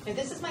things. You know,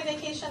 this is my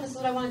vacation, this is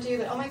what I want to do,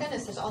 but oh my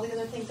goodness, there's all these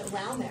other things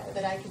around there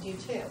that I could do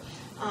too.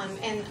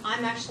 And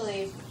I'm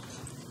actually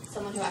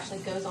someone who actually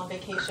goes on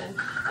vacation.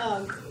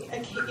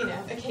 You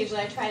know,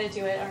 occasionally I try to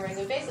do it on a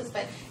regular basis,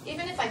 but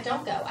even if I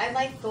don't go, I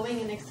like going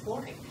and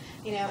exploring.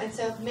 You know, and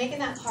so making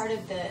that part of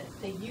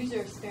the user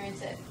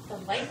experience that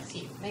delights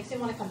you, makes you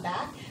want to come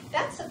back,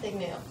 that's something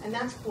new, and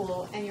that's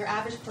cool. And your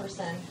average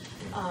person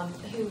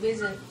who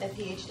isn't a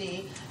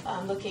PhD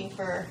looking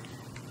for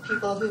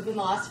people who've been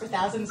lost for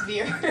thousands of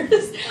years,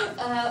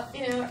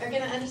 you know, are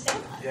going to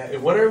understand that. Yeah,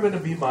 and what are going to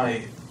be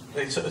my...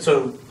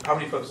 So how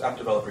many folks, app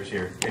developers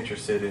here,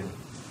 interested in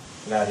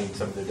adding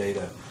some of the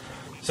data?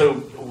 So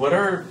what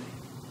are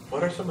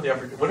some of the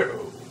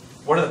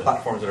what are the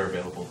platforms that are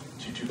available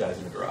to two guys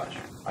in the garage?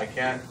 I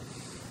can't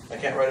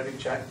write a big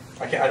check.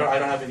 I don't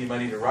have any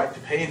money to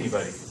pay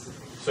anybody.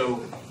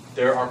 So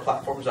there are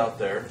platforms out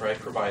there, right?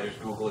 Providers,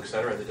 Google,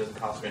 etc. That doesn't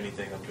cost me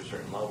anything up to a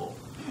certain level.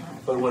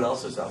 But what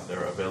else is out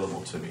there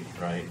available to me,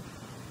 right?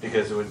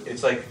 Because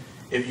it's like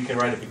if you can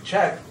write a big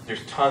check,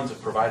 there's tons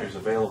of providers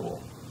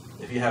available.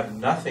 If you have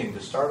nothing to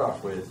start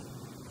off with,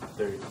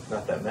 there's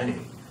not that many.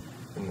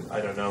 And I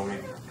don't know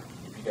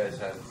if you guys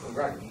have,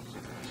 Ragi, you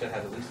should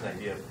have at least an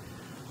idea of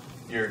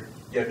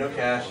you have no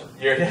cash.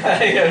 You have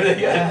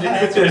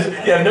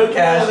no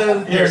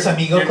cash. There's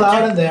Amigo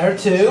Cloud in there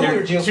too.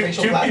 Your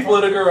geospatial two people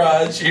in a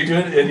garage.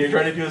 You're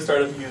trying to do a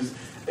startup. Use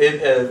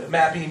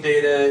mapping,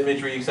 data,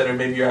 imagery, etc.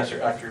 Maybe you're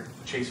after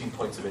chasing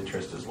points of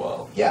interest as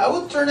well. Yeah, I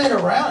would turn it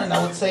around and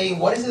I would say,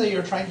 what is it that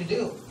you're trying to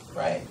do,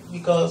 right?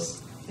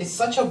 Because it's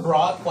such a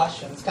broad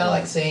question. It's kind of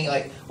like saying,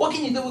 like, what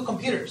can you do with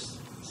computers?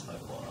 It's like,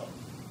 well,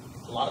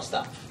 a lot of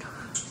stuff.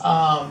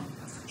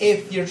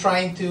 If you're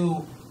trying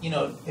to, you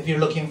know, if you're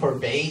looking for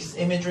base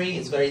imagery,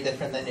 it's very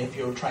different than if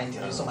you're trying to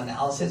do some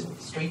analysis with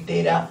street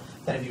data,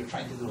 than if you're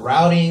trying to do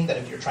routing, than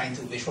if you're trying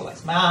to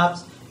visualize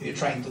maps, if you're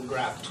trying to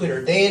grab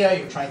Twitter data,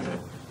 you're trying to,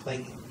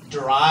 like,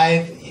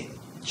 derive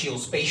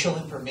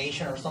geospatial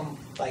information or some,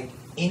 like,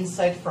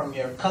 insight from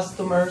your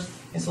customers.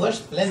 And so there's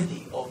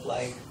plenty of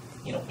like,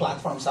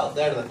 platforms out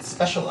there that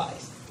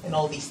specialize in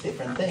all these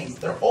different things.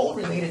 They're all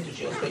related to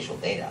geospatial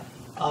data.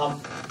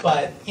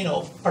 But,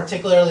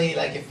 particularly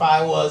like if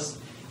I was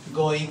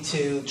going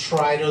to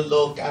try to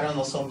look, I don't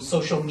know, some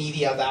social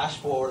media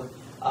dashboard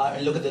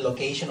and look at the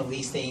location of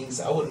these things,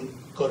 I wouldn't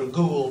go to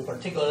Google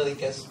particularly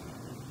because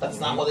that's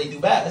not what they do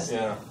best.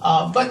 Yeah.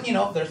 But,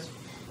 there's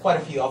quite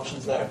a few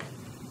options there.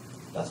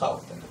 That's how I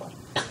would think about it.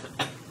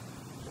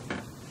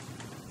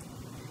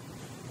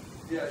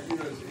 Yeah, it's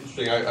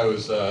interesting.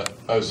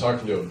 I was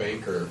talking to a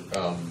banker.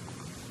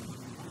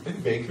 Any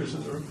bankers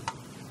in the room?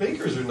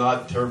 Bankers are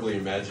not terribly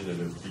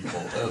imaginative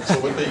people. So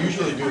what they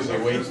usually do is they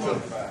wait until.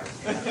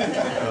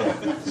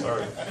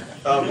 Sorry.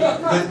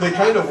 They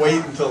kind of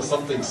wait until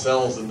something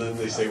sells and then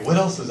they say, "What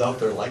else is out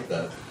there like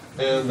that?"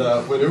 And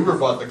when Uber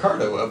bought the car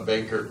to a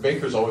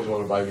bankers always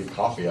want to buy me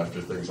coffee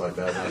after things like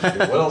that. And I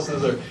said, "What else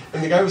is there?"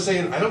 And the guy was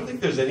saying, "I don't think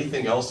there's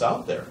anything else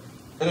out there."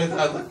 And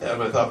I looked at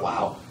him and I thought,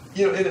 "Wow."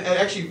 And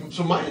actually,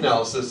 so my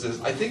analysis is,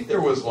 I think there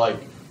was like,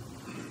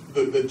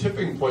 the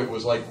tipping point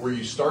was like where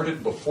you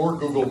started before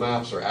Google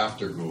Maps or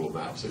after Google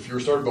Maps. If you were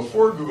started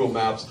before Google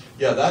Maps,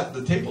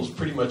 the table's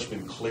pretty much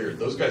been cleared.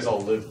 Those guys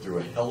all lived through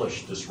a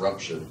hellish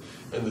disruption,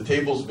 and the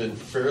table's been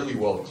fairly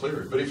well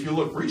cleared. But if you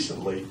look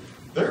recently,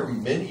 there are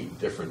many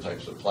different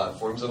types of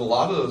platforms, and a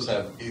lot of those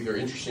have either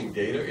interesting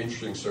data,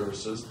 interesting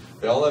services.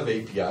 They all have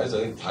APIs. I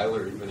think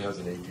Tyler even has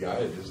an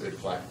API. It is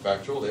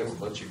Factual. They have a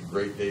bunch of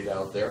great data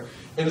out there.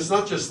 And it's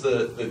not just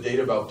the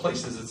data about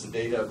places, it's the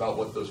data about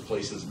what those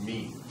places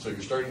mean. So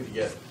you're starting to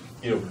get,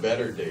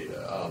 better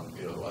data.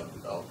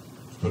 I'll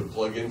put a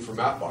plug in for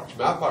Mapbox.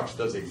 Mapbox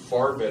does a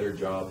far better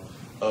job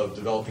of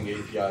developing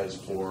APIs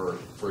for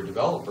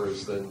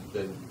developers than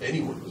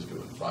anyone was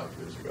doing 5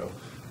 years ago.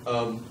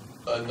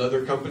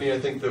 Another company I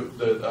think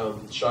that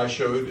Shay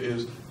showed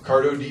is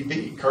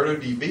CartoDB.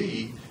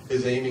 CartoDB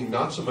is aiming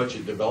not so much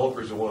at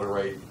developers who want to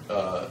write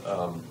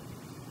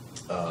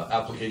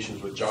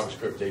applications with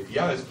JavaScript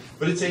APIs,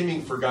 but it's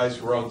aiming for guys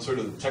who are on sort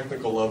of the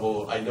technical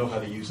level. I know how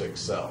to use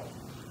Excel,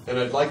 and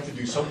I'd like to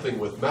do something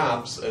with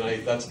maps, and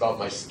that's about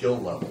my skill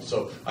level.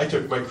 So I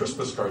took my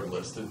Christmas card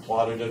list and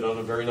plotted it on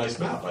a very nice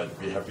map. I'd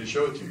be happy to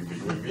show it to you, but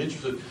you wouldn't be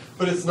interested.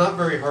 But it's not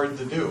very hard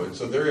to do, and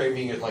so they're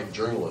aiming at like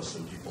journalists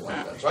and people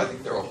like that. So I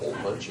think there are a whole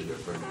bunch of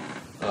different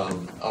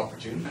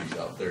opportunities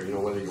out there.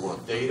 Whether you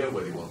want data,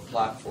 whether you want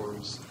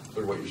platforms,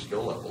 sort of what your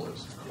skill level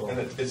is. Cool. And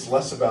it's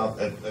less about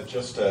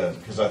just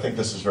because I think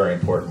this is very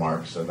important,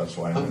 Marc. So that's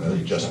why I'm going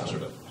to just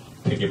sort of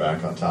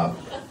piggyback on top.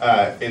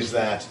 Is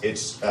that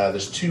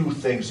there's two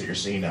things that you're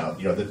seeing now.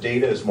 The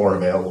data is more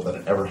available than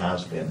it ever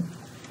has been,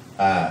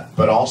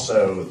 but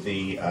also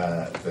the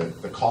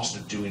cost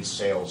of doing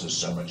sales is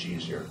so much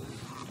easier.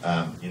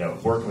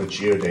 Working with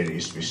geodata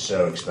used to be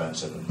so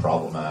expensive and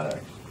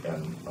problematic.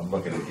 And I'm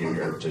looking at you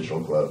here at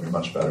DigitalGlobe. You're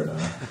much better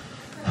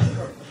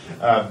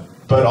now.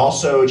 But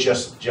also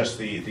just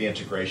the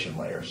integration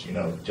layers.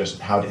 Just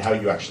how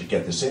you actually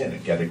get this in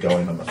and get it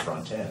going on the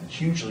front end.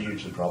 Hugely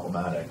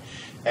problematic.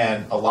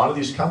 And a lot of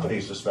these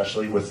companies,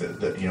 especially with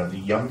the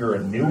younger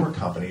and newer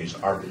companies,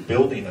 are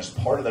building as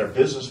part of their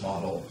business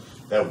model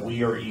that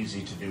we are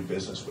easy to do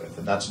business with,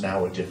 and that's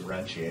now a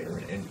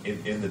differentiator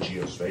in the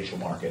geospatial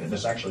market, and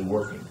it's actually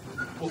working.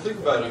 Well, think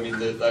about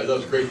it. That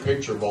was a great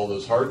picture of all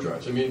those hard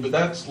drives. But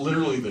that's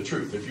literally the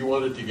truth. If you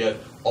wanted to get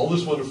all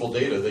this wonderful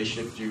data, they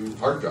shipped you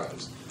hard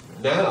drives.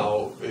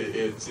 Now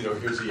it's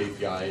here's the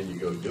API and you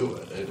go do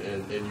it,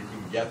 and you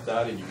can get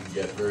that, and you can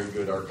get very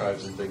good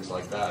archives and things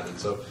like that. And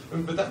so,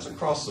 but that's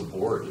across the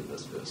board in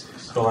this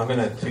business. So I'm going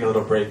to take a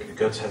little break.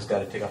 Goetz has got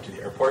to take off to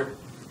the airport,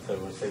 so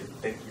we'll say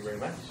thank you very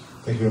much.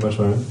 Thank you very much,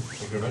 Ryan.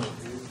 Thank you very much.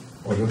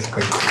 Audience,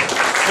 thank you.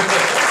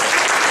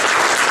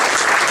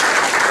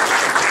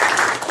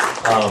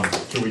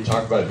 Can we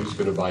talk about who's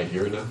going to buy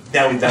here now?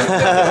 Now we can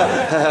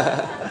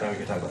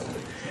talk about it.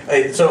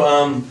 Hey, so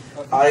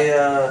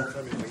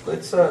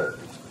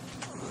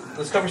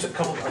let's cover a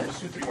couple. Let's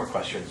do 3 more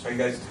questions. Are you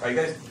guys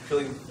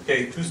feeling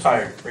okay? Who's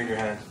tired? Raise your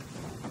hand.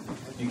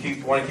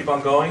 You want to keep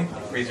on going?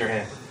 Raise your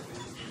hand.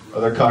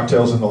 Are there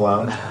cocktails in the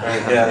lounge?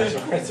 Right, yeah,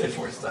 there's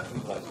more stuff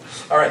in the lounge.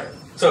 All right.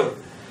 So,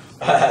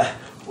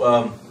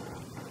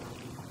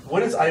 what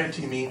does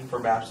IoT mean for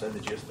maps and the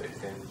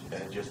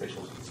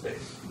geospatial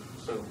space?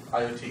 So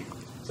IoT.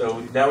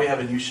 So now we have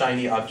a new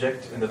shiny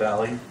object in the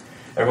valley.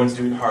 Everyone's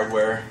doing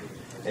hardware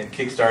and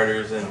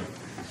Kickstarters and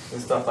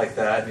stuff like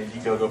that, and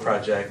Indiegogo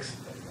projects.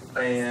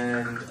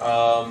 And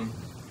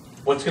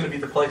what's going to be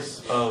the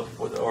place of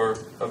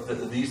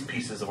these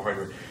pieces of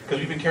hardware? Because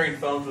we've been carrying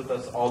phones with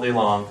us all day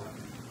long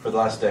for the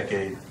last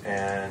decade,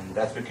 and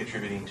that's been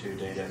contributing to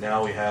data.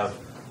 Now we have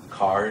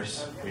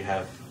cars, we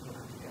have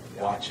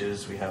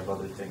watches, we have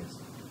other things.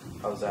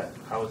 How is that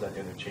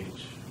going to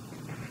change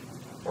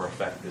or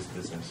affect this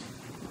business?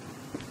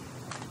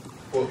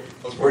 Well,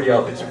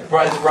 it's a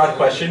broad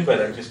question, but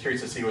I'm just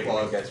curious to see what your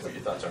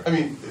thoughts are.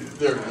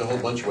 There are a whole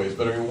bunch of ways,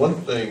 but one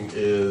thing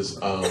is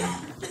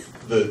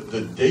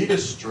the data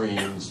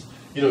streams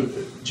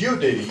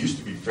geodata used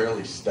to be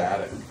fairly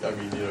static. I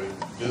mean,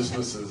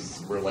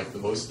 businesses were like the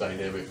most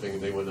dynamic thing,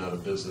 and they went out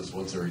of business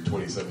once every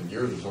 27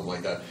 years or something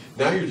like that.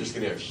 Now you're just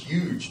going to have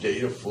huge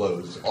data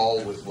flows,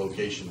 all with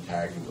location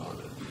tagging on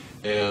it,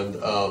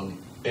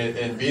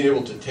 and being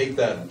able to take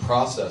that and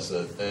process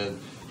it. And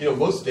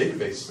most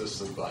database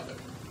systems,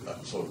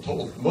 so I'm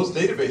told, most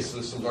database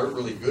systems aren't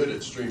really good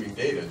at streaming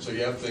data. And so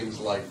you have things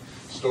like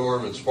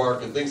Storm and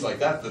Spark and things like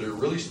that that are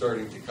really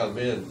starting to come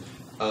in.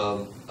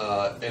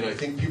 And I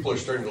think people are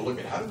starting to look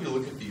at how do we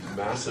look at these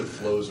massive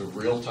flows of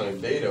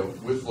real-time data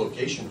with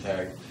location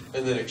tag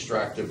and then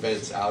extract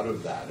events out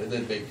of that and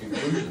then make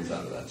conclusions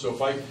out of that. So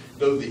if I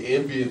know the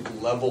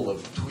ambient level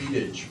of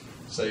tweetage,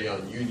 say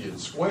on Union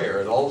Square,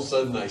 and all of a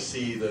sudden I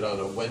see that on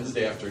a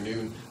Wednesday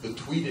afternoon the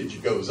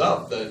tweetage goes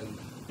up, then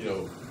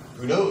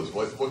who knows?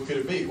 What could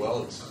it be?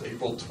 Well, it's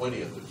April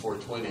 20th at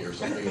 4:20 or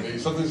something. Maybe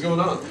something's going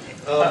on.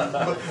 But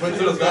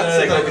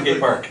that's like the gay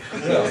park.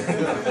 Yeah.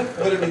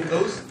 But I mean,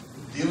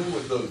 dealing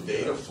with those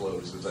data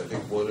flows is, I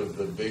think, one of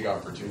the big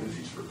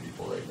opportunities for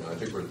people right now. I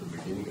think we're at the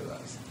beginning of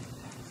that.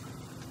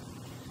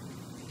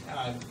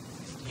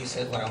 You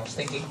said what I was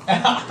thinking.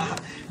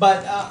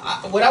 But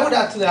what I would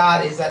add to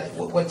that is that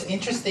what's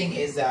interesting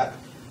is that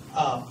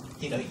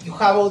you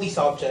have all these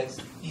objects.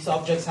 These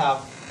objects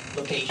have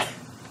location,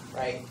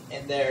 right?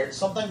 And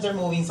sometimes they're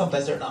moving,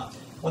 sometimes they're not.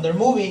 When they're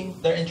moving,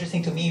 they're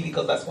interesting to me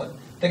because that's when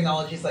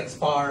technologies like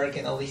Spark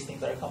and all these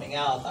things that are coming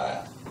out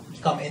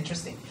become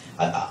interesting.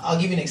 I'll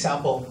give you an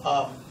example.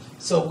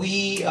 So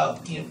we,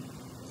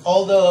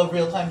 all the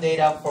real-time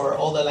data for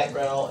all the light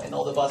rail and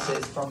all the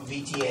buses from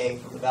VTA,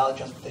 from the Valley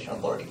Transportation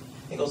Authority,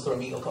 it goes through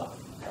Amigo Cloud,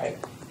 right?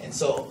 And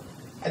so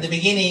at the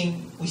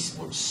beginning, we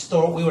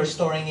were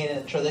storing it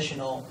in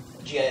traditional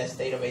GIS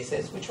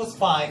databases, which was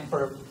fine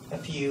for a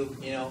few,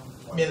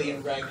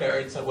 million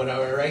records or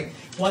whatever, right?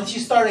 Once you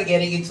started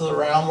getting into the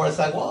realm where it's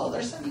like, well,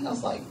 they're sending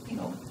us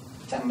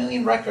 10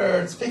 million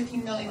records,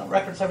 15 million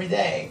records every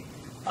day,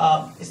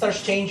 it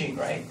starts changing,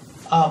 right?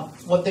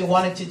 What they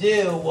wanted to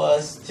do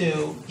was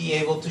to be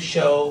able to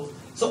show,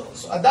 so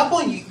at that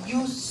point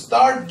you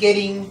start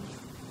getting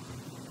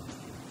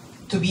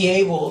to be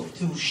able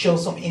to show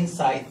some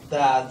insight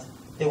that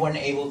they weren't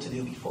able to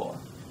do before.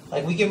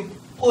 Like we can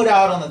put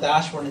out on the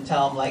dashboard and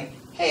tell them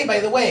hey, by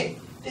the way,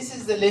 this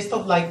is the list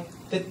of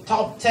the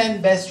top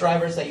 10 best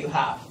drivers that you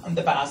have in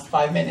the past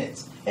 5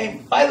 minutes.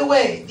 And by the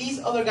way, these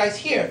other guys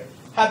here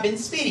have been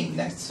speeding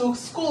next to a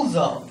school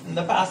zone in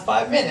the past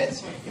 5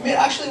 minutes. You may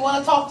actually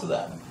want to talk to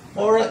them.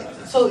 Or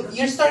so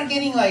you start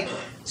getting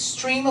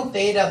stream of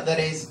data that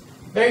is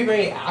very,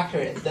 very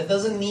accurate, that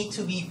doesn't need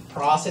to be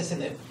processed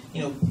in a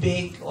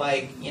big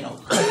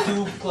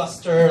Hadoop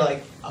cluster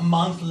a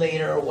month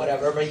later or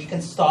whatever, but you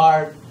can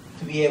start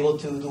to be able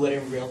to do it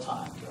in real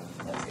time.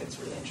 It's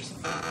really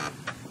interesting.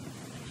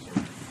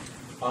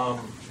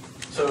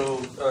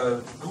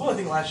 Google, I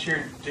think last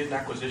year did an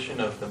acquisition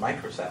of the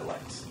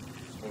microsatellites.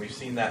 And we've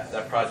seen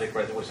that project,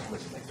 right? There was how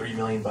much, $3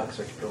 million I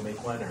could go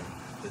make one, or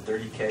the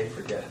 30K,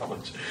 forget how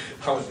much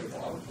how much it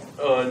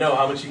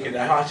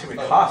would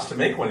cost to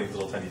make one of these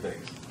little tiny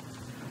things.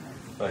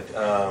 But we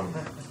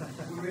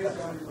made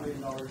 $100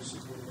 million.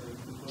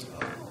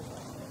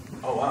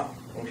 Oh wow,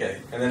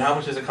 okay. And then how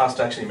much does it cost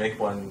to actually make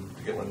one,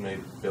 to get one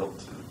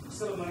built?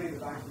 Still money in the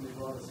bank when they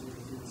brought us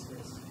into the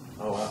space.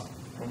 Oh wow,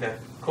 okay,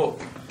 cool.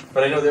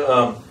 But I know that,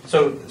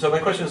 so my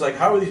question is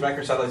how are these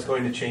microsatellites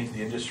going to change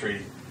the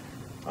industry,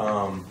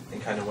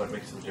 and kind of what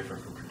makes them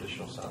different from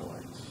traditional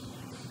satellites?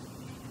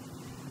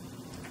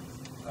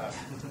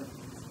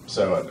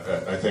 So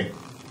I think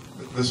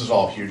this is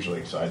all hugely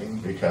exciting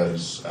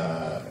because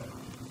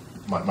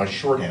my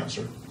short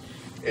answer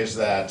is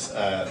that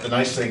the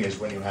nice thing is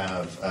when you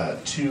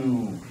have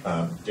two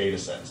data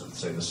sets that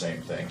say the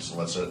same thing. So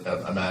let's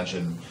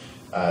imagine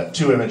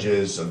two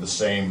images of the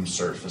same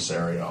surface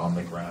area on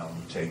the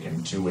ground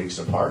taken 2 weeks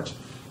apart.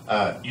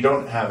 You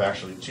don't have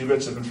actually 2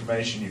 bits of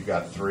information, you've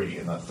got 3,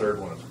 and that third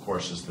one, of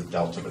course, is the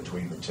delta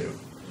between the two.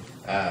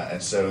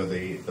 And so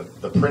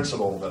the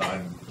principle that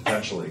I'm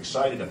potentially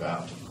excited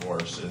about, of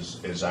course,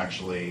 is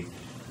actually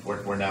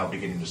we're now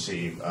beginning to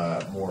see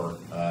more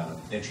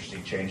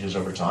interesting changes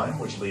over time,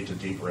 which lead to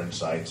deeper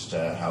insights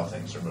to how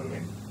things are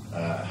moving,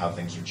 how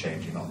things are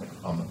changing on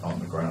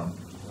the ground.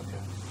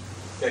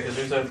 Yeah, because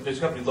there's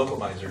a company,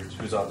 Localizers,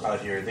 who's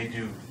out here. They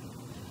do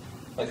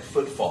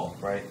footfall,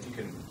 right?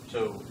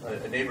 So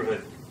a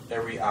neighborhood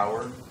every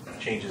hour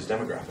changes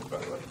demographic, by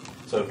the way.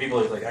 So people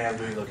are like, I'm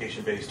doing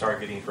location-based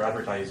targeting for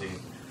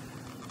advertising.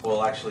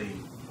 Well, actually,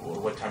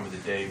 what time of the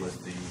day was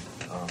the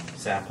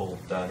sample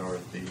done, or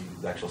the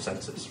actual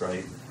census,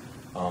 right?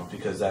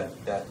 Because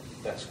that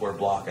square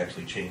block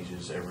actually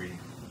changes every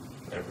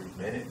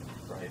minute,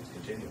 right? It's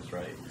continuous,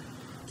 right?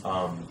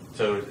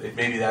 So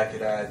maybe that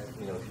could add,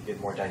 if you get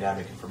more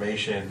dynamic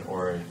information,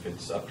 or if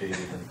it's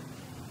updated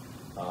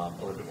a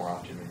little bit more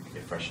often, and you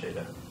get fresh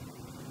data.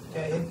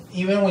 Yeah,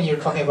 even when you're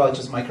talking about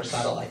just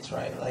microsatellites,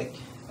 right?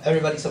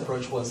 Everybody's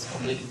approach was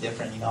completely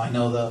different. I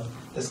know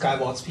the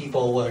Skybox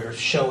people were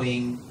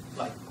showing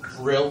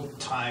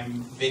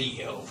real-time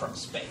video from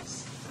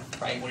space.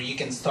 right? Where you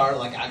can start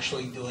like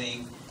actually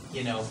doing,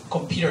 you know,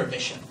 computer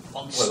vision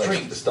on the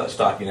street. Like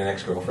stalking an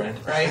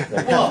ex-girlfriend, right?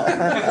 Well,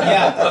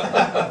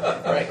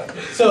 yeah, right.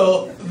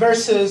 So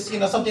versus, you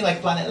know, something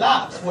like Planet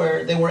Labs,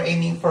 where they were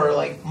aiming for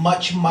like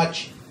much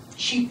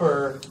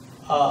cheaper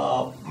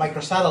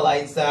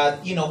microsatellites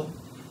that, you know,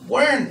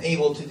 weren't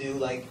able to do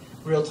like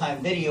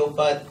real-time video,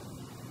 but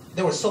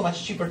they were so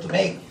much cheaper to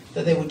make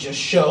that they would just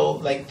show,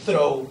 like,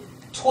 throw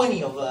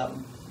 20 of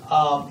them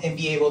and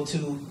be able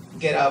to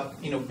get a,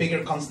 you know,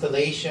 bigger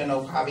constellation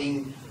of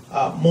having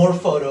more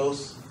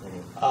photos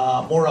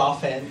more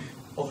often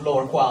of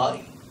lower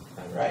quality,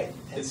 right?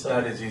 And it's so,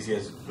 not as easy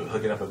as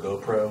hooking up a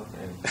GoPro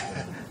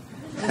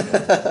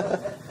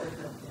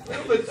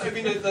But I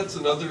mean, that's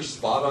another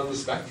spot on the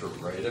spectrum,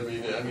 right?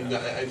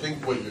 I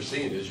think what you're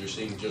seeing is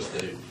just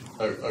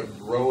a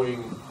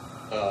growing,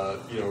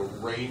 you know,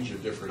 range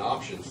of different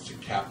options to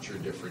capture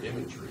different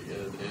imagery,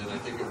 and I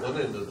think at one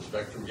end of the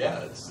spectrum,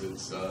 yeah, it's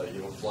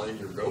you know, flying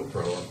your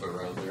GoPro up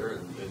around there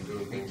and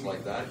doing things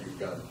like that.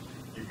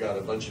 You've got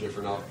a bunch of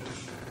different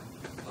options.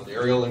 On the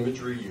aerial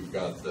imagery, you've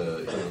got the,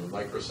 you know, the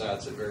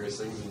microsats at various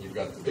things, and you've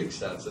got the big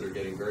sats that are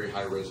getting very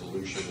high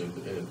resolution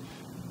and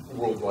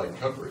worldwide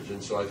coverage.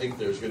 And so I think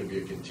there's going to be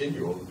a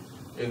continuum.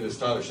 And as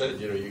Tyler said,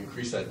 you know, you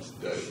increase that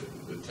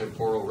the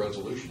temporal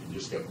resolution, you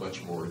just get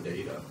much more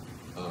data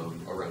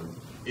around.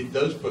 It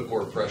does put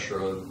more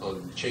pressure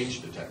on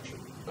change detection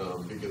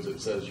because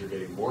it says you're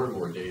getting more and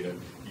more data.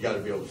 You got to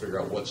be able to figure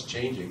out what's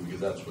changing, because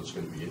that's what's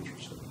going to be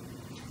interesting.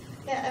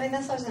 Yeah, I mean,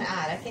 that's what I was going to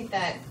add. I think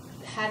that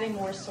having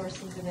more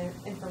sources of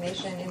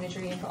information,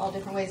 imagery, in all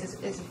different ways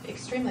is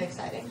extremely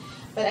exciting.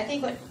 But I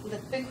think what the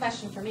big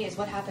question for me is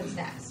what happens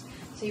next.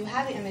 So you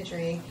have the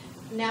imagery.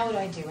 Now what do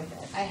I do with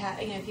it? I have,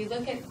 you know, if you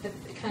look at the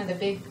kind of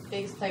the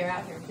biggest player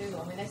out here,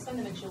 Google. I mean, they spend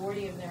the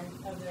majority of their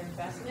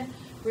investment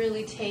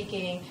really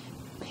taking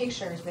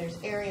pictures. There's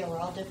aerial or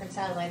all different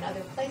satellite and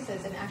other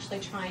places, and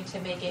actually trying to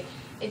make it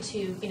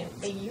into, you know,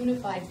 a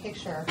unified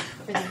picture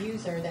for the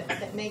user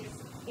that makes,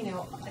 you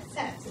know, a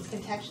sense. It's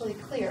contextually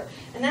clear,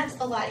 and that's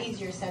a lot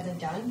easier said than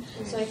done.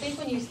 So I think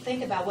when you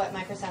think about what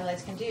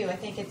microsatellites can do, I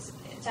think it's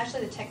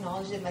actually the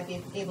technology that might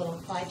be able to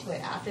apply to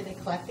it after they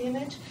collect the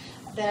image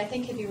that I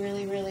think could be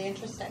really, really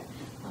interesting.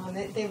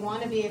 They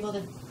want to be able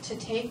to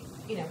take,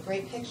 you know,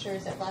 great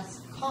pictures at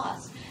less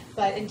cost,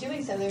 but in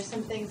doing so, there's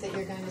some things that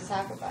you're going to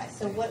sacrifice.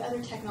 So what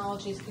other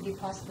technologies could you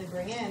possibly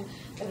bring in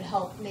that would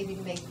help maybe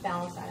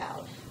balance that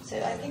out? So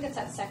I think it's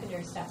that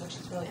secondary step, which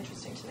is really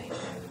interesting to me.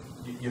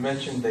 You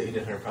mentioned the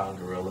 800-pound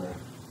gorilla,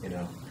 you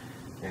know,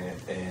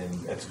 and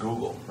that's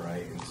Google,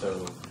 right? And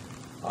so,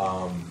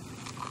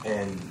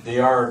 and they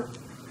are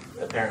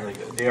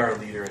apparently a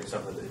leader in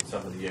some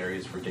of the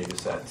areas for data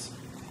sets.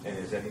 And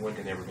is anyone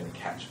ever going to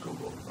catch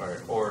Google,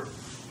 or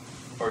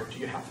do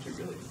you have to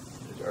really?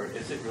 Or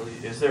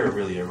is there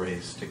really a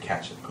race to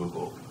catch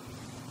Google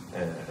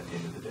at the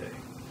end of the day?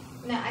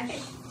 No, I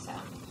think so.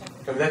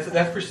 I mean,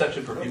 that's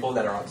perception for people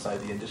that are outside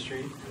the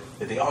industry.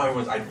 They think, oh,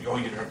 you're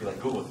going to be like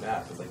Google with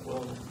maps. It's like,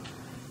 well,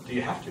 do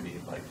you have to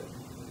be like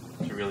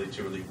them to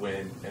really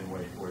win and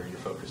where you're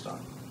focused on?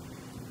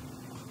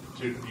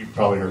 You've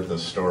probably heard the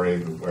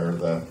story where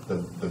the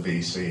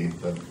VC,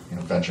 the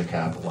venture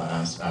capital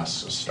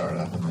asks a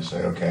startup, and they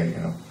say, okay, you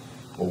know,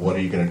 well, what are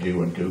you going to do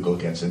when Google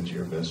gets into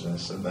your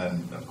business? And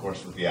then, of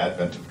course, with the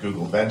advent of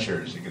Google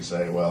Ventures, you could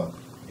say, well,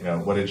 you know,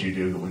 what did you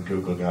do when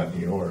Google got into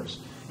yours?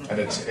 And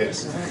it's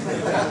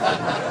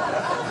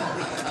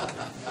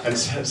and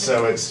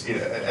so it's, you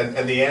know,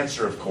 and the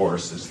answer, of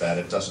course, is that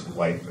it doesn't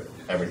wipe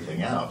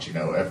everything out. You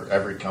know,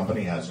 every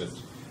company has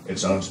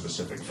its own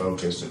specific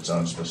focus, its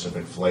own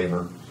specific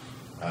flavor.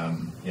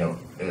 You know,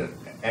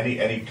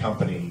 any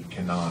company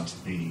cannot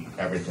be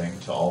everything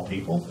to all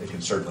people. It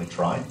can certainly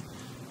try,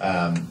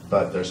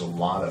 but there's a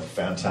lot of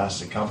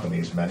fantastic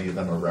companies. Many of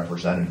them are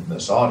represented in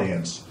this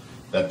audience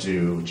that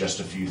do just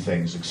a few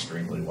things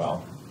extremely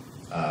well,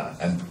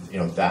 and you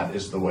know, that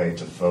is the way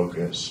to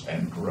focus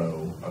and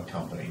grow a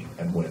company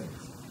and win.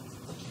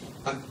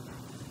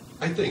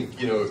 I think,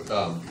 you know,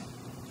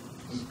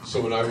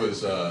 so when I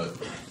was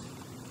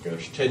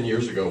 10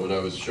 years ago, when I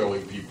was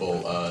showing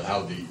people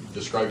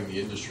describing the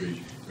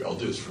industry, I'll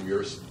do this from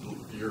your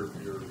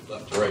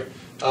left to right.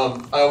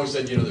 I always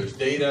said, you know, there's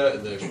data,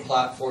 and there's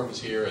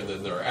platforms here, and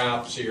then there are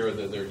apps here, and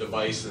then there are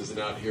devices, and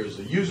out here is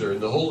the user.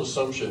 And the whole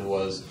assumption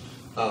was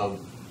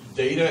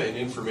data and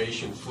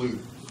information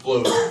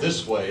flowed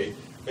this way,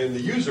 and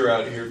the user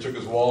out here took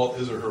his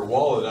or her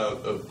wallet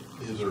out of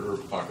his or her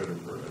pocket,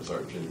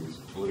 sorry, Jenny was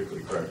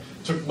politically correct,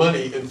 took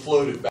money and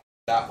floated back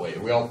that way,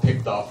 and we all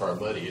picked off our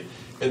money.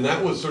 And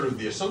that was sort of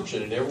the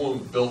assumption, and everyone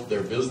built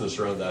their business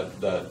around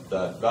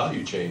that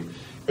value chain.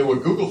 And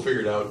what Google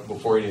figured out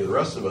before any of the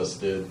rest of us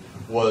did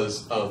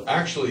was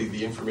actually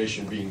the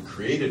information being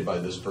created by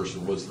this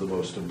person was the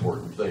most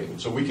important thing. And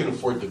so we can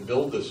afford to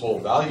build this whole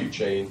value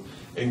chain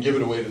and give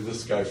it away to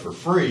this guy for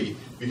free,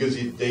 because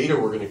the data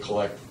we're going to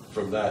collect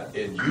from that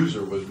end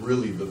user was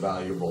really the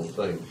valuable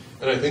thing.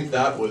 And I think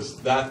that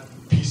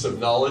piece of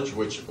knowledge,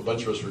 which a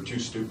bunch of us were too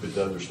stupid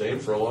to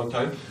understand for a long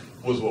time,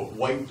 was what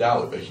wiped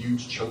out a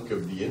huge chunk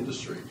of the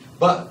industry.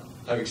 But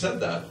Having said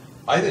that,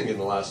 I think in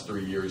the last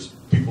 3 years,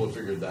 people have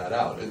figured that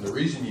out. And the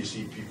reason you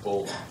see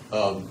people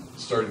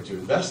starting to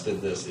invest in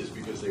this is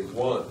because they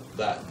want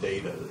that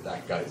data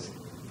that guy's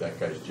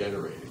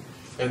generating.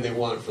 And they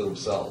want it for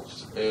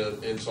themselves.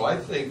 And so I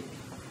think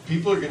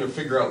people are going to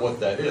figure out what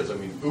that is. I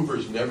mean,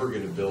 Uber's never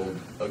going to build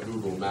a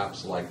Google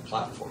Maps-like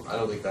platform. I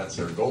don't think that's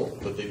their goal.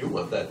 But they do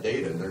want that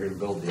data, and they're going to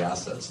build the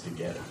assets to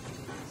get it.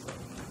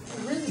 It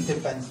really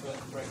depends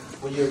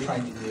what you're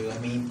trying to do. I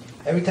mean,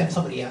 every time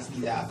somebody asks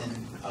me that,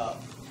 then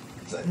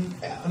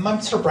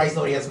I'm surprised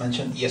nobody has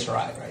mentioned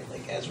ESRI, right?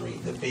 Like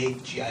Esri, the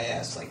big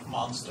GIS like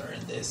monster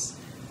in this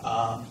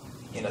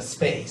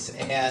space.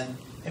 And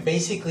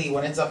basically,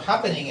 what ends up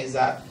happening is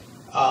that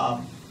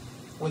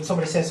when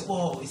somebody says,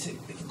 "Well,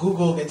 if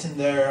Google gets in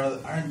there,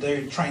 aren't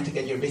they trying to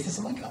get your business?"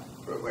 I'm like,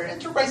 we're an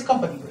enterprise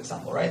company, for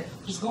example, right?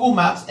 There's Google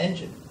Maps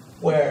engine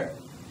where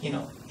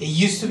it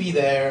used to be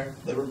there.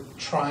 They were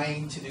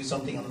trying to do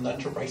something on the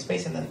enterprise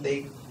space, and then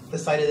they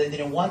decided they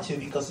didn't want to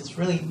because it's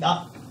really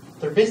not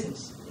their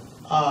business.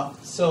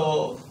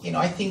 So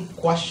I think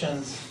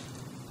questions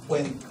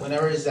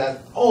whenever is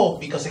that,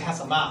 because it has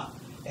a map,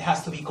 it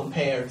has to be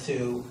compared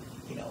to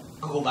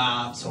Google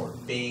Maps or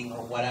Bing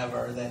or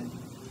whatever, then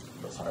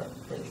those are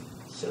really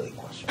silly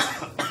questions.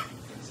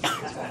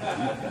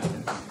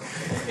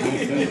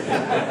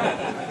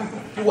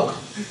 You're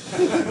welcome.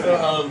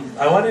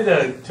 I wanted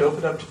to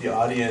open up to the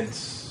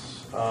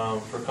audience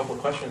for a couple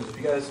of questions. If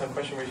you guys have a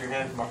question, raise your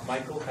hand.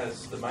 Michael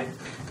has the mic.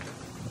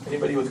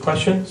 Anybody with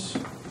questions?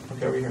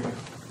 Okay, over here, Michael.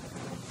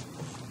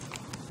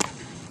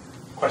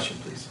 Question,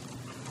 please.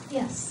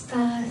 Yes,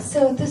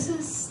 so this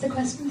is the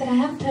question that I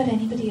haven't heard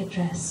anybody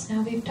address.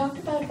 Now, we've talked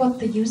about what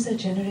the user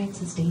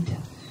generates as data.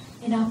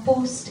 In our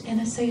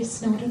post-NSA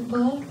Snowden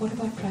world, what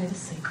about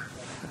privacy?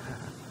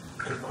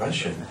 Good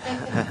question.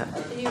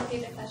 Can you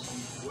repeat the question?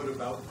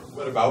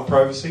 What about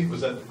privacy? Was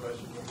that the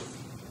question?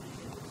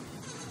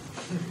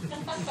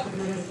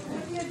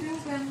 What do you do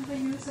when the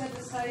user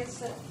decides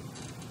that?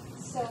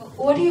 So,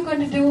 what are you going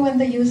to do when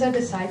the user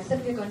decides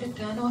that we're going to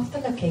turn off the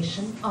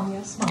location on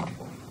your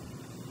smartphone?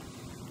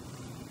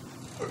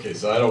 Okay,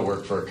 so I don't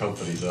work for a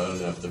company, so I don't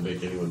have to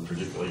make anyone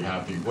particularly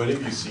happy. When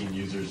have you seen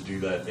users do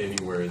that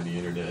anywhere in the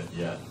internet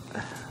yet?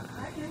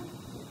 I do.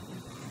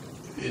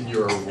 And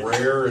you're a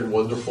rare and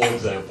wonderful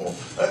example.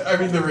 I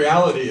mean, the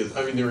reality is,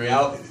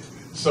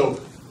 so,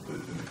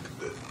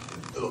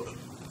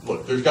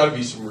 look, there's got to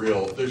be some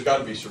real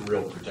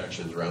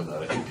protections around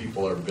that. I think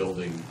people are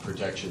building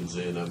protections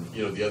in.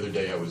 The other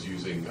day I was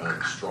using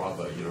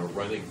Strava, a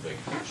running thing.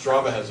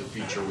 Strava has a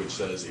feature which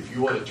says if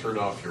you want to turn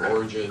off your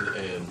origin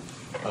and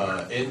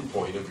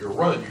endpoint of your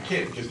run, you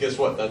can't, because guess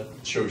what? That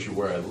shows you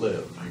where I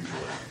live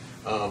usually.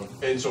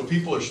 And so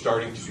people are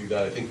starting to do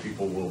that. I think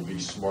people will be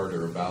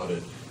smarter about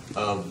it.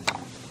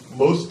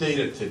 Most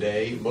data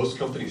today, most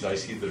companies I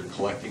see that are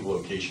collecting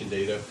location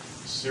data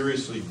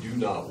seriously do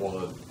not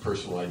want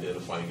personal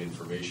identifying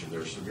information.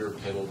 There are severe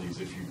penalties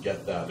if you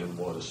get that and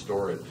want to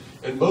store it.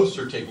 And most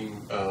are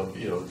taking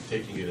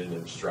it and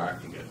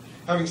abstracting it.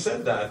 Having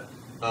said that,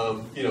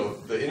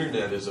 the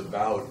internet is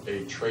about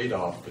a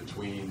trade-off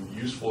between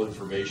useful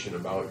information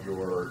about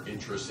your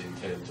interests,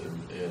 intent,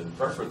 and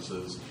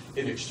preferences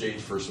in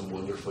exchange for some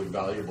wonderfully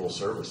valuable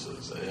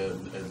services.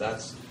 And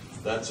that's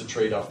a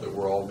trade-off that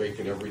we're all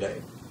making every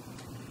day.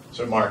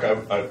 So Marc,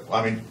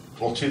 I mean,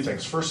 two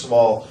things. First of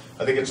all,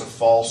 I think it's a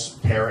false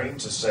pairing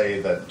to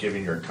say that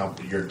giving your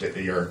company,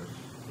 you're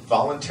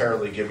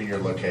voluntarily giving your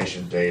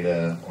location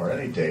data or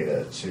any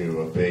data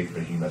to a big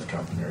behemoth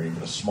company or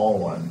even a small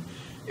one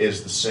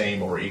is the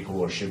same or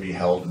equal or should be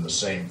held in the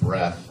same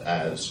breath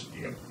as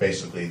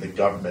basically the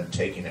government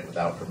taking it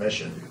without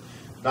permission.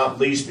 Not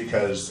least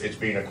because it's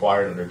being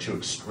acquired under two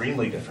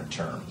extremely different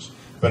terms,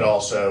 but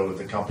also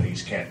the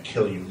companies can't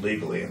kill you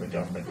legally and the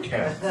government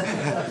can.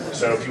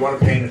 So if you want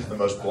to paint it in the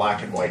most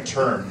black and white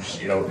terms,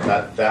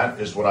 that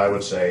is what I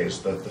would say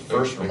is the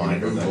first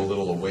reminder. Move a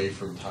little away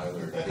from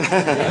Tyler.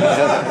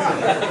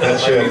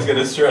 That's it. He's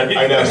gonna strike.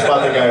 I know,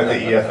 spot the guy with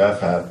the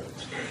EFF hat.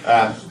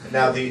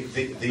 Now the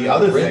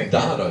other thing. Red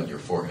dot on your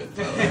forehead.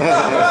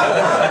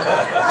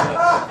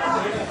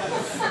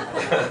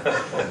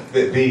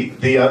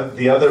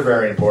 The other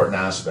very important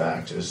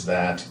aspect is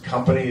that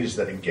companies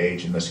that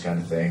engage in this kind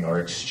of thing are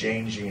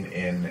exchanging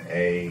and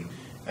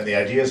the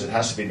idea is it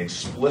has to be an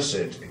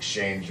explicit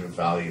exchange of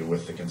value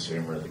with the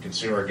consumer. The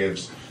consumer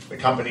gives the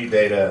company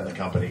data and the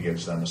company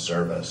gives them a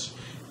service.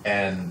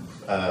 And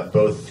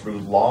both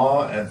through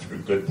law and through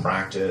good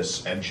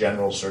practice and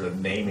general sort of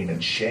naming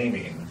and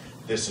shaming,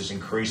 this is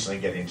increasingly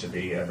getting to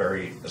be a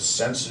very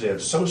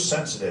sensitive, so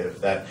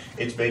sensitive that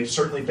it's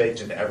certainly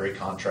baked into every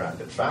contract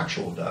that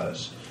Factual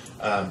does.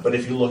 But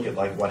if you look at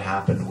like what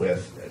happened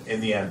with, in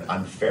the end,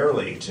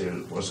 unfairly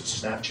to, was it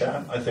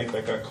Snapchat, I think,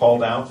 that got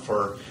called out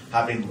for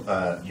having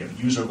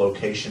user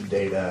location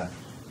data.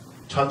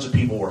 Tons of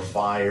people were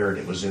fired.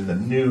 It was in the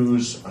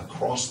news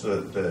across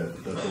the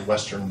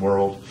Western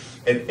world.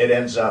 It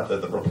ends up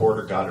that the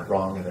reporter got it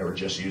wrong and they were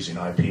just using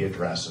IP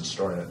address and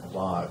storing it in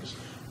logs.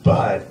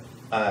 But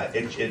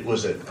it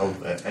was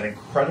an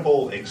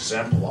incredible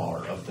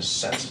exemplar of the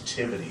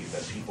sensitivity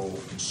that people,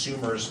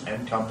 consumers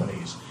and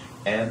companies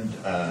and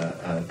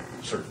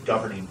sort of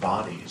governing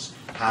bodies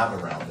have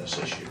around this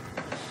issue.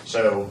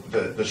 So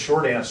the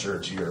short answer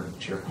to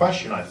your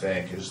question, I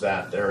think, is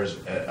that there is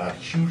a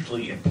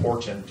hugely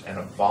important and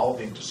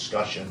evolving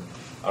discussion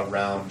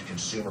around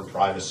consumer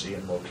privacy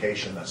and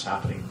location that's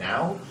happening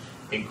now.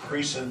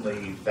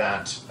 Increasingly,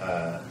 that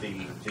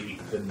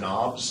the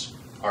knobs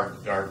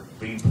are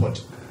being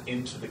put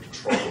into the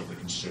control of the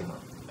consumer,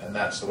 and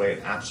that's the way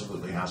it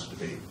absolutely has to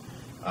be.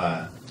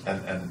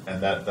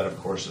 And that of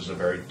course is a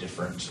very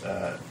different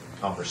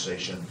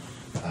conversation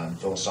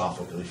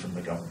philosophically from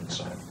the government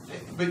side.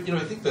 But I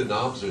think the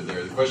knobs are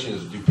there. The question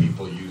is, do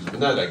people use them?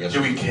 And that, I guess.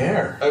 Do we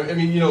care? I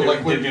mean,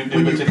 like when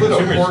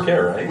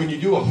you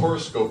do a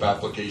horoscope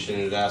application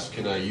and it asks,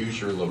 "Can I use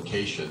your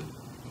location?"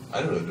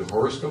 I don't know. Do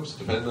horoscopes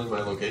depend on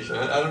my location?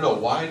 I don't know.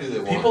 Why do they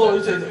want people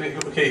always say,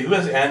 okay, who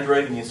has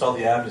Android and you install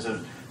the app and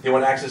says they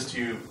want access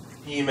to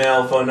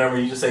email, phone number?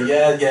 You just say,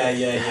 yeah,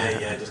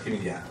 just give me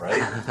the app,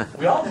 right?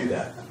 We all do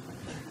that.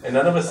 And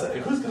none of us,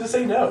 who's going to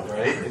say no,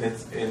 right? And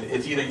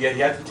it's either you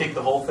have to take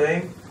the whole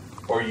thing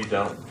or you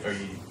don't, or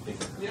you think.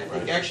 Yeah, I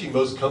think actually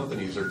most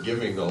companies are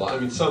giving a lot. I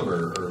mean, some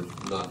are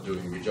not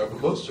doing a good job,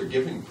 but most are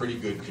giving pretty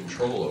good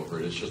control over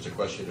it. It's just a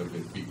question of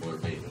if people are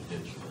paying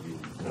attention.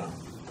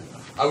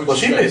 I mean, well,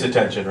 she pays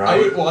attention,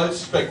 right? I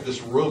suspect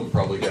this room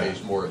probably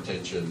pays more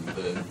attention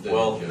than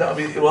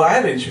I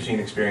had an interesting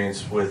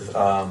experience with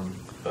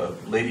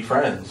lady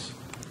friends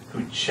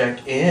who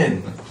check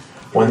in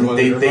when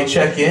they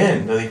check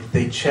in.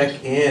 They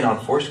check in on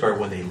Foursquare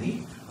when they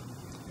leave.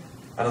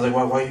 And I was like,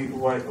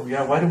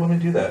 why do women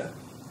do that?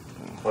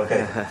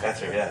 Okay, that's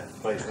her. Yeah.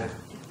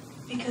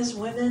 Because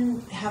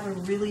women have a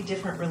really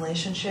different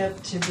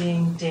relationship to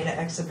being data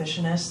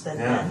exhibitionists than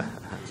men.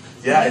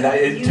 Yeah,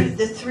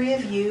 the three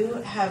of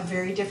you have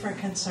very different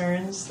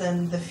concerns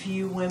than the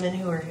few women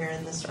who are here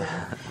in this room,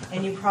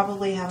 and you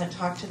probably haven't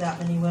talked to that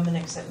many women,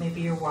 except maybe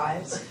your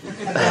wives,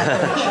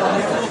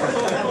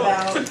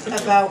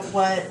 about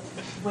what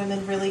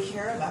women really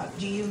care about.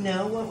 Do you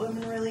know what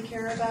women really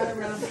care about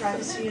around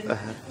privacy and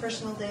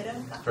personal data?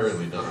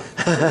 Apparently not.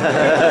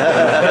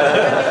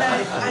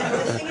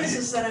 The thing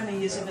is that I'm a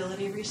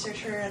usability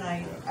researcher, and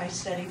I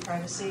study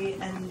privacy,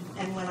 and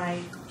when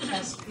I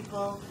test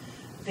people,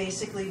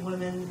 basically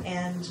women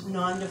and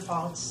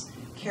non-defaults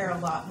care a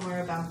lot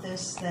more about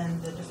this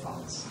than the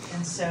defaults.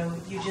 And so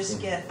you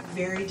just get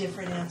very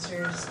different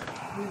answers.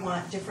 We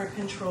want different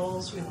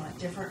controls, we want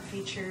different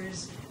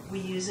features, we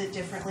use it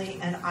differently,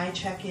 and I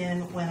check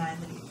in when I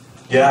leave.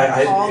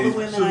 Yeah, all the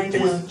women I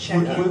know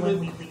check in when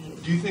we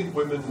leave. Do you think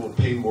women will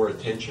pay more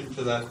attention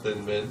to that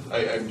than men?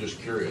 I'm just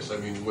curious. I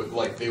mean,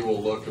 like they will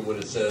look, and when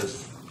it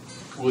says,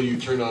 will you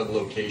turn on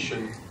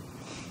location,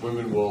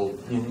 women will...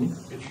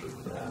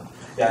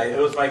 Yeah, it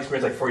was my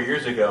experience like 4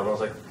 years ago, and I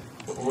was like,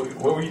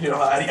 what were you doing?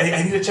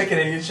 I need to check in,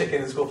 in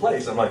a school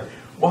place. I'm like,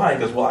 why?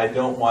 Because, I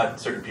don't want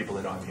certain people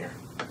to know I'm here.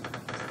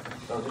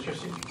 That was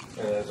interesting.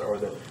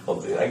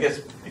 I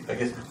guess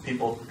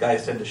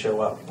guys tend to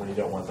show up when you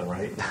don't want them,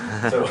 right?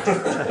 So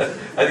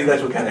I think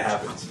that's what kind of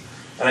happens.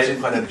 And I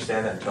didn't quite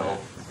understand that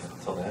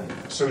until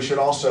then. So we should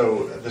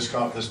also, this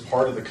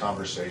part of the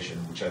conversation,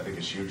 which I think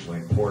is hugely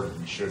important,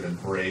 we should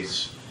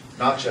embrace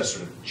not just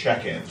sort of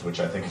check-ins, which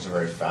I think is a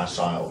very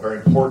facile, very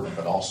important,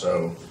 but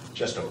also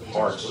just a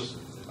part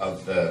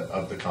of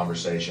the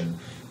conversation.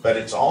 But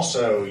it's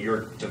also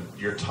your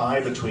tie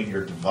between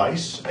your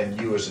device and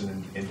you as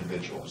an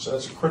individual. So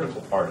that's a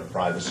critical part of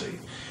privacy.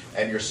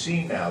 And you're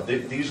seeing now,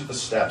 these are the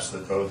steps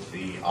that both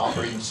the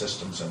operating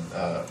systems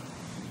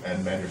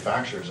and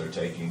manufacturers are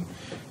taking,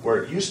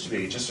 where it used to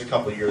be just a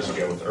couple of years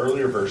ago with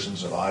earlier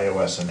versions of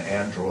iOS and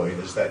Android,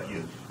 is that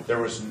there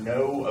was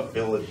no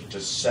ability to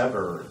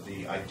sever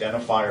the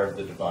identifier of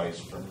the device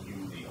from you,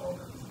 the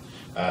owner.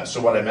 So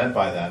what I meant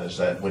by that is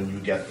that when you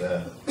get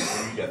the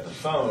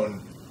phone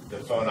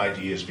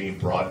ID is being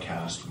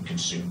broadcast and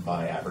consumed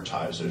by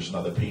advertisers and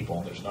other people,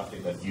 and there's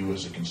nothing that you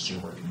as a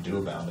consumer can do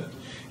about it.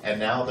 And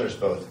now there's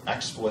both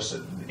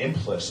explicit and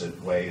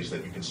implicit ways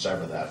that you can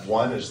sever that.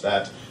 One is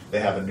that they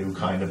have a new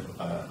kind of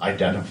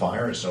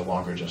identifier. It's no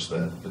longer just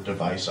the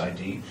device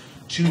ID.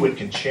 Two, it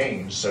can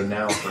change. So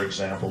now, for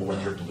example,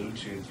 when your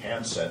Bluetooth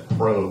handset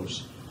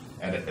probes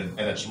and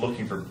it's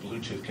looking for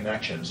Bluetooth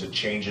connections, it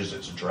changes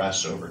its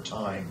address over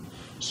time.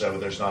 So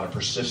there's not a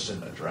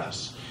persistent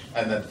address.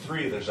 And then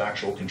three, there's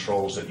actual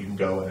controls that you can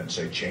go in and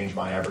say, change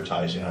my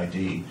advertising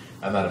ID,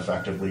 and that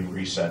effectively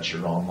resets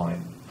your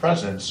online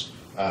presence,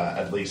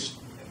 at least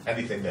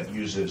anything that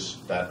uses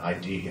that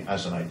ID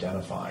as an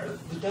identifier.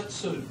 But that's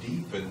so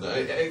deep, and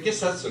I guess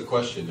that's the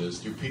question: is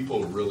do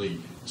people really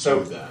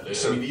do that?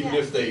 I mean, even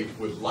if they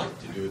would like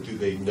to do it, do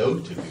they know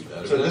to do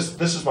that? So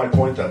this is my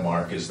point, though,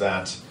 Mark, is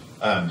that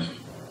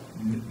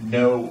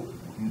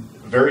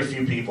very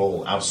few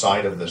people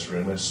outside of this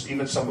room, and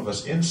even some of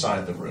us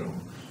inside the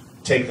room,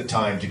 take the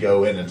time to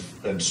go in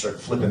and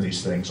start flipping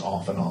these things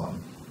off and on.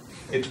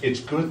 It's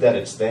good that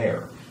it's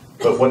there,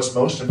 But what's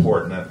most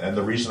important, and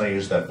the reason I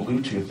use that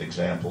Bluetooth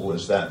example,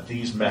 is that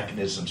these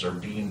mechanisms are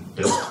being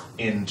built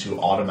in to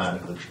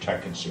automatically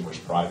protect consumers'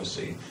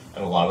 privacy,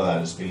 and a lot of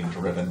that is being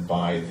driven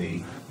by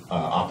the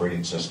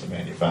operating system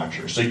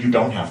manufacturer. So you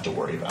don't have to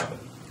worry about it.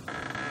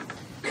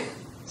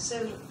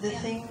 So the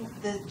thing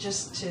that,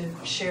 just to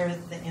share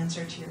the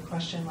answer to your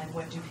question, like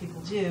what do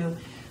people do,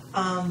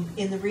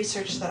 in the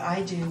research that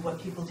I do,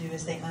 what people do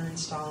is they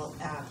uninstall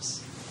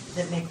apps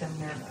that make them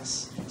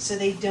nervous. So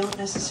they don't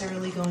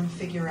necessarily go and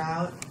figure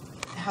out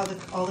how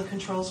all the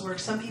controls work.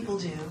 Some people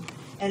do,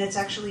 and it's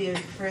actually a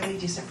fairly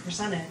decent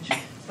percentage,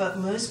 but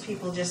most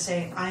people just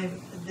say,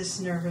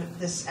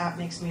 this app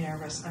makes me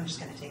nervous, I'm just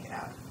going to take it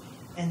out.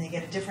 And they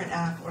get a different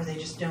app, or they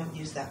just don't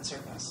use that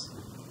service.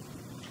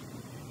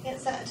 Yeah,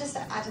 so just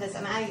to add to this,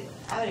 I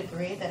would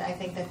agree that I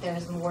think that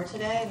there's more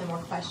today and there are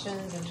more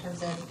questions in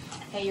terms of,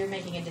 hey, you're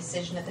making a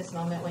decision at this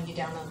moment when you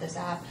download this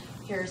app,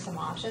 here are some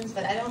options,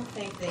 but I don't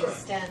think the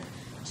extent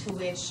to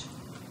which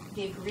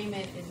the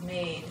agreement is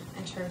made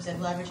in terms of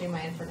leveraging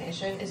my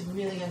information is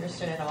really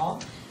understood at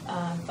all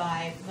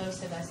by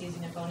most of us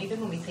using a phone. Even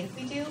when we think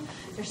we do,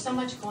 there's so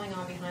much going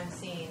on behind the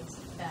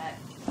scenes that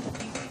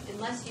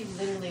unless you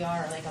literally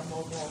are like a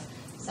mobile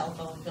cell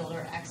phone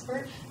builder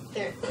expert,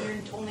 you're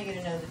only going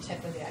to know the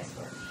tip of the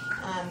iceberg.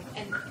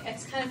 And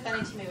it's kind of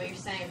funny to me what you're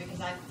saying,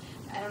 because I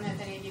don't know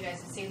if any of you guys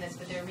have seen this,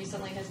 but there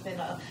recently has been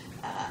a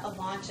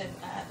launch of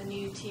the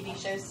new TV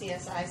show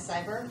CSI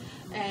Cyber,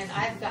 and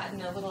I've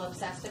gotten a little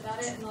obsessed about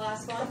it in the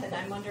last month, and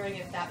I'm wondering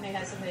if that may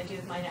have something to do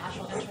with my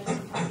national interest in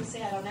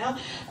privacy. I don't know,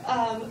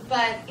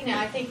 but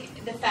I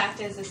think the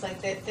fact is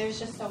like that there's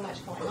just so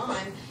much going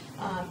on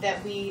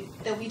that we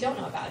don't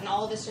know about, and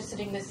all of us just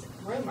sitting in this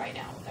room right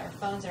now with our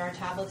phones and our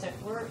tablets, that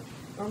we're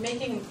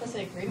making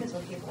implicit agreements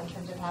with people in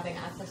terms of having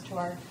access to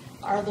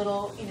our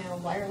little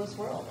wireless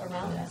world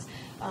around us.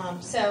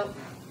 So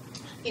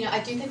I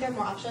do think there are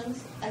more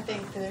options. I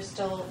think there's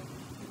still,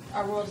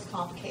 our world is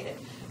complicated,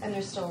 and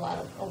there's still a lot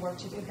of work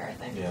to do here, I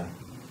think. Yeah,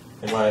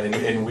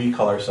 and we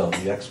call ourselves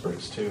the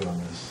experts too on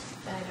this.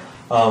 I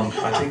know.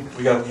 I think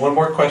we got one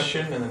more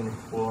question, and then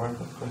we'll wrap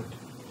up. Go ahead.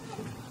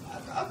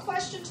 A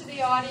question to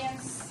the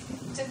audience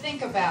to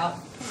think about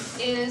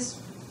is,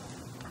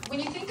 when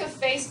you think of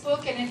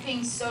Facebook and it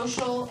being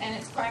social and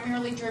it's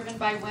primarily driven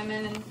by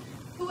women, and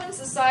who in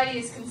society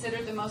is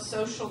considered the most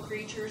social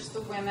creatures?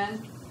 The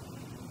women.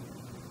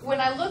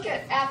 When I look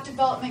at app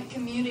development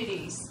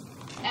communities,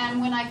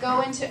 and when I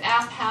go into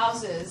app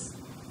houses,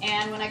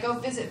 and when I go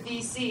visit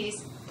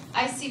VCs,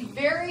 I see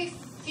very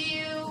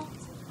few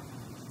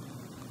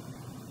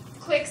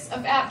clicks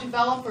of app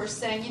developers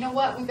saying, you know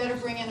what, we better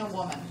bring in a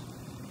woman.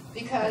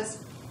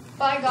 Because,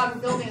 by God,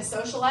 we're building a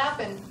social app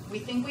and we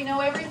think we know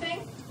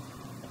everything.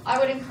 I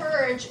would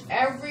encourage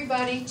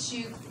everybody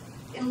to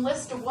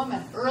enlist a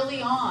woman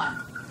early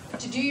on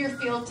to do your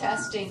field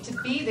testing, to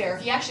be there.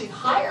 If you actually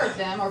hired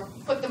them or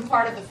put them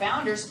part of the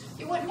founders,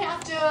 you wouldn't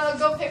have to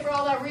go pay for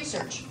all that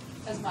research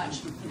as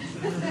much.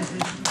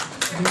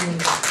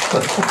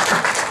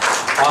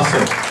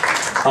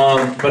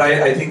 Awesome. But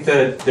I think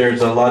that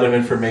there's a lot of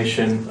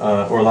information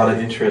or a lot of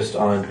interest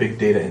on big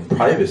data and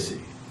privacy,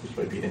 which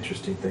might be an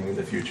interesting thing in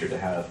the future to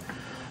have.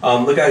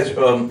 Look, guys,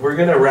 we're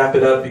going to wrap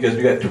it up because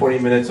we got 20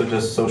 minutes of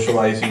just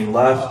socializing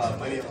left.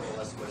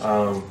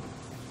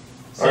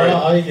 So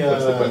I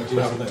do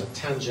have a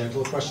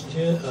tangential question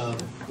here.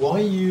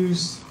 Why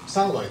use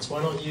satellites?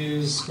 Why not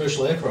use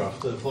commercial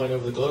aircraft that are flying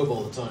over the globe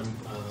all the time?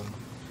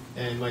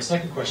 And my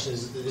second question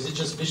is it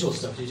just visual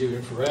stuff? Do you do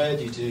infrared?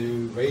 Do you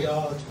do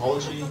radar,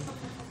 topology,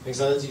 things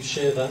like that? Do you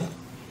share that?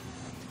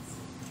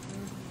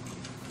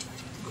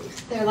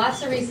 There are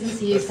lots of reasons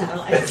to use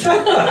satellites.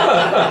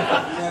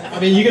 I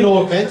mean, you can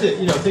augment it.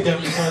 Think how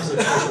many times a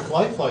commercial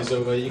flight flies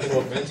over. You can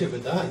augment it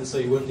with that, and so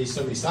you wouldn't need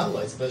so many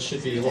satellites. That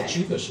should be a lot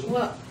cheaper, shouldn't it?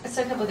 Well,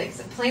 so a couple of things.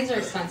 Planes are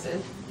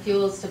expensive.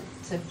 Fuels to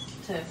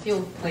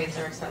fuel planes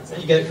are expensive.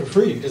 You get it for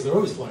free because they're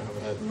always flying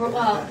overhead.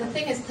 Well, the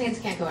thing is, planes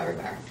can't go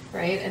everywhere,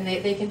 right? And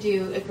they can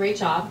do a great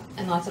job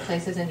in lots of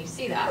places, and you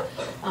see that.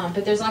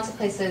 But there's lots of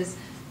places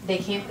they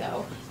can't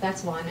go.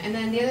 That's one. And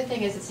then the other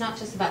thing is, it's not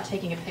just about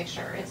taking a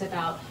picture. It's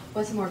about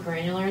what's more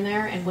granular in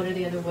there, and what are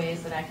the other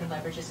ways that I can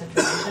leverage this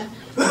information.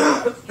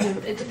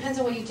 It depends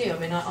on what you do. I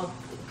mean, not all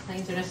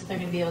planes are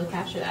necessarily going to be able to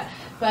capture that.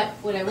 But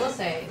what I will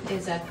say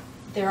is that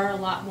there are a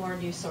lot more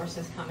new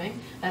sources coming.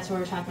 That's where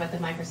we're talking about the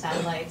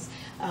microsatellites,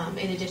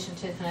 in addition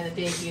to kind of the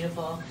big,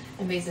 beautiful,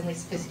 amazingly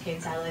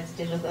sophisticated satellites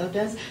DigitalGlobe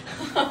does.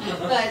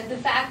 But the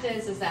fact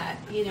is that,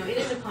 it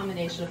is a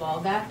combination of all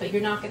of that, but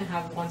you're not going to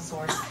have one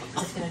source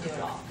that's going to do it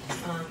all.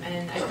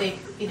 And I think,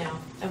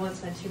 I won't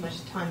spend too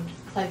much time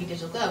plugging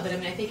DigitalGlobe, but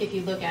I think if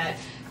you look at,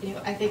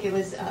 I think it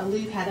was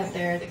Luke had up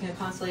there the kind of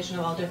constellation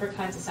of all different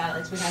kinds of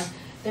satellites we have.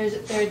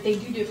 They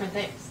do different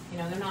things.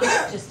 They're not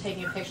just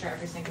taking a picture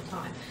every single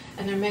time.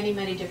 And there are many,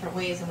 many different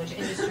ways in which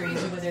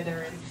industries, whether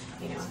they're in,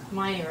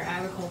 mining or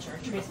agriculture,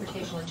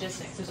 transportation,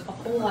 logistics, there's a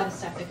whole lot of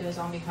stuff that goes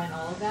on behind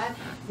all of that,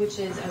 which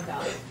is of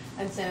value.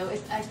 And so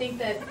I think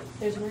that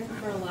there's room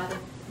for a lot of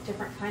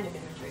different kind of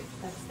imagery.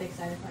 That's the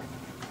exciting part.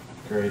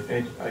 Great.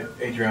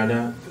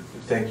 Adriana,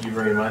 thank you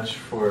very much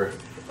for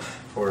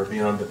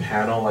being on the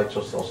panel,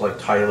 also like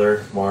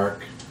Tyler,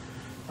 Marc,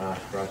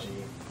 Ragi,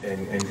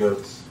 and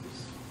Goetz.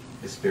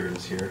 His spirit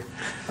is here.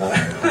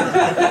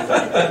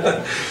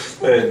 And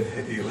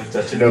he left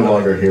us no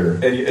longer here.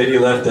 And you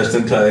left us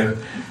in time.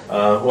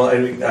 Well,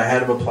 and I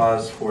had an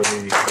applause for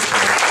the.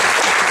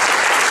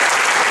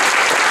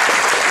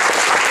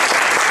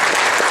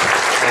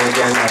 And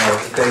again,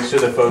 thanks to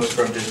the folks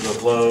from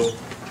DigitalGlobe,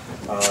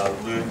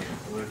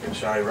 Luke and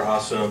Shay were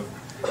awesome.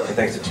 And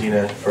thanks to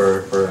Tina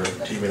for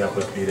teaming up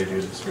with me to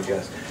do this for you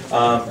guys.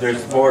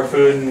 There's more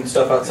food and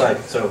stuff outside,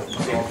 so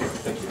see you.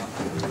 Thank you.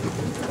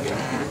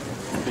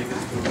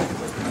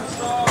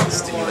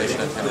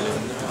 Stimulation of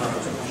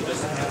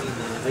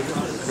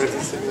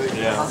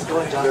yeah. How's it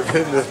going, John? They've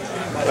been the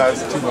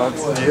last 2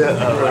 months.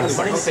 Yeah.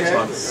 6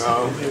 months.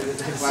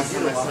 Last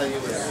time I saw you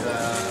was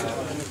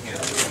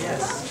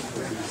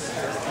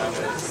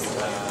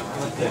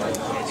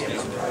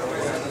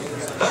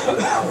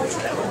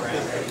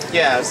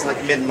yeah, it was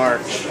like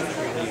mid-March.